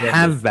people don't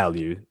have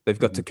value. They've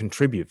got to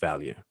contribute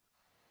value.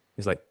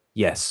 He's like,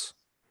 yes.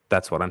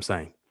 That's what I'm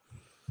saying.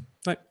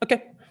 Like,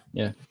 okay.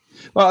 Yeah.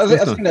 Well,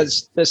 I think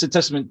that's a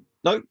testament.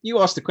 Like you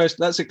asked the question,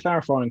 that's a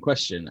clarifying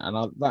question.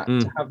 And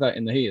to have that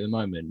in the heat at the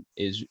moment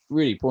is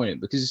really poignant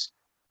because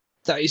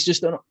that is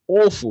just an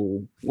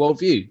awful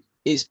worldview.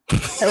 It's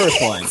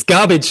terrifying. It's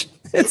garbage.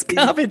 It's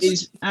garbage.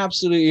 It's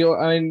absolutely,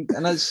 and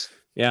that's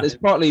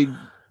partly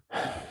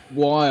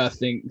why I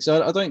think,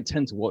 so I don't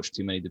tend to watch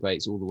too many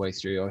debates all the way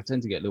through. I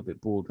tend to get a little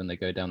bit bored when they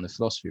go down the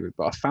philosophy route,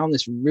 but I found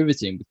this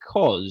riveting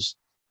because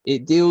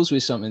it deals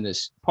with something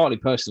that's partly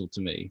personal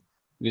to me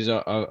because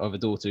I have a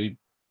daughter who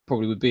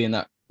probably would be in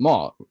that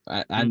mark,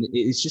 and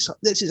it's just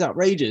this is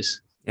outrageous.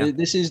 Yeah.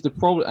 This is the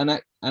problem,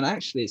 and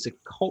actually, it's a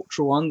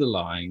cultural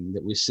underlying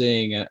that we're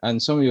seeing,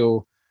 and some of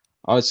your,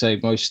 I would say,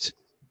 most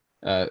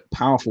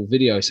powerful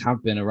videos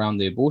have been around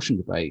the abortion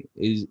debate.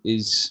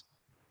 Is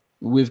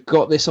we've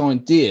got this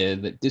idea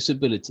that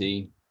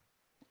disability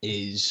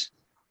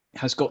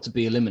has got to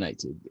be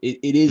eliminated.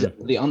 It is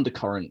the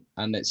undercurrent,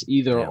 and it's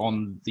either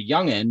on the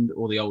young end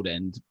or the old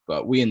end,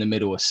 but we in the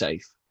middle are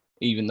safe,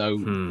 even though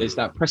there's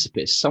that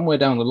precipice somewhere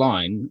down the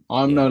line.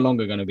 I'm no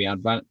longer going to be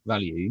add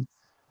value.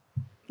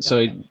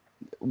 So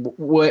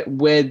where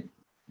do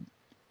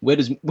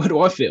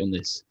I fit on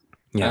this?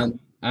 Yeah.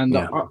 And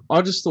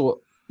I just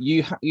thought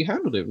you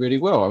handled it really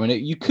well. I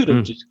mean, you could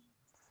have just,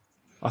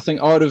 I think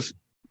I would have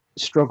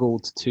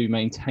struggled to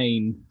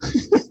maintain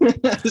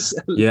a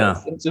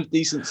sense of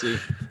decency.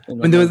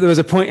 When there was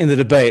a point in the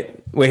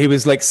debate where he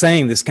was like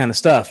saying this kind of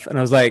stuff, and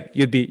I was like,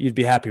 "You'd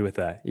be happy with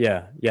that,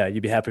 yeah,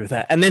 you'd be happy with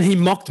that." And then he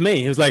mocked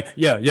me. He was like,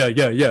 "Yeah."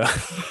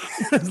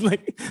 It's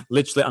like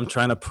literally, I'm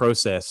trying to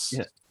process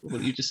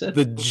what you just said,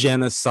 the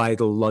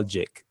genocidal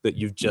logic that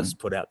you've just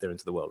put out there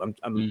into the world.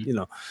 I'm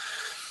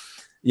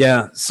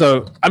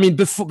So I mean,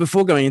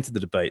 before going into the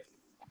debate,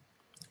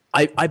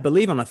 I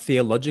believe on a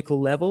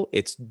theological level,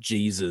 it's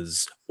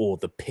Jesus or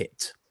the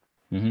pit.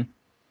 Mm-hmm.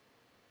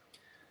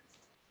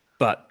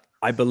 But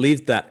I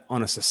believed that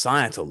on a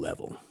societal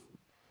level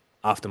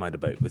after my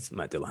debate with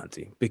Matt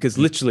Dillahunty, because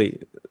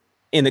literally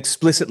in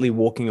explicitly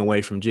walking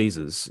away from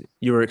Jesus,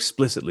 you're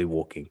explicitly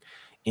walking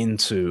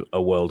into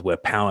a world where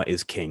power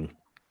is king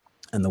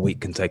and the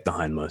weak can take the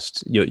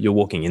hindmost. You're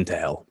walking into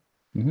hell,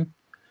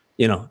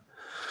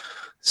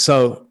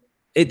 So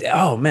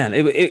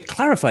it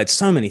clarified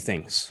so many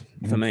things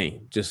for me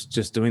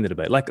just doing the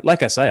debate.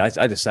 Like I say, I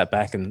just sat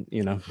back and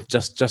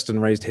Justin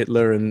raised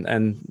Hitler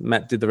and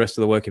Matt did the rest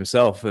of the work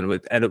himself,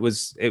 and it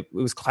was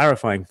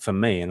clarifying for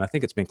me, and I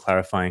think it's been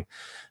clarifying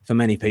for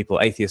many people,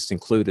 atheists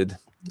included.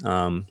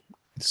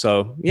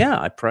 So yeah,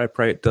 I pray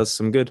it does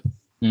some good.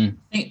 I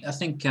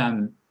think I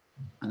don't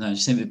know, I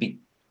just think we'd be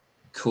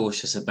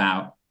cautious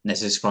about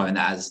necessarily describing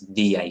that as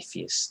the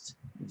atheist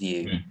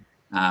view.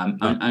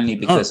 Only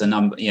because a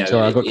number,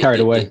 sorry, I got carried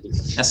away.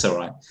 That's all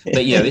right, but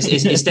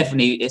it's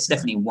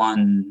definitely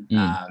one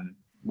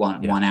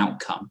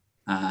outcome.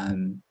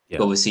 But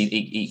obviously,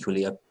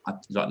 equally,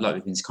 like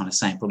we've been kind of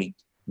saying, probably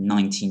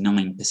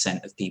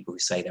 99% of people who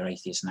say they're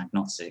atheists and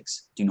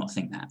agnostics do not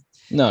think that.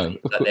 No,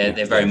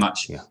 they're very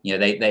much,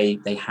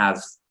 they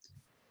have,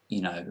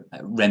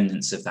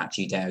 remnants of that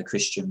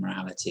Judeo-Christian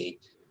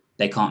morality.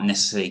 They can't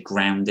necessarily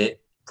ground it.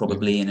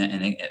 Probably in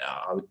a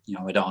I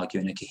would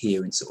argue in a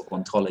coherent sort of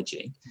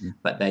ontology,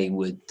 but they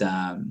would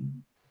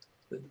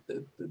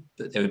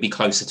be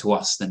closer to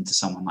us than to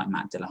someone like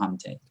Matt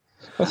Dillahunty.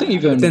 I think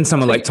even then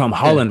someone like Tom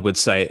Holland would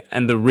say,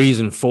 and the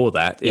reason for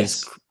that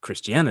is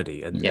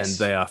Christianity, and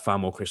they are far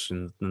more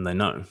Christian than they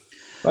know.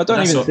 I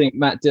don't even think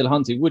Matt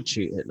Dillahunty would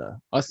shoot Hitler.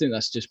 I think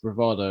that's just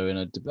bravado in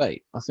a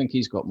debate. I think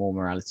he's got more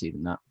morality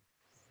than that.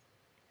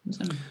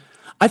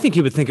 I think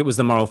he would think it was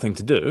the moral thing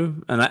to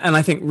do, and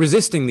I think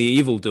resisting the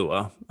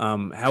evildoer,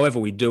 however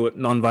we do it,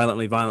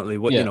 non-violently, violently,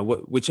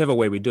 whichever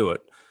way we do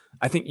it,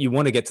 I think you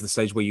want to get to the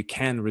stage where you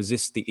can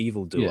resist the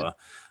evildoer,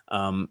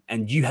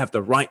 and you have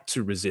the right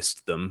to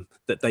resist them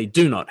that they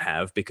do not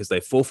have because they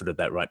forfeited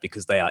that right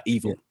because they are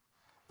evil. Yeah.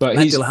 But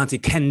Matt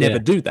Dillahunty can never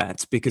do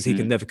that because he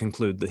can never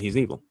conclude that he's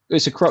evil.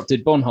 It's a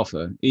corrupted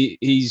Bonhoeffer.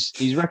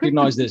 He's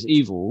recognized as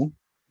evil,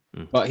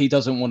 but he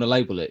doesn't want to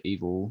label it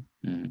evil.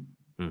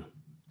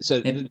 So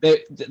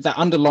that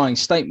underlying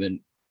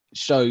statement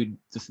showed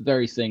the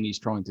very thing he's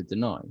trying to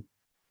deny,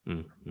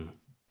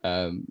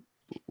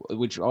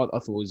 which I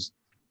thought was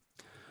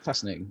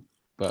fascinating.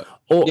 But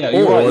or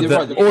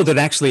that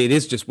actually it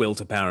is just will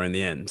to power in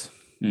the end.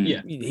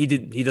 Yeah,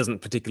 he doesn't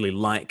particularly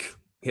like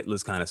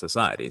Hitler's kind of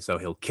society, so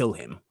he'll kill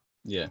him.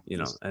 Yeah,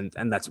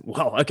 and that's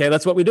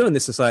that's what we do in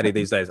this society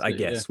these days. I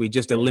guess we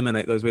just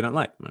eliminate those we don't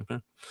like.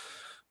 Okay.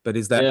 But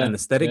is that an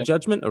aesthetic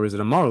judgment or is it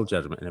a moral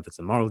judgment? And if it's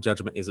a moral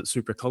judgment, is it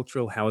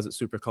supracultural? How is it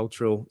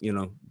supracultural?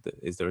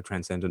 Is there a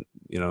transcendent,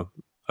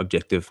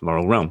 objective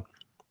moral realm?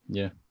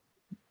 Yeah.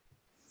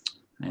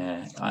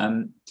 Yeah.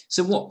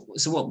 So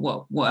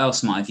what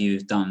else might have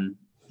you done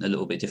a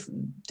little bit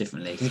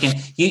differently? Because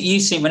again, you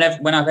seem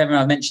whenever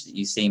I mentioned it,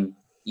 you seem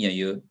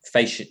your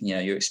facial,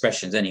 your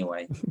expressions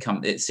anyway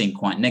it seemed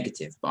quite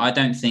negative. But I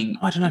don't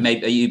know.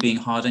 Maybe are you being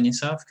hard on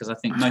yourself? Because I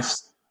think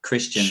most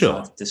Christians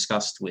I've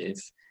discussed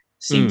with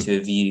seem to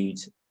have viewed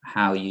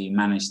how you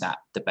managed that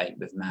debate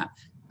with Matt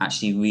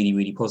actually really,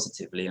 really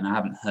positively. And I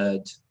haven't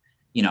heard,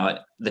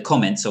 the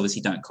comments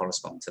obviously don't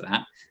correspond to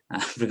that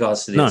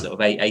regards to the sort of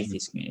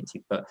atheist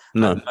community. But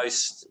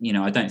most,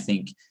 I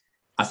think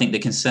the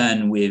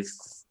concern with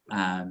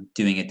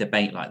doing a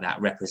debate like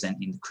that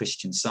representing the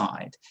Christian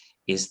side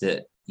is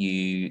that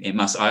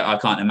I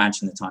can't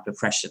imagine the type of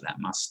pressure that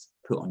must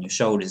put on your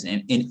shoulders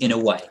in a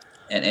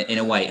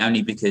way,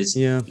 only because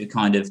you're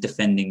kind of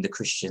defending the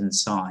Christian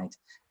side.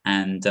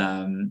 And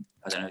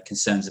I don't know,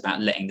 concerns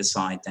about letting the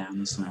side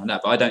down or something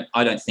like that. But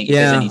I don't think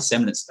there's any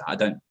semblance to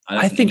that.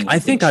 I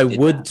think I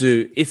would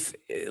do if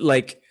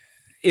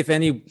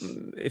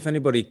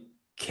anybody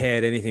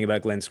cared anything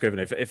about Glen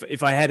Scrivener.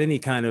 If I had any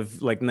kind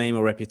of like name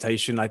or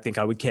reputation, I think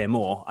I would care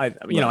more.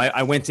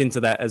 I went into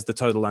that as the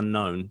total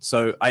unknown,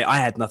 so I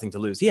had nothing to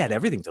lose. He had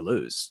everything to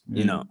lose.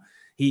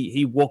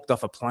 He walked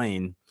off a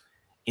plane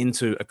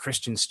into a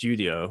Christian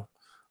studio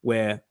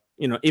where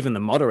even the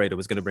moderator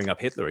was going to bring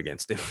up Hitler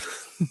against him.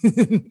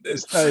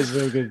 That is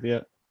very good, yeah.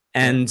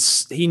 And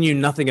he knew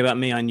nothing about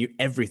me. I knew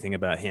everything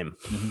about him.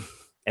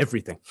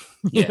 Everything.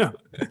 Yeah,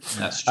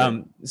 that's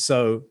true.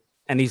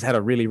 And he's had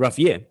a really rough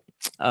year.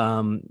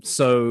 I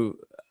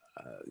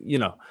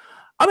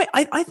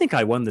think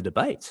I won the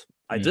debate.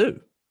 I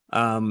do.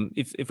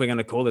 If we're going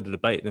to call it a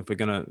debate, and if we're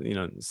going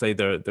to, say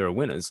there are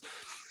winners,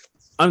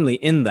 only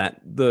in that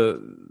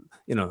the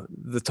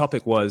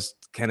topic was,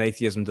 can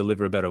atheism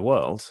deliver a better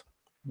world?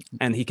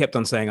 And he kept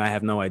on saying, I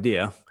have no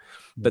idea.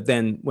 But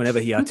then whenever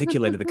he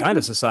articulated the kind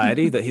of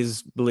society that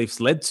his beliefs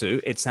led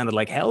to, it sounded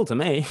like hell to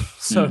me.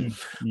 So,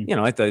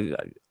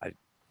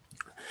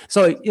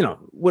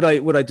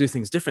 would I do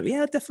things differently?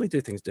 Yeah, I'd definitely do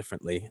things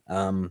differently.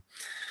 But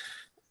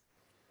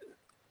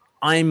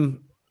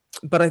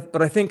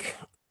I think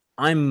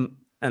I'm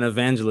an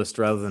evangelist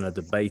rather than a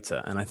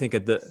debater. And I think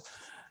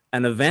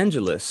an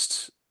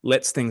evangelist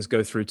lets things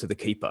go through to the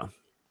keeper,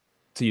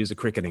 to use a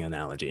cricketing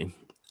analogy.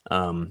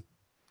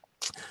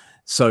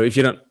 So if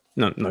you don't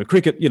know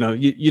cricket,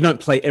 you don't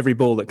play every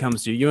ball that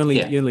comes to you.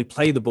 You only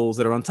play the balls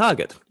that are on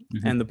target,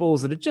 and the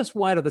balls that are just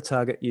wide of the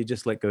target, you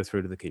just let go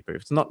through to the keeper.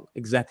 If it's not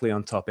exactly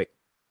on topic,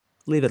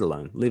 leave it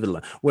alone.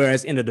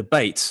 Whereas in a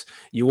debate,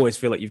 you always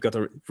feel like you've got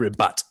to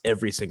rebut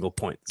every single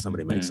point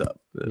somebody brings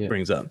up.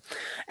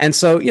 And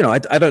so,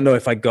 I don't know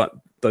if I got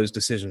those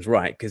decisions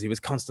right, because he was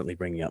constantly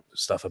bringing up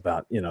stuff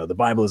about, the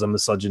Bible is a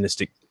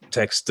misogynistic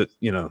text that,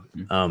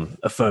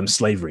 affirms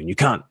slavery. And you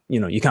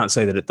can't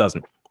say that it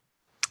doesn't.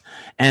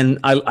 And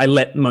I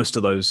let most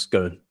of those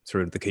go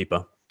through to the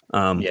keeper.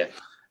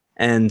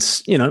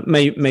 And,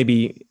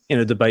 maybe in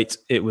a debate,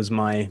 it was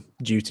my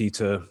duty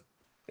to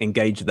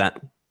engage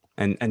that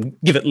and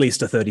give at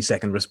least a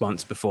 30-second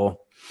response before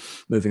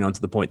moving on to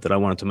the point that I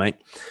wanted to make.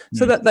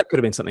 So that could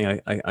have been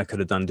something I could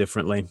have done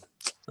differently.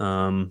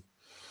 What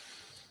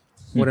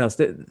else?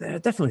 There are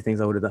definitely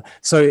things I would have done.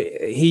 So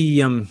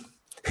he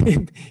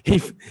gave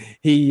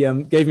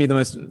me the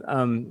most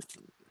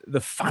the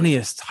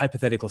funniest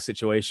hypothetical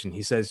situation.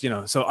 He says,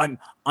 so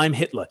I'm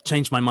Hitler.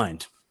 Change my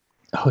mind.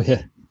 Oh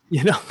yeah.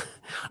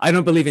 I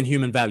don't believe in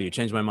human value.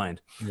 Change my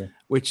mind. Yeah.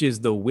 Which is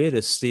the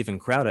weirdest Steven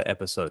Crowder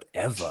episode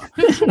ever.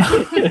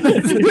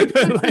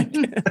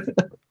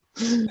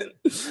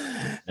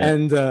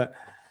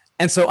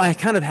 And so I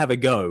kind of have a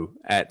go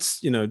at,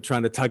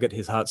 trying to tug at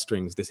his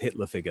heartstrings, this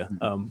Hitler figure,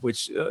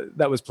 which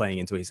that was playing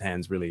into his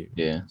hands really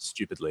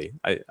stupidly.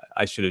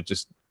 I should have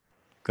just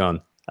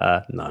gone,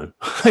 no,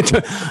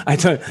 I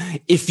don't.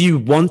 If you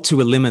want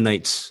to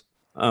eliminate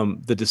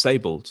the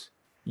disabled,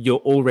 you're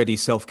already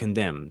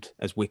self-condemned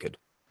as wicked.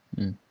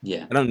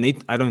 Yeah. I don't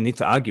need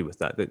to argue with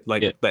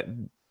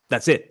that.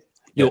 That's it.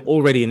 You're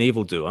already an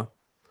evildoer.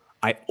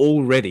 I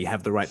already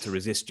have the right to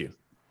resist you.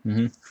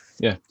 Mm-hmm.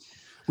 Yeah.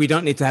 We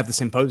don't need to have the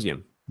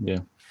symposium. Yeah.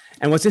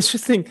 And what's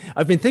interesting,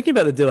 I've been thinking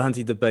about the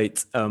Dillahunty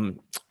debate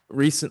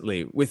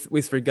recently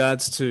with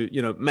regards to,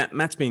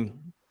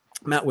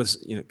 Matt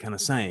was, kind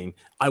of saying,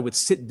 I would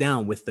sit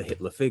down with the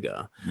Hitler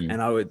figure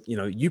and I would,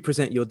 you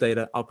present your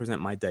data, I'll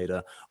present my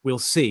data. We'll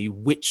see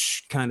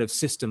which kind of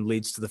system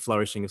leads to the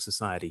flourishing of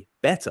society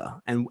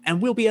better. And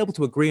we'll be able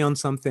to agree on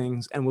some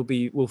things and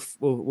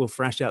we'll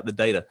thrash out the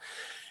data.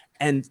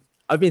 And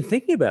I've been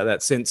thinking about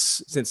that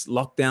since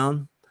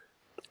lockdown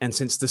and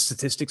since the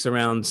statistics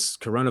around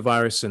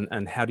coronavirus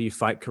and how do you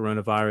fight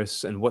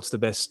coronavirus and what's the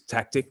best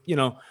tactic,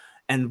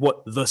 and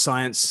what the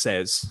science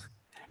says.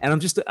 And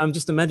I'm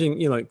just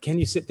imagining, can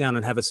you sit down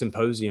and have a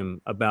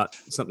symposium about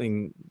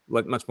something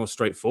like much more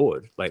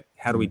straightforward? Like,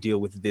 how do we deal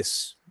with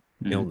this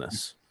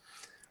illness?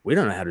 We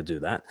don't know how to do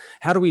that.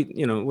 How do we,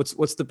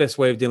 what's the best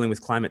way of dealing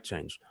with climate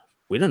change?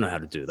 We don't know how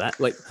to do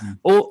that. Like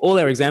all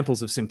our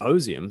examples of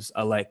symposiums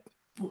are like,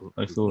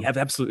 we have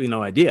absolutely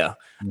no idea.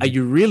 Are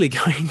you really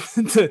going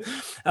to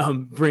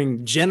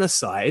bring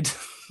genocide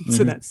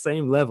to that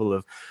same level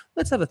of,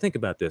 let's have a think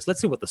about this. Let's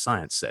see what the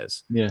science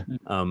says. Yeah.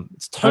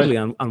 It's totally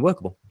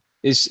unworkable.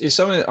 It's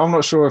something, I'm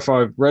not sure if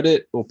I've read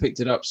it or picked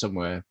it up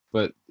somewhere,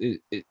 but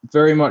it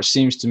very much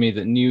seems to me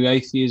that new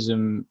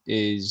atheism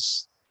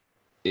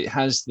it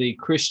has the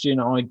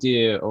Christian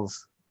idea of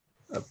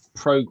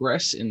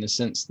progress in the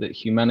sense that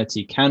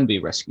humanity can be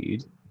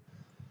rescued,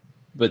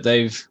 but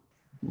they've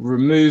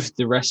removed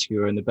the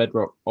rescuer and the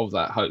bedrock of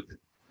that hope.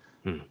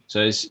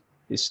 So it's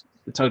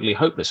a totally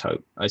hopeless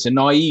hope. It's a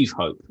naive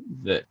hope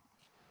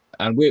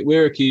and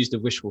we're accused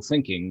of wishful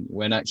thinking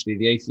when actually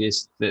the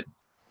atheist that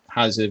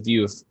has a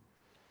view of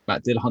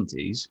Matt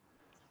Dillahunty's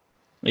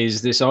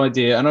is this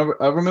idea, and I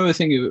remember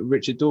thinking of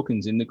Richard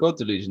Dawkins in The God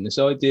Delusion, this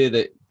idea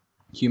that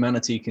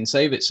humanity can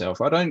save itself.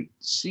 I don't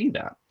see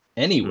that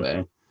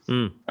anywhere.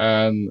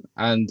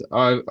 And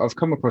I've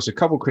come across a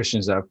couple of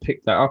Christians that have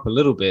picked that up a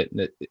little bit,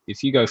 that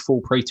if you go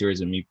full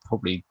praetorism, you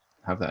probably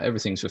have that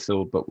everything's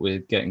fulfilled, but we're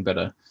getting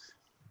better.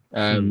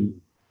 I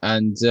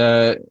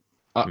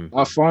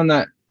find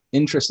that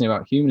interesting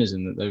about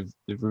humanism, that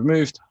they've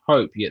removed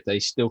hope, yet they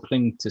still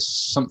cling to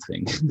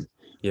something.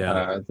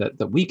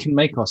 That we can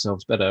make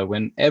ourselves better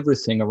when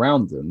everything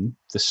around them,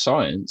 the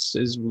science,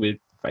 is we're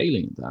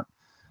failing at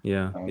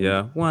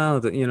that. Well,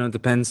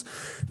 depends.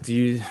 Do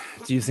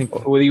you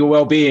think with your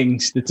well-being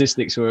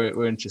statistics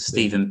were interesting?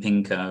 Steven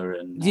Pinker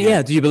and do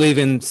you believe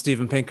in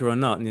Steven Pinker or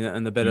not,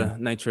 and the better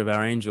nature of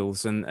our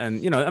angels?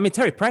 And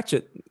Terry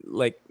Pratchett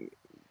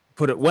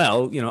put it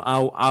well.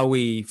 Are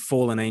we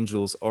fallen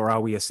angels or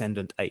are we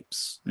ascendant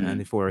apes? And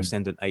if we're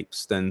ascendant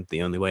apes, then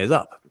the only way is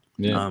up.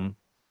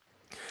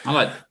 I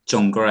like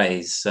John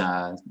Gray's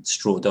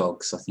Straw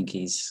Dogs. I think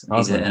he's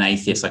an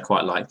atheist I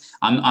quite like.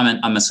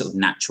 I'm a sort of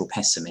natural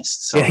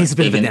pessimist. So he's a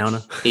bit of a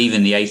downer.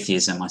 Even the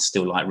atheism I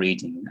still like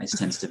reading. It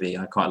tends to be,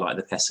 I quite like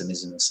the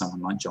pessimism of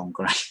someone like John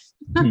Gray.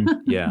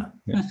 Yeah.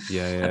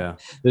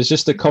 There's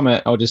just a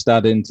comment I'll just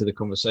add into the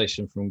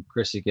conversation from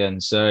Chris again.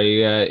 So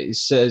it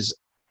says,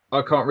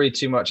 I can't read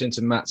too much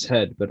into Matt's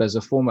head, but as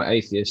a former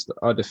atheist,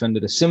 I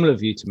defended a similar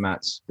view to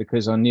Matt's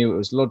because I knew it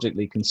was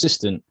logically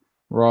consistent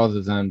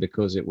rather than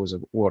because it was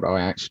what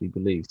I actually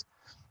believed.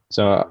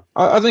 So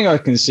I think I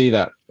can see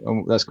that.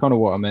 That's kind of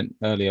what I meant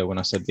earlier when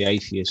I said the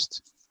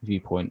atheist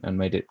viewpoint and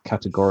made it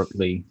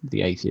categorically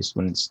the atheist,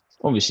 when it's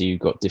obviously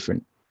you've got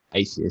different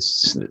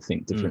atheists that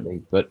think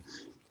differently. But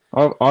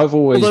I've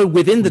always... Although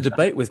within the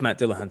debate with Matt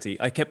Dillahunty,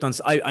 I kept on...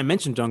 I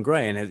mentioned John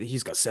Gray, and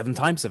he's got 7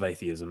 types of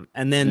atheism.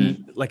 And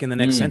then, in the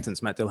next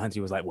sentence, Matt Dillahunty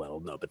was like,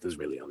 well, no, but there's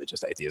really only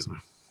just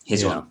atheism.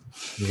 Here's one.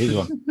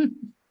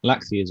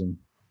 Lacktheism.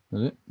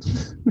 Is it?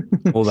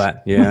 All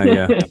that,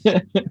 yeah.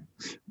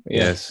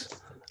 Yes,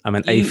 I'm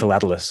an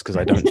aphilatelist because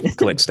I don't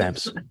collect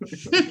stamps.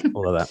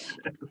 All of that.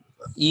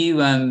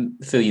 You,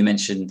 Phil, you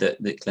mentioned that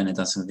Glenn had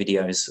done some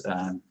videos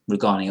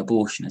regarding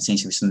abortion. It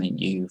seems to be something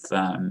you've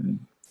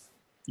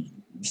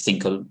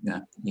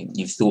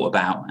thought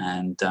about,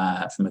 and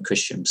from a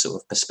Christian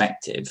sort of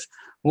perspective.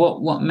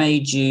 What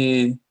made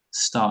you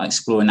start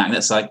exploring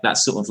that?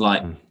 That's sort of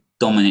like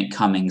Dominic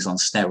Cummings on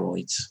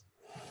steroids.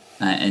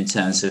 In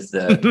terms of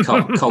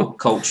the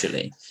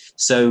culturally,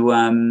 so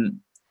for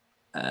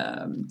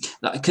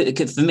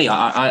me,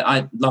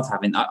 I love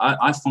having.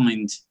 I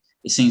find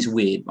it seems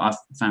weird. I've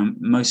found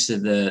most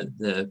of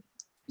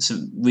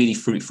some really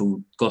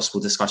fruitful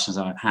gospel discussions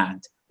I've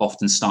had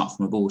often start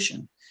from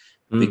abortion,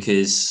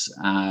 because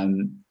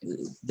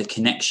the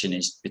connection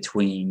is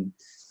between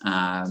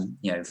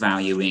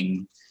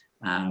valuing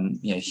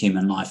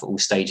human life at all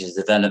stages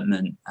of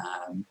development.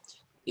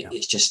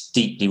 it's just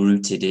deeply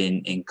rooted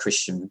in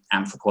Christian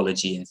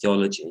anthropology and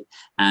theology.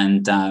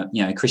 And a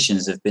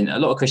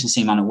lot of Christians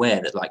seem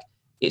unaware that like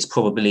it's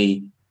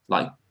probably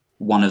like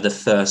one of the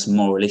first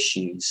moral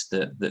issues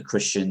that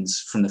Christians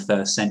from the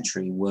first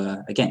century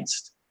were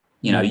against.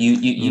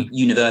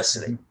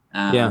 Universally.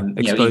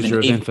 Exposure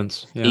of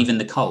infants. Yeah. Even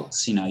the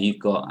cults. You've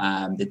got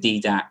the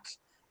Didac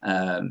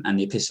and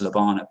the Epistle of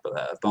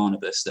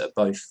Barnabas that are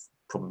both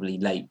probably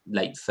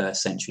late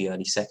first century,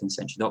 early second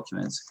century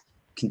documents.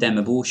 Condemn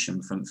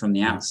abortion from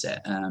the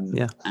outset.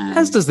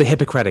 As does the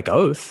Hippocratic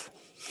Oath.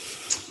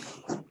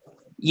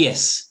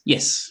 Yes.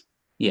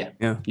 Yeah,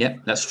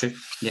 that's true.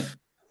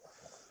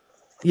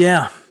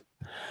 Yeah.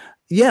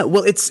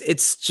 Well,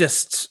 it's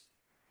just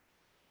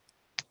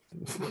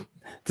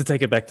to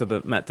take it back to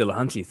the Matt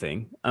Dillahunty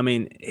thing. I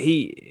mean,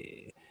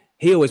 he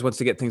always wants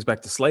to get things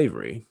back to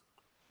slavery,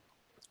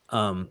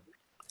 and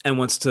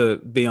wants to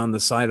be on the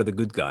side of the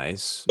good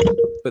guys.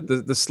 But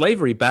the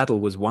slavery battle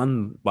was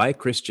won by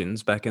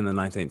Christians back in the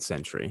 19th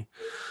century.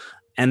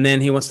 And then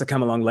he wants to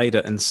come along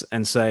later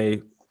and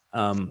say,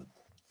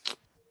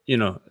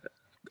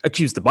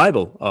 accuse the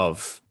Bible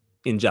of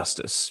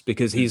injustice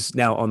because he's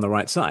now on the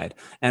right side.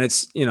 And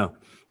it's, and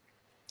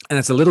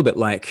it's a little bit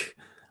like,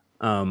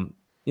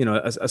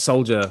 a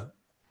soldier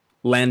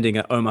landing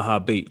at Omaha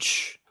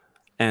Beach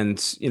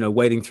and,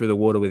 wading through the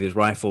water with his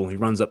rifle. He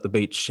runs up the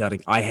beach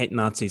shouting, I hate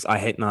Nazis,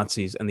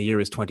 and the year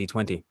is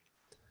 2020.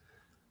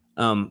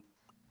 Well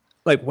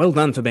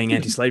done for being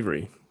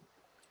anti-slavery.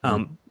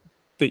 But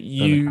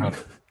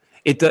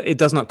it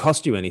does not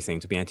cost you anything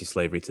to be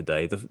anti-slavery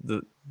today.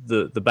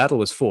 The battle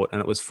was fought, and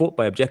it was fought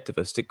by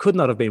objectivists. It could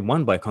not have been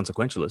won by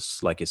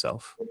consequentialists like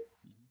yourself.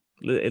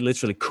 It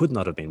literally could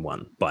not have been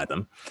won by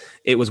them.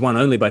 It was won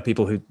only by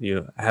people who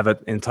have an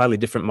entirely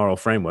different moral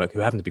framework, who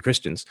happen to be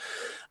Christians.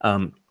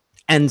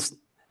 And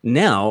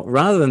now,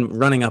 rather than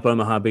running up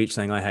Omaha Beach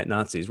saying, I hate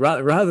Nazis,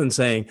 rather than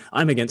saying,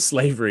 I'm against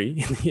slavery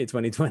in the year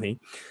 2020,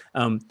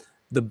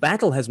 the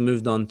battle has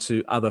moved on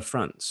to other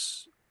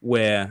fronts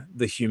where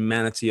the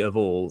humanity of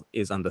all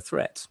is under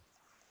threat.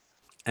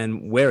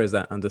 And where is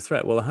that under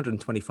threat? Well,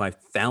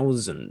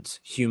 125,000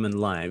 human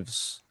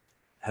lives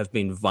have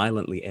been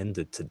violently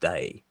ended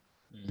today.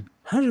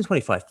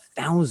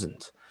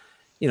 125,000.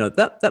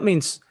 That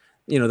means,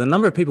 the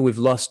number of people we've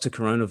lost to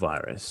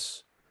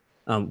coronavirus.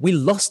 We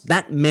lost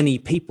that many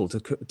people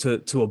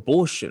to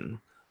abortion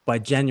by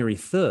January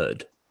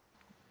 3rd,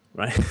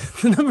 right?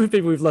 The number of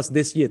people we've lost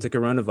this year to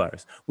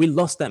coronavirus. We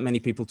lost that many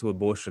people to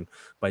abortion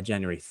by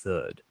January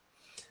 3rd.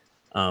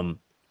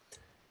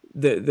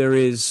 There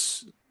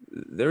is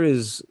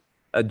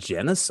a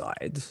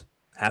genocide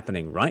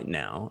happening right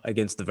now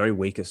against the very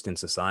weakest in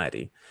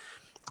society.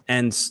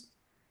 And,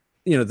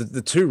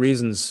 the two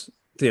reasons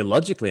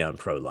theologically I'm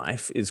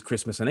pro-life is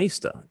Christmas and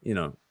Easter.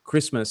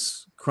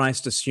 Christmas,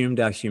 Christ assumed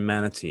our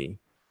humanity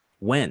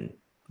when?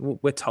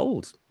 We're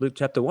told, Luke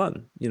chapter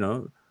 1,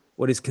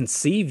 what is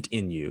conceived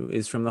in you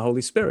is from the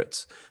Holy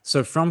Spirit.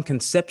 So from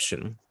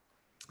conception,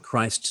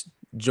 Christ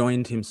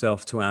joined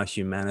himself to our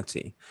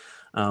humanity.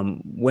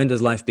 When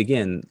does life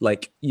begin?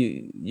 Like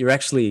you're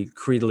actually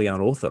creedally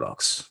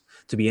unorthodox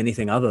to be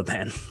anything other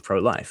than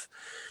pro-life.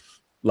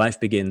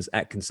 Life begins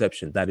at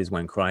conception. That is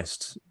when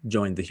Christ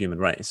joined the human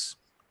race.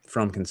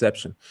 From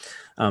conception.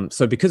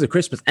 So because of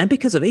Christmas and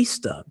because of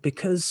Easter,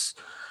 because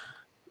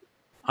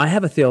I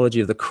have a theology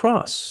of the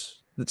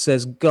cross that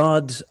says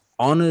God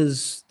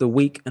honors the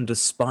weak and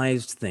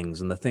despised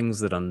things and the things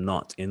that are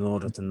not in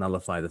order to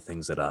nullify the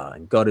things that are.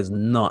 And God is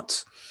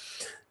not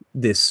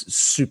this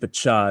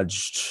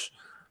supercharged,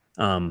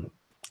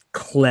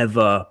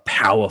 clever,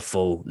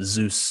 powerful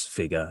Zeus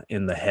figure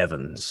in the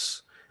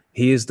heavens.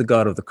 He is the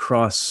God of the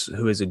cross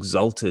who is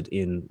exalted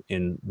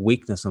in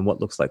weakness and what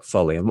looks like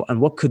folly.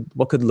 And what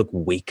could look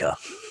weaker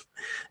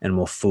and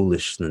more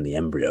foolish than the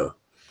embryo,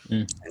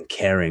 and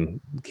caring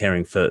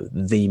for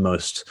the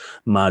most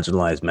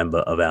marginalized member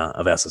of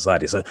our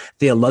society. So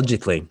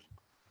theologically,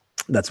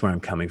 that's where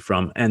I'm coming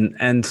from. And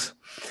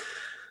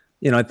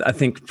I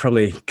think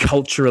probably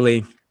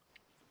culturally,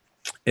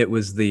 it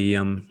was the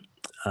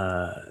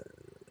A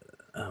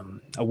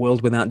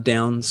World Without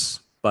Downs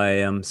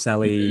by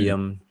Sally.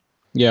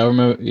 Yeah, I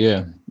remember.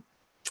 Yeah,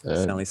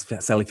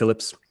 Sally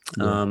Phillips.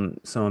 Yeah.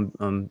 So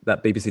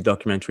that BBC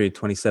documentary,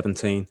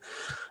 2017,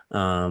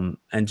 and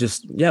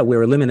just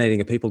we're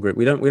eliminating a people group.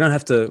 We don't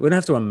have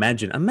to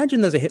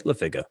imagine there's a Hitler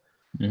figure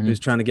who's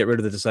trying to get rid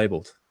of the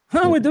disabled.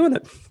 Oh, we're doing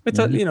it.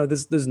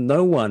 There's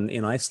no one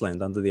in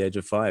Iceland under the age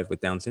of 5 with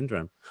Down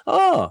syndrome.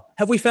 Oh,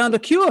 have we found a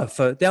cure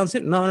for Down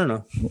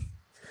syndrome?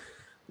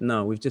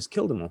 No, we've just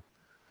killed them all.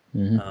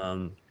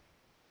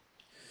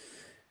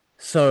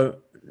 So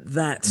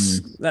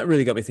that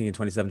really got me thinking.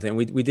 2017,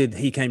 we did.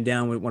 He Came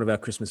Down with one of our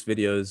Christmas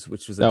videos,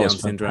 which was Down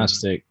syndrome.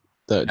 Fantastic.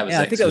 I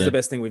think that was the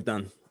best thing we've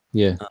done.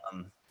 Yeah,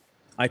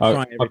 I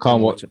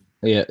can't watch it.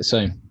 Yeah,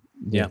 same.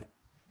 Yeah,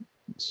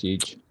 it's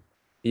huge.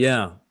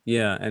 Yeah,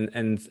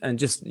 and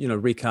just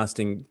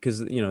recasting, because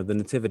the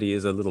nativity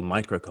is a little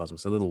microcosm,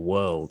 it's a little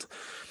world,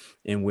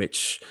 in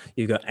which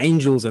you've got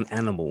angels and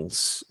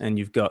animals, and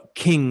you've got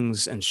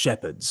kings and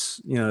shepherds,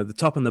 the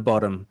top and the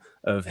bottom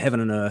of heaven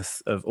and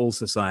earth, of all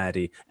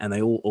society, and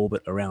they all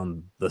orbit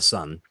around the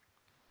sun.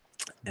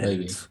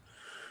 And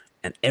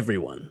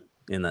everyone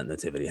in that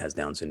nativity has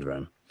Down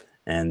syndrome.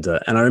 And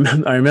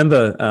I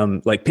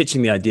remember like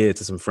pitching the idea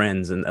to some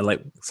friends, and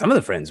like some of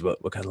the friends were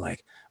kind of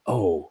like,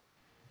 "Oh,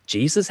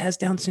 Jesus has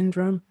Down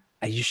syndrome?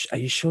 Are you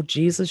sure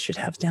Jesus should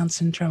have Down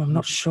syndrome? I'm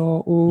not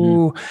sure."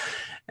 Ooh.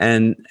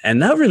 And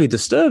that really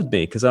disturbed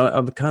me, because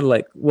I'm kind of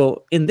like,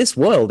 well, in this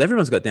world,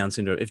 everyone's got Down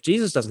syndrome. If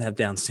Jesus doesn't have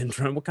Down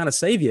syndrome, what kind of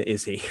savior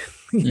is he?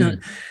 He,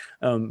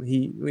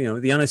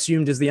 the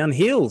unassumed is the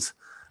unhealed.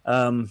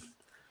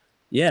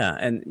 Yeah,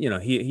 and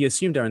he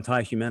assumed our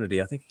entire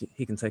humanity. I think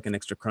he can take an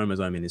extra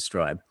chromosome in his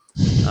stride.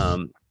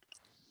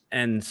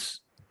 And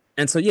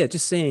so yeah,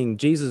 just seeing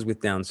Jesus with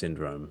Down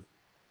syndrome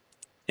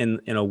in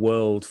a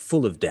world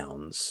full of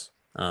Downs,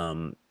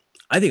 I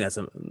think that's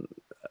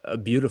a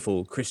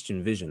beautiful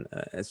Christian vision.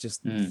 It's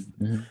just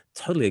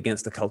totally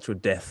against the culture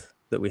of death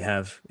that we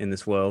have in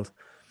this world.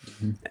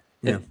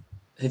 Yeah.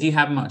 Have you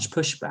had much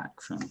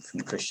pushback from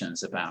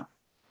Christians about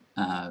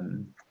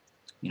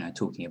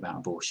talking about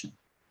abortion?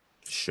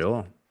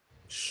 Sure.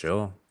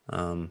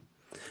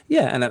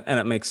 Yeah, and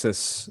it makes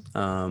us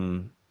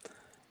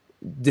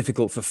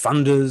difficult for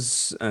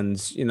funders,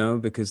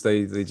 and because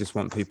they just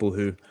want people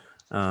who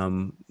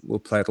will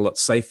play it a lot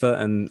safer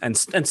and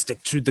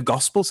stick to the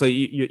gospel. So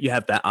you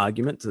have that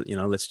argument that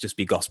let's just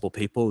be gospel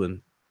people,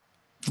 and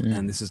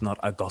this is not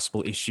a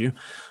gospel issue.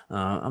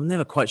 I'm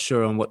never quite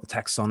sure on what the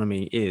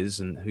taxonomy is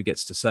and who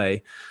gets to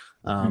say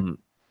on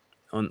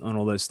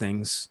all those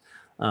things.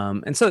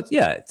 And so,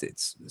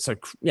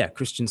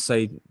 Christians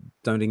say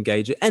don't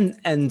engage it.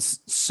 And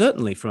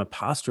certainly from a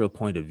pastoral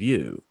point of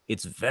view,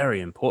 it's very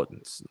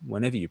important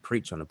whenever you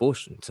preach on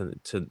abortion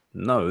to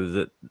know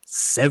that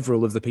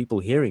several of the people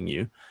hearing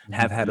you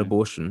have had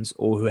abortions,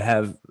 or who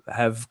have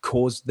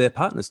caused their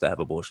partners to have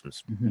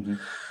abortions.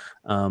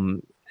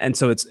 And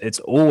so it's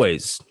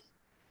always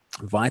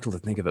vital to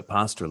think of it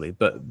pastorally,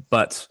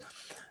 but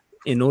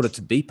in order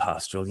to be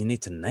pastoral, you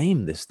need to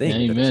name this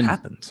thing that has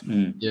happened.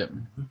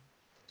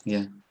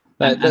 Yeah,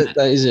 that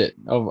is it.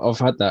 I've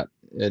had that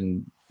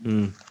in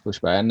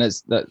pushback, and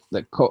that's that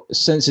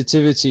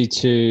sensitivity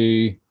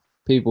to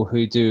people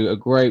who do a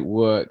great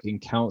work in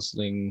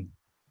counselling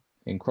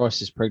in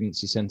crisis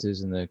pregnancy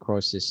centres and the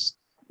crisis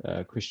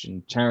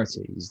Christian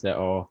charities that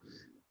are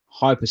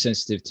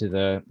hypersensitive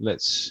to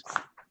let's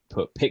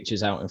put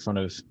pictures out in front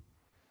of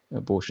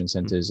abortion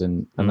centres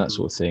and that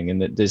sort of thing,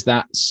 and that there's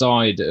that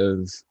side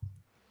of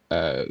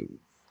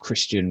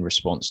Christian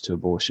response to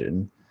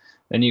abortion.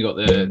 Then you got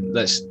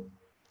let's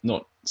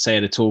not say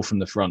it at all from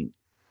the front,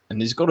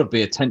 and there's got to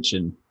be a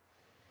tension.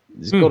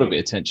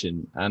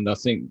 And I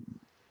think,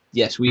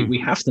 yes, we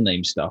have to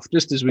name stuff,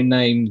 just as we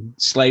name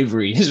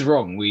slavery is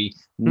wrong. We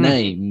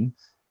name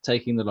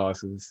taking the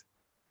life of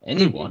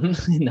anyone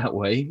in that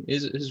way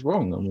is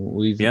wrong, and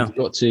we've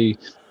got to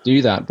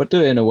do that, but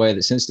do it in a way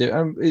that's sensitive.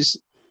 And is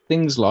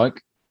things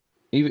like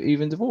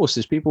even divorce.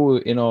 There's people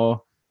in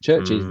our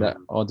churches that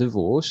are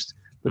divorced,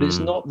 but it's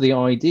not the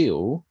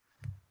ideal.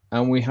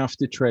 And we have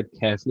to tread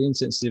carefully and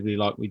sensitively,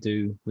 like we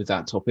do with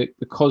that topic,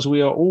 because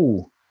we are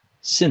all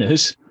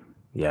sinners.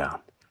 Yeah.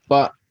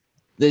 But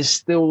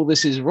this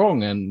is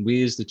wrong, and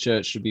we as the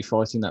church should be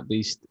fighting that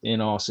beast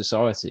in our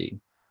society.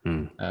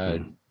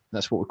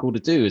 That's what we're called to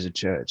do as a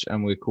church,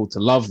 and we're called to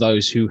love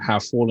those who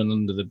have fallen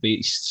under the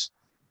beast's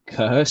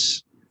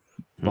curse,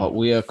 but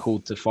we are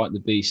called to fight the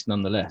beast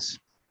nonetheless.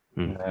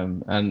 I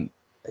think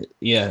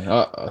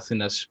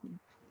that's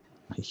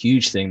a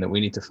huge thing that we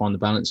need to find the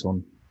balance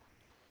on.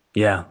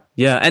 Yeah.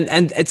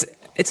 And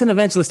it's an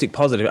evangelistic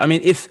positive. I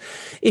mean,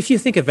 if you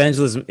think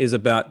evangelism is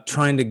about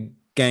trying to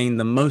gain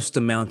the most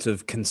amount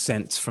of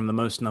consent from the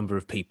most number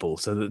of people,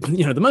 so that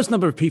the most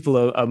number of people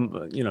are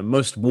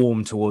most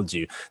warm towards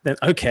you, then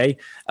okay,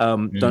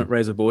 don't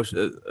raise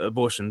abortion,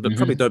 but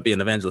probably don't be an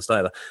evangelist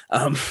either.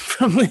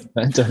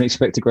 Don't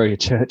expect to grow your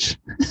church.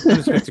 Don't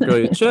expect to grow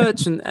your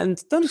church,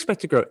 and don't expect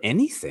to grow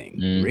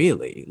anything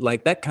really.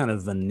 Like that kind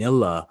of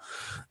vanilla,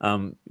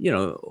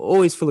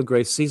 always full of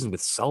grace, seasoned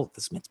with salt.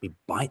 There's meant to be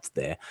bite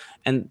there,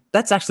 and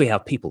that's actually how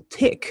people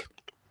tick.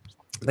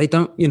 They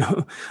don't,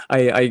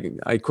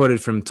 I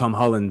quoted from Tom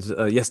Holland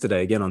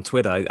yesterday again on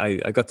Twitter.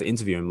 I got to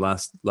interview him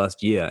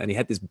last year, and he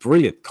had this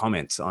brilliant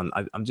comment on,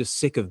 I'm just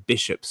sick of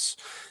bishops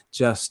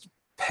just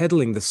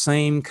peddling the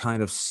same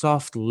kind of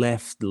soft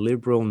left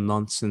liberal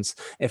nonsense.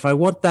 If I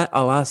want that,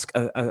 I'll ask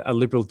a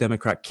liberal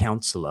Democrat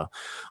counselor.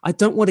 I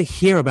don't want to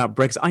hear about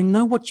Brexit. I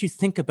know what you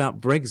think about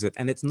Brexit,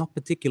 and it's not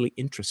particularly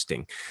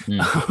interesting.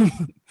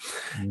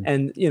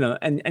 And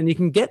you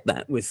can get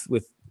that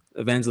with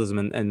evangelism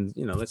and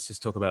let's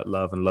just talk about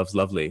love, and love's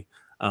lovely.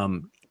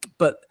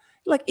 But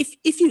like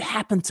if you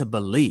happen to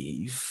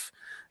believe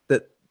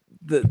that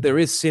there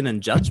is sin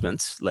and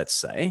judgment, let's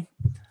say,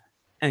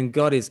 and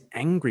God is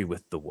angry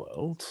with the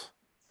world,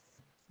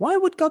 why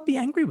would God be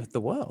angry with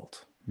the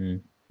world?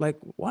 Like,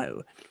 why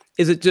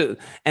is it just,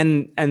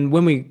 and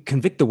when we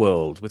convict the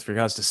world with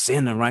regards to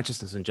sin and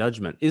righteousness and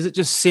judgment, is it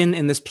just sin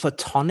in this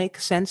platonic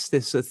sense,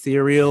 this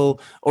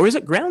ethereal, or is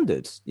it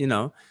grounded?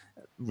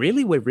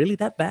 Really, we're really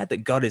that bad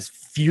that God is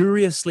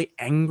furiously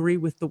angry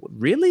with the,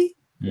 really?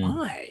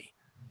 Why?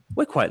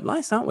 We're quite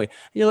nice, aren't we?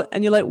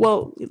 And you're like,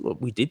 well, look,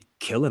 we did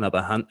kill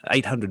another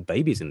 800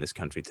 babies in this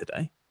country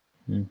today.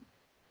 Don't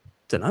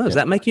know. Does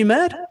that make you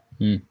mad?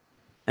 And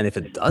if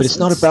it does, but it's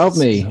not about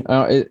me.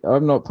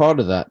 I'm not part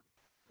of that.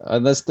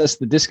 That's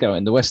the discount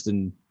in the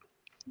Western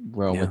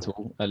realm at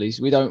all. At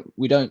least we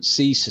don't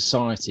see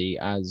society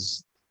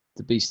as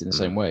the beast in the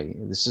same way.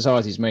 The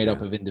society is made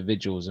up of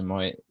individuals, and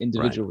my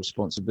individual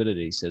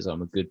responsibility says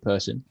I'm a good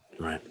person.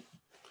 Right.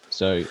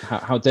 So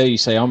how dare you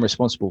say I'm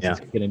responsible for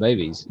killing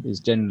babies?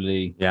 Is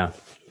generally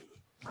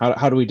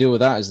How do we deal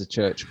with that as the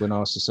church when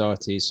our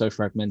society is so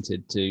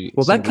fragmented to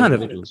that kind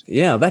individuals?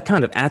 that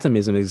kind of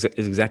atomism is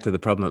exactly the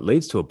problem that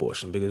leads to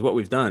abortion, because what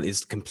we've done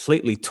is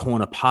completely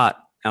torn apart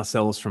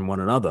ourselves from one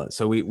another.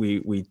 So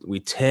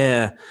we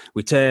tear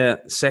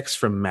sex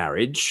from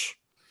marriage,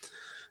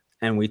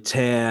 and we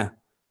tear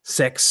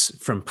sex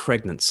from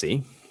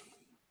pregnancy,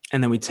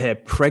 and then we tear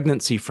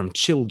pregnancy from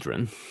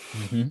children.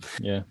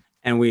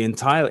 And we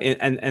entirely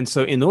and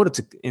so in order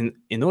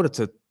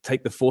to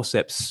take the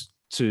forceps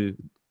to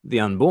the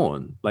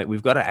unborn, like,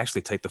 we've got to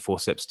actually take the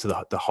forceps to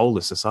the whole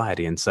of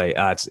society and say,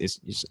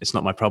 it's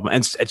not my problem,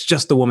 and it's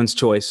just the woman's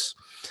choice.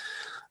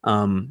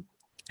 And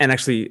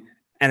it's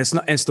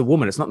the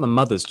woman. It's not the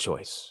mother's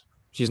choice.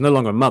 She's no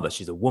longer a mother.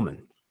 She's a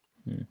woman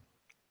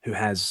who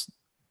has,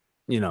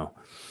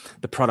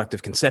 the product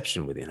of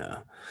conception within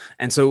her.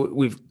 And so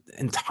we've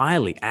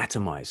entirely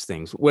atomized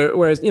things.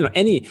 Whereas,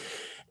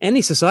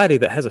 any society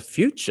that has a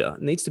future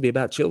needs to be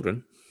about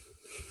children.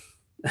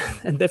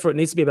 And therefore it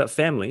needs to be about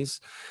families.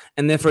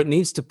 And therefore it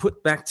needs to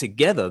put back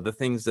together the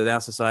things that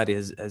our society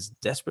has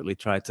desperately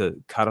tried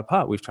to cut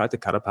apart. We've tried to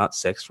cut apart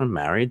sex from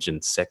marriage,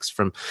 and sex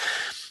from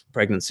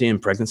pregnancy,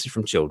 and pregnancy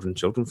from children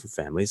from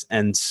families.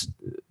 And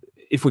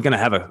if we're going to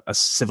have a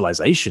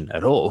civilization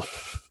at all,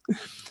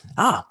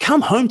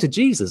 come home to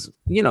Jesus.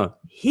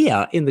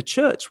 Here in the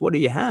church, what do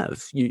you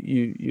have?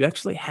 You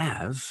actually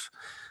have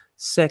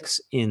sex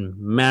in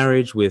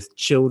marriage with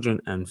children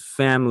and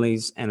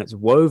families, and it's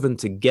woven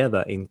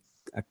together in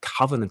a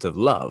covenant of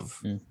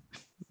love.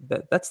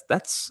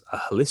 That's a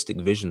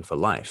holistic vision for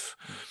life.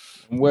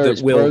 And where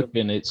it's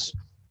broken, it's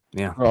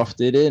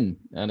grafted in.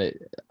 And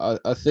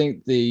I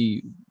think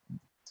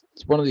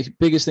one of the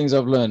biggest things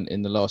I've learned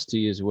in the last 2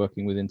 years of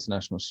working with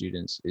international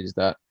students is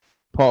that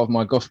part of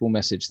my gospel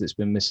message that's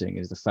been missing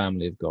is the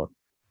family of God.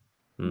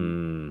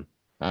 And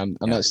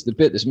that's the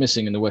bit that's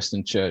missing in the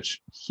Western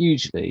church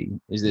hugely,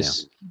 is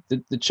this.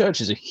 The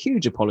church is a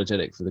huge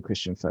apologetic for the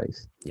Christian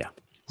faith.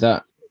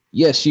 That,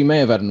 yes, you may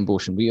have had an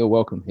abortion, but you're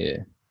welcome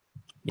here.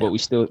 But we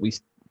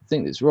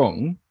think it's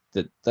wrong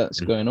that's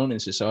going on in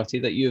society,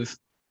 that you've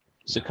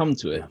succumbed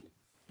to it.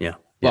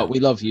 But we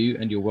love you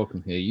and you're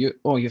welcome here.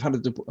 You've had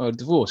a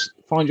divorce.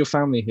 Find your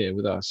family here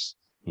with us.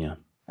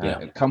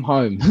 Come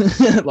home.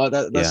 Like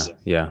that.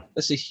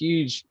 That's a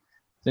huge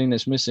thing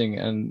that's missing,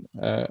 and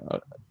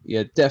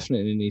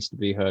definitely needs to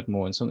be heard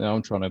more, and something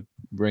I'm trying to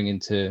bring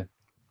into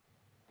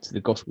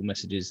the gospel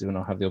messages when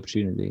I have the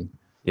opportunity.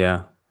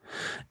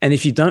 And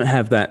if you don't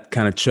have that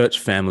kind of church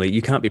family,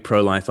 you can't be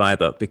pro-life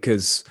either,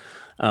 because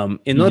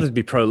in order to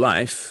be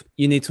pro-life,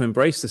 you need to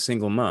embrace the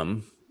single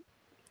mum.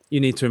 You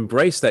need to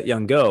embrace that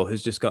young girl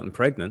who's just gotten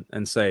pregnant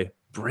and say,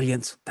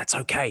 brilliant, that's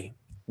okay.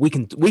 We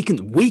can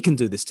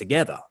do this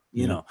together.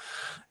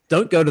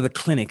 Don't go to the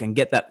clinic and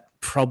get that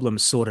problem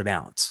sorted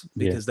out,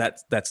 because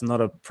that's not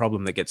a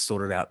problem that gets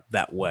sorted out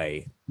that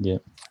way.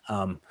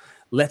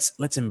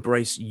 Let's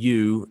embrace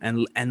you,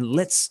 and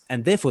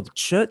therefore the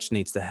church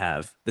needs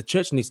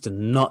to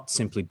not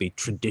simply be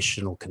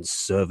traditional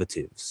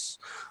conservatives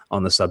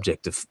on the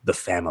subject of the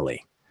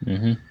family.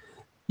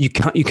 You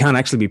can't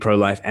actually be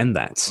pro-life and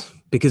that,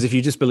 because if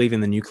you just believe in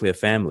the nuclear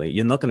family,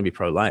 you're not going to be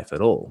pro-life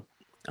at all.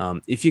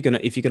 If you're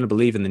gonna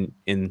believe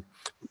in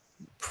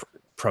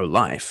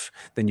pro-life,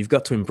 then you've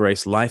got to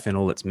embrace life in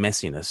all its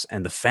messiness,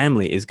 and the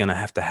family is going to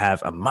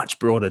have a much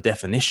broader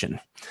definition.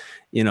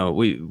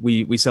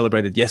 We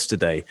celebrated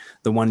yesterday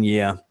the 1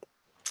 year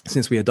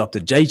since we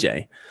adopted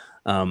JJ,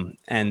 and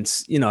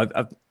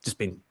I've just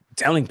been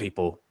telling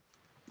people,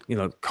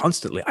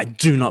 constantly, I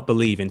do not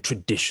believe in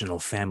traditional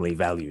family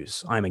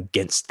values. I'm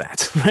against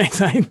that,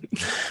 right?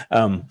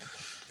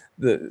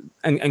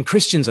 And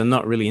Christians are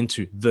not really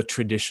into the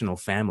traditional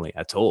family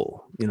at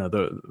all.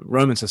 The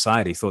Roman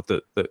society thought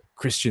that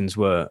Christians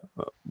were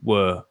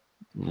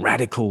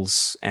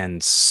radicals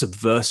and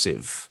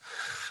subversive,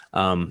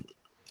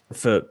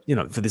 for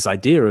this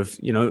idea of,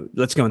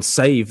 let's go and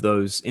save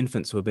those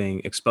infants who are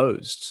being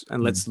exposed,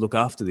 and let's look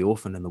after the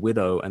orphan and the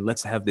widow, and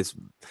let's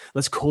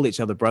call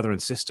each other brother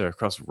and sister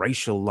across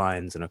racial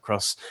lines and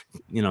across,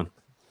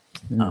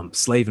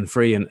 slave and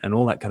free and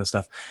all that kind of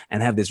stuff,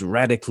 and have this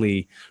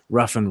radically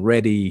rough and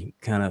ready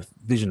kind of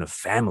vision of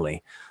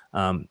family.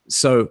 I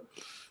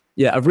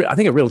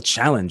think a real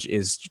challenge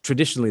is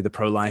traditionally the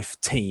pro-life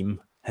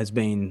team has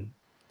been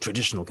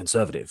traditional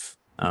conservative,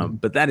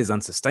 but that is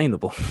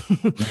unsustainable.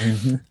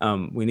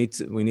 We need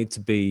to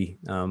be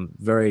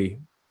very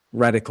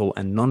radical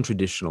and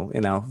non-traditional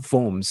in our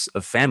forms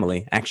of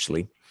family,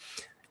 actually,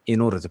 in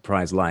order to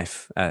prize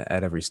life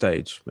at every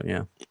stage. But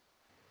yeah.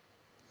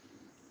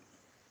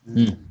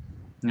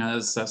 No,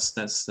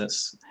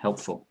 that's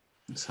helpful.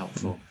 It's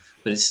helpful,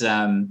 but it's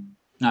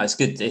it's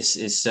good.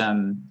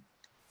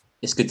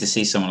 It's good to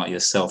see someone like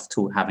yourself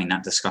having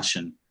that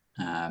discussion,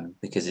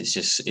 because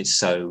it's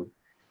so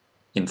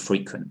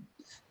infrequent.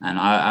 And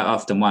I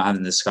often, while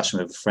having a discussion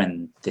with a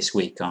friend this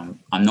week, I'm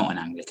not an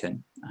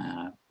Anglican,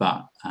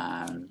 but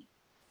are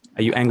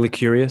you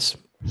Anglicurious?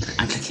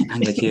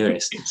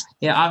 Anglicurious.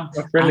 Yeah, I'm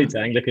friendly to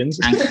Anglicans.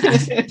 I'm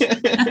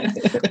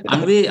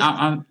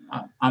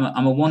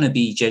a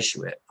wannabe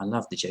Jesuit. I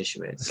love the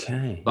Jesuits.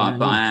 Okay. But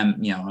I am,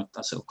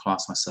 I sort of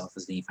class myself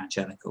as an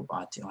evangelical,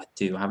 but I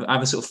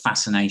have a sort of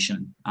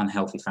fascination,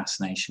 unhealthy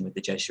fascination with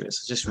the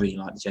Jesuits. I just really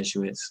like the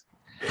Jesuits.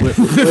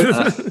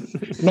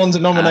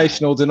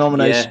 Non-denominational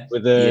denomination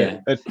with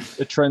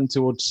a trend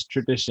towards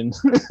tradition.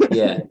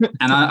 Yeah,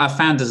 and I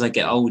found as I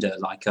get older,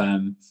 like I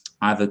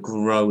have a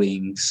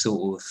growing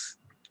sort of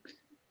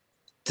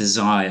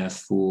desire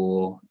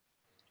for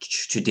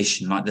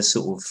tradition, like the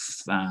sort of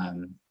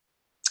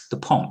the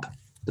pomp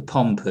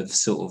of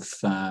sort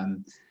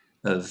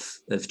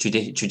of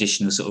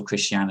traditional sort of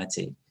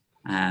Christianity,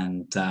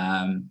 and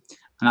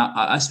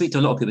I speak to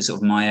a lot of people sort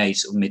of my age,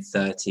 sort of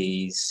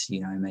mid-30s,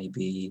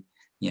 maybe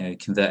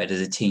converted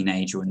as a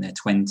teenager or in their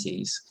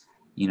 20s,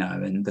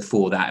 and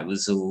before that it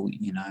was all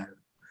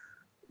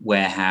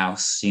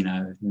warehouse,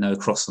 no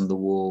cross on the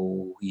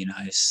wall,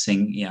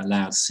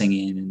 loud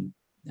singing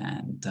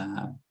and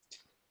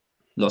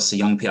lots of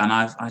young people, and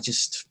I've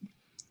just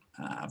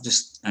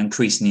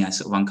increasingly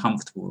sort of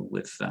uncomfortable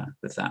with that.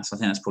 So I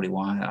think that's probably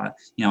why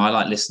I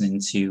like listening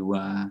to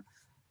I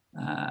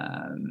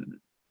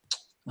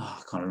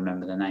can't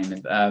remember the name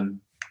of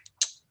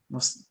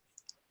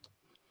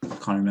I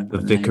can't remember.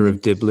 The Vicar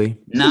of Dibley.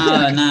 No.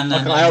 I can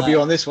help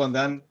you on this one,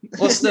 Dan.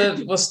 What's the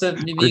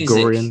music?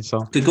 Gregorian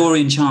song.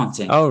 Gregorian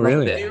chanting. Oh,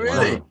 really?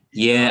 Really? Wow.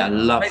 Yeah, I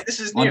love. Mate, this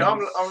is new. I'm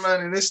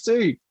learning this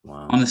too.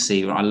 Wow.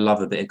 Honestly, I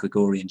love a bit of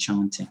Gregorian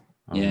chanting.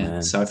 Oh, yeah.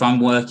 man. So if I'm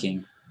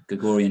working,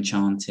 Gregorian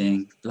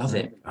chanting, love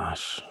it.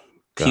 Gosh.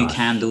 Few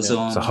candles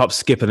on. It's a hop,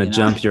 skip, and a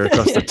jump. You're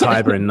across the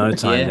Tiber in no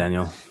time, Yeah.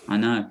 Daniel. I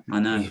know.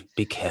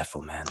 Be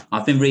careful, man.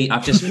 I've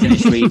just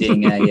finished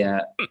reading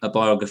a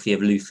biography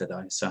of Luther,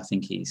 though, so I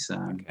think he's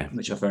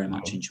which I very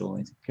much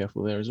enjoyed.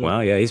 Careful there as well.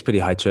 Well, yeah, he's pretty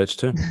high church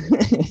too.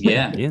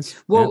 Yeah. He is.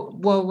 Well,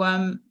 what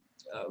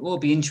will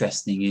be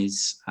interesting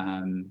is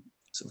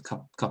sort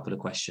of couple of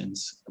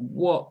questions.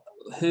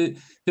 Who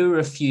are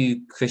a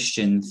few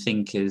Christian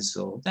thinkers,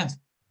 or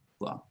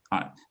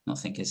not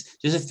thinkers,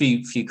 just a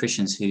few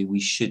Christians who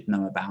we should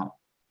know about,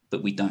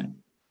 but we don't?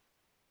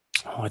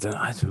 Oh,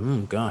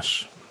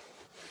 gosh.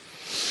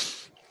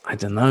 I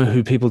don't know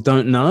who people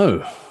don't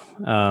know.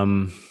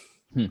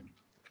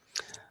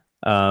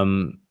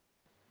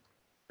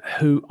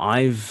 Who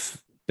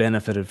I've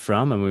benefited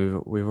from,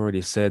 and we've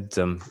already said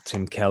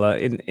Tim Keller.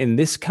 In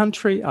this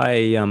country,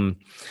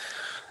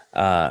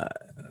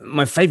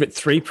 my favorite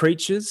three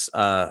preachers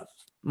are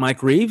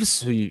Mike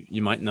Reeves, who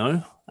you might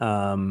know,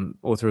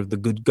 author of The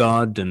Good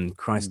God and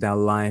Christ Our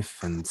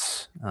Life, and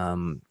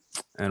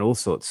all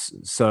sorts.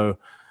 So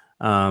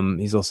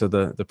he's also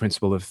the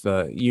principal of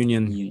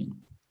Union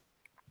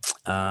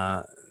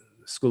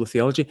School of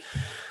Theology.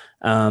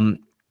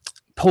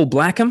 Paul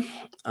Blackham,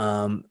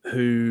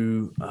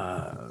 who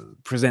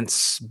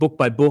presents book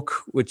by book,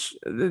 which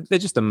they're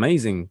just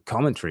amazing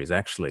commentaries,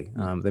 actually.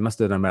 They must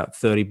have done about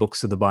 30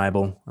 books of the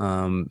Bible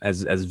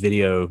as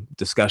video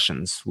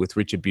discussions, with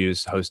Richard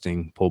Buse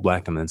hosting Paul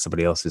Blackham and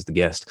somebody else is the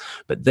guest.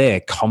 But their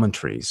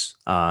commentaries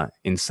are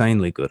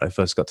insanely good. I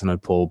first got to know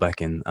Paul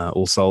back in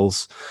All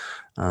Souls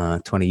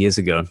 20 years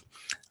ago.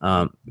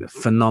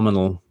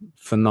 Phenomenal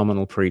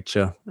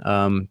preacher.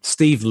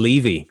 Steve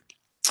Levy,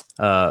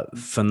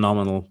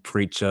 phenomenal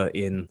preacher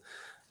in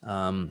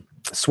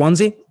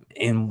Swansea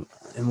in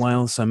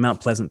Wales, so Mount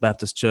Pleasant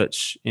Baptist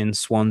Church in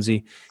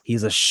Swansea.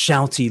 He's a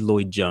shouty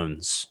Lloyd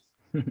Jones,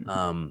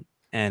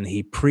 and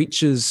he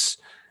preaches.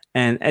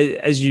 And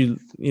as you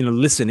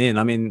listen in,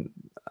 I mean,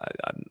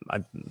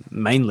 I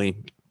mainly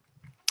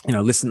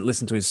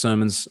listen to his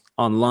sermons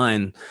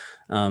online,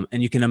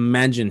 and you can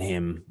imagine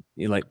him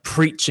like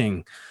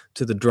preaching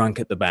to the drunk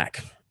at the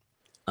back.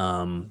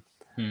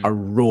 A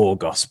raw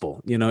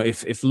gospel.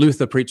 If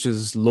Luther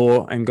preaches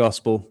law and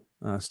gospel,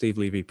 Steve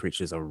Levy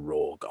preaches a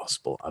raw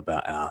gospel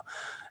about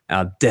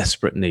our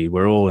desperate need.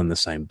 We're all in the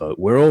same boat.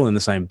 We're all in the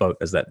same boat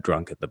as that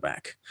drunk at the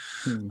back,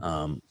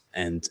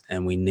 and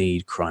we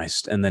need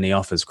Christ. And then he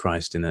offers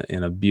Christ in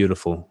a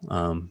beautiful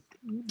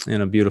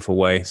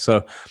way.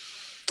 So,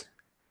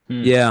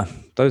 yeah,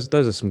 those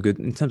are some good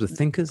in terms of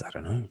thinkers. I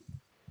don't know.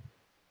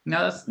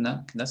 No,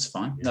 that's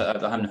fine. No,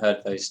 I haven't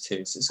heard those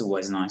two, so it's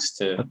always nice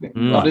to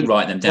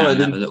write them down and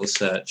have a little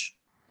search.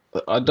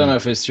 I don't know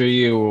if it's through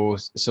you or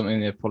something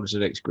in the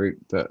apologetics group,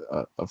 but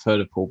I've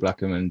heard of Paul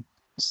Blackham and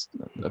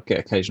I get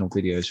occasional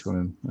videos from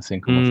him. I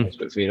think on my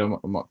Facebook feed. I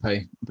might pay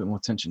a bit more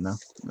attention now.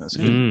 That's a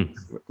good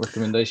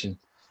recommendation.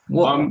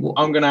 I'm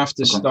going to have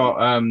to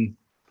start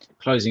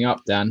closing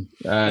up, Dan.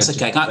 That's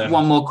okay.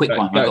 One more quick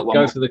one.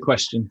 Go for the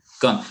question.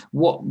 Go on.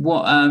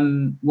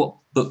 What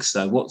books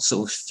though? What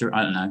sort of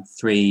I don't know,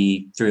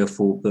 three or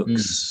four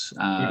books?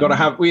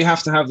 We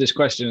have to have this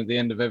question at the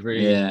end of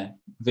every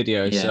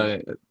video. Yeah.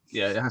 So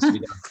it has to be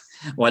done.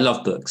 Well, I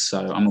love books,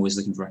 so I'm always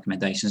looking for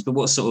recommendations. But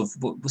what sort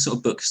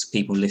of books,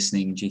 people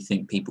listening, do you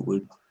think people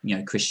would,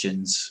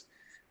 Christians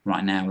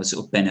right now would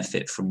sort of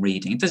benefit from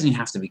reading? It doesn't even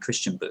have to be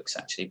Christian books,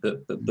 actually,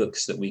 but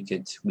books that we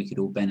could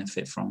all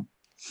benefit from.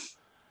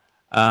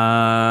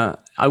 I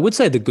would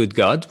say The Good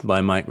God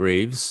by Mike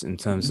Reeves in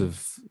terms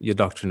of your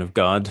doctrine of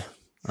God.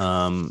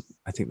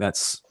 I think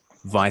that's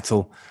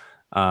vital.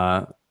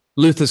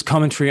 Luther's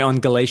commentary on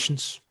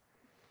Galatians,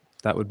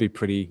 that would be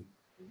pretty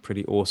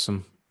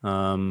awesome.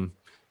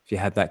 If you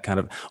had that kind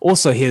of,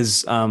 also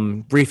his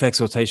brief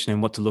exhortation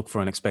in what to look for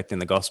and expect in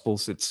the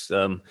Gospels. It's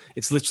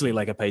literally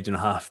like a page and a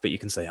half, but you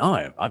can say,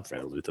 oh, I've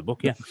read a Luther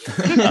book, yeah.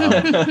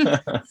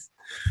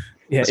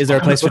 Yeah, is there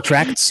a place for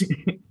tracts?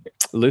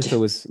 Luther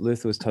was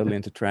totally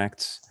into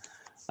tracts.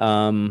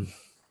 The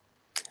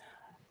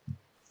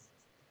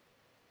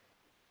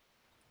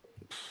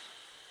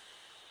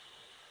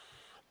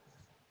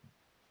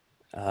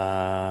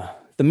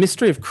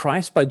Mystery of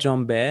Christ by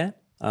John Baer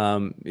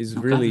is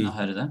really I've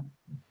heard of that.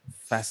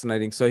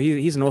 Fascinating. So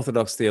he's an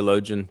Orthodox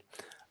theologian.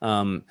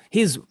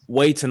 His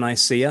way to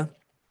Nicaea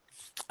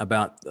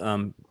about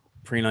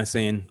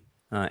pre-Nicene,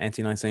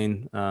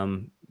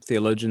 ante-Nicene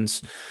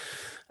theologians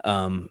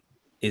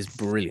is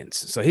brilliant.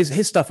 So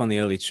his stuff on the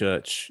early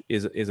church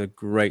is a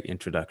great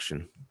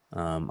introduction,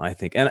 I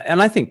think.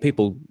 And I think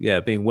people,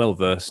 being well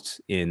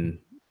versed in,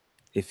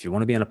 if you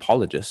want to be an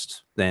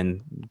apologist,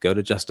 then go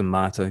to Justin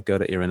Martyr, go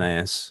to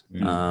Irenaeus.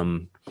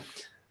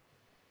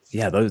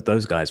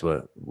 Those guys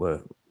were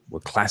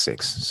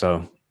classics.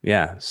 So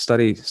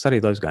study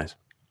those guys.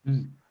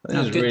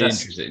 That's really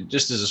interesting.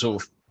 Just as a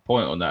sort of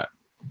point on that,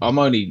 I'm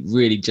only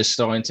really just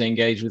starting to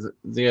engage with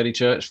the early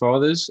church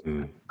fathers.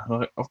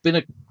 I've been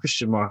a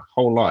Christian my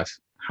whole life.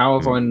 How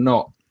have I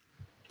not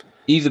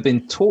either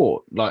been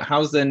taught? Like,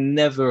 how's there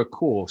never a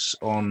course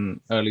on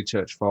early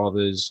church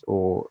fathers?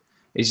 Or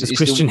is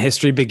Christian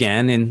history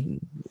began in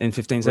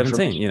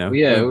 1517?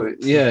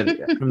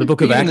 From the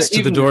Book of Acts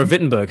to the door of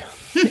Wittenberg.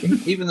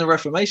 Even the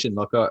Reformation,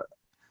 like I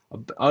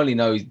only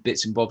know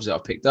bits and bobs that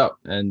I've picked up,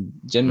 and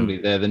generally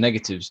they're the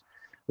negatives.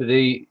 But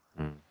it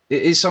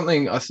is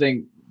something I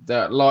think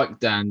that, like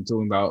Dan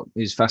talking about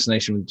his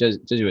fascination with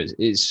Jesuits,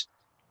 is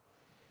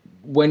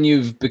when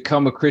you've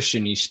become a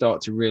Christian, you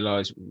start to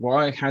realize,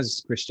 why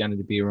has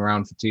Christianity been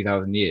around for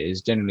 2,000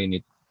 years? Generally, in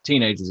your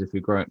teenagers, if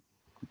you've grown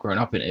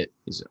up in it,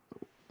 is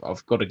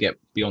I've got to get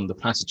beyond the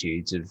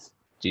platitudes of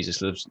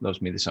Jesus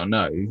loves me, this I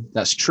know.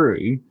 That's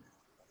true,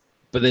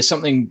 but there's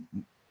something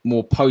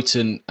more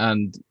potent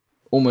and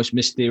almost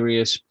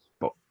mysterious,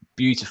 but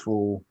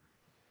beautiful,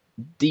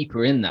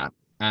 deeper in that.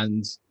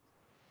 And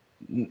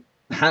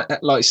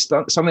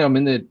something I'm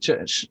in the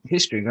church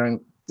history going,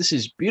 this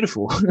is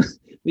beautiful.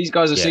 These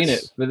guys have seen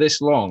it for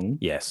this long.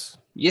 Yes,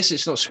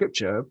 it's not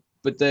scripture,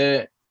 but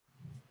they're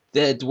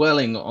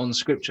dwelling on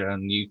scripture,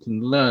 and you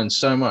can learn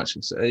so much.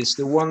 It's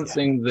the one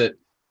thing that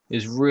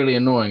is really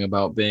annoying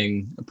about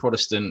being a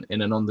Protestant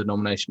in a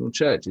non-denominational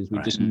church, is we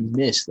just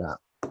miss that.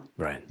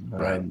 Right.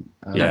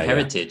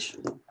 Heritage.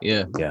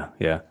 Yeah.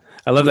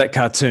 I love that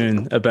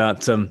cartoon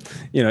about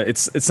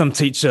it's some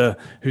teacher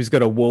who's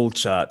got a wall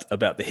chart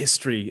about the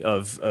history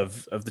of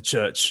the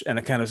church, and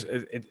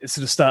it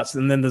sort of starts,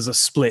 and then there's a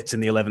split in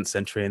the 11th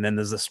century, and then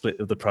there's a split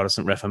of the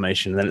Protestant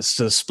Reformation, and then it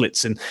sort of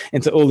splits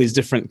into all these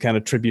different kind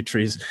of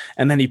tributaries,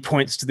 and then he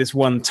points to this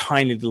one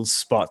tiny little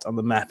spot on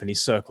the map, and he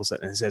circles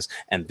it, and he says,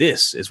 and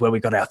this is where we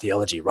got our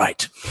theology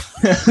right.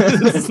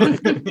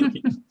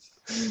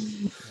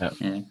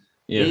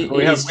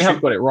 We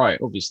have got it right,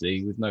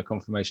 obviously, with no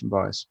confirmation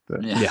bias.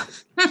 But it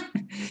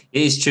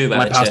is true about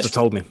my pastor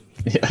told me.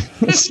 Yeah,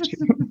 it's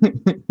true.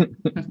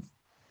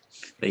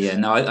 But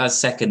I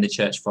second the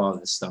church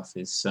fathers stuff.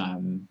 Is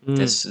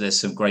there's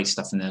some great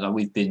stuff in there. Like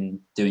I've been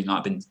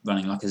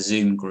running like a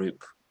Zoom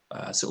group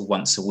sort of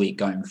once a week,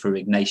 going through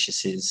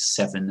Ignatius's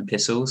 7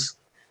 epistles.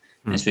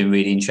 And it's been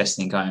really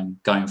interesting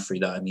going through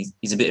that. And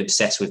he's a bit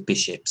obsessed with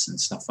bishops and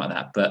stuff like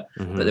that. But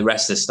the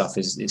rest of the stuff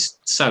is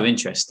so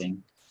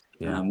interesting.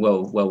 Yeah,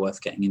 well worth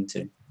getting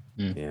into.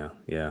 Yeah.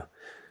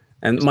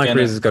 And Mike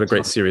Reeves has got a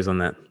great series on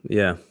that.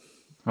 Yeah,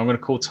 I'm going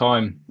to call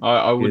time.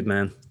 I would, good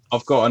man.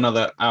 I've got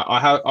another.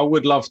 I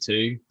would love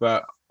to,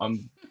 but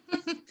I'm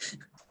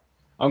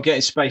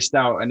getting spaced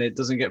out, and it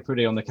doesn't get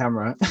pretty on the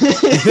camera.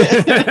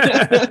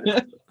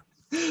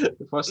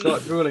 If I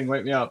start drooling,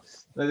 wake me up.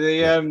 But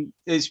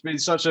it's been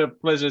such a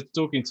pleasure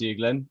talking to you,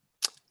 Glenn.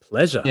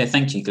 Pleasure. Yeah,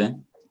 thank you,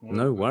 Glenn.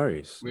 No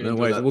worries. No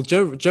worries. Well,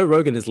 Joe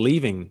Rogan is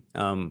leaving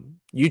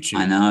YouTube.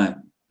 I know.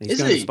 He's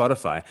going to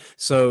Spotify.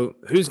 So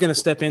who's going to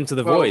step into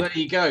the void? There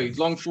you go.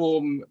 Long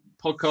form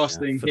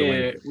podcasting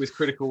here with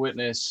Critical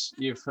Witness.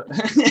 It's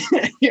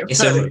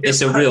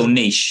a real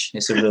niche.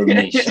 It's a real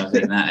niche. I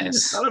think that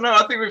is. I don't know.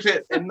 I think we've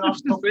hit enough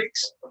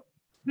topics.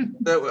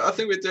 I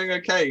think we're doing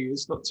okay.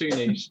 It's not too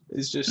niche.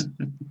 It's just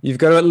you've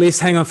got to at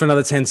least hang on for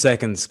another 10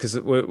 seconds because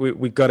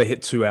we've got to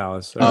hit 2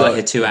 hours. We've got to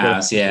hit 2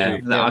 hours. Yeah.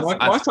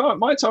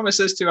 My timer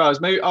says 2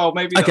 hours. Maybe.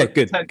 Okay.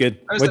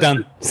 Good. We're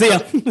done. See ya.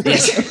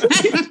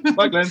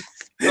 Bye, Glenn.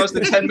 That was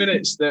the 10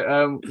 minutes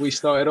that we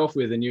started off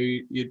with, and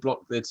you'd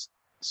blocked this.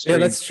 Yeah,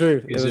 that's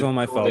true. It was all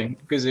my fault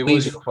because it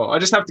was your fault. I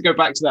just have to go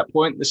back to that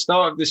point. The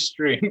start of this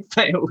stream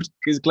failed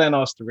because Glenn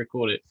asked to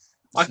record it.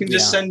 I can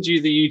just send you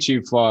the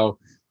YouTube file.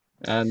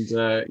 And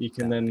you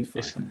can then,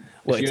 if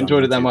you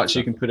enjoyed it that much,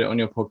 you can put it on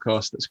your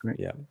podcast. That's great.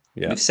 Yeah.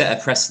 We've set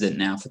a precedent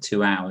now for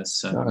 2 hours.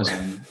 So,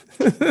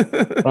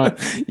 right,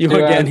 you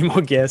won't get any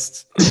more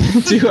guests.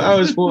 2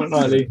 hours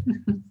fortnightly.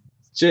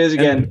 Cheers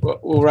again.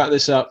 We'll wrap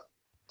this up.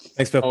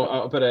 Thanks, Phil.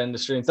 I'll put it in the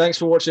stream. Thanks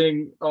for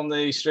watching on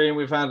the stream.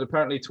 We've had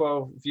apparently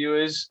 12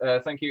 viewers.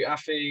 Thank you,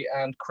 Afi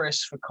and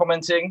Chris, for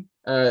commenting.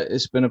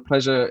 It's been a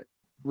pleasure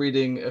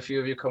reading a few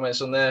of your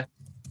comments on there.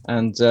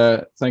 And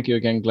thank you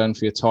again, Glenn,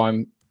 for your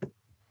time.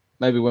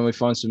 Maybe when we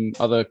find some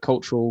other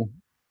cultural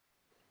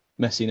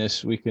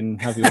messiness, we can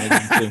have you on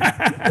again too.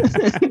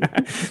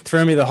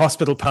 Throw me the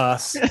hospital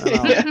pass.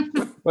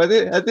 Well,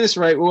 at this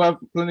rate, we'll have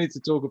plenty to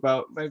talk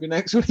about maybe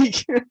next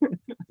week.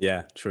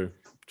 Yeah, true.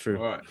 All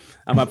right.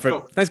 I'm up for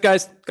it. Thanks,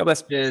 guys. God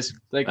bless. Cheers.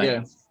 Take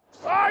care.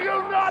 Are you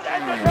not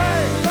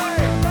entertained?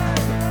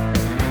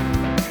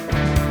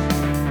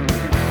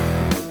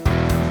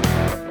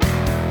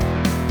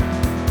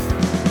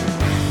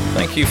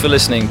 Thank you for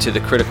listening to the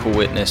Critical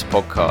Witness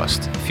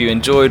podcast. If you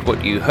enjoyed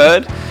what you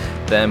heard,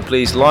 then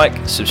please like,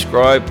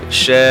 subscribe,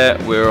 share.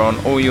 We're on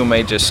all your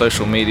major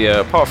social media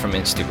apart from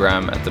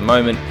Instagram at the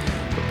moment.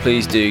 But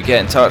please do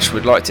get in touch.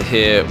 We'd like to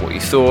hear what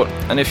you thought.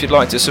 And if you'd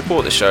like to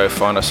support the show,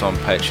 find us on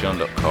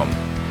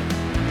patreon.com.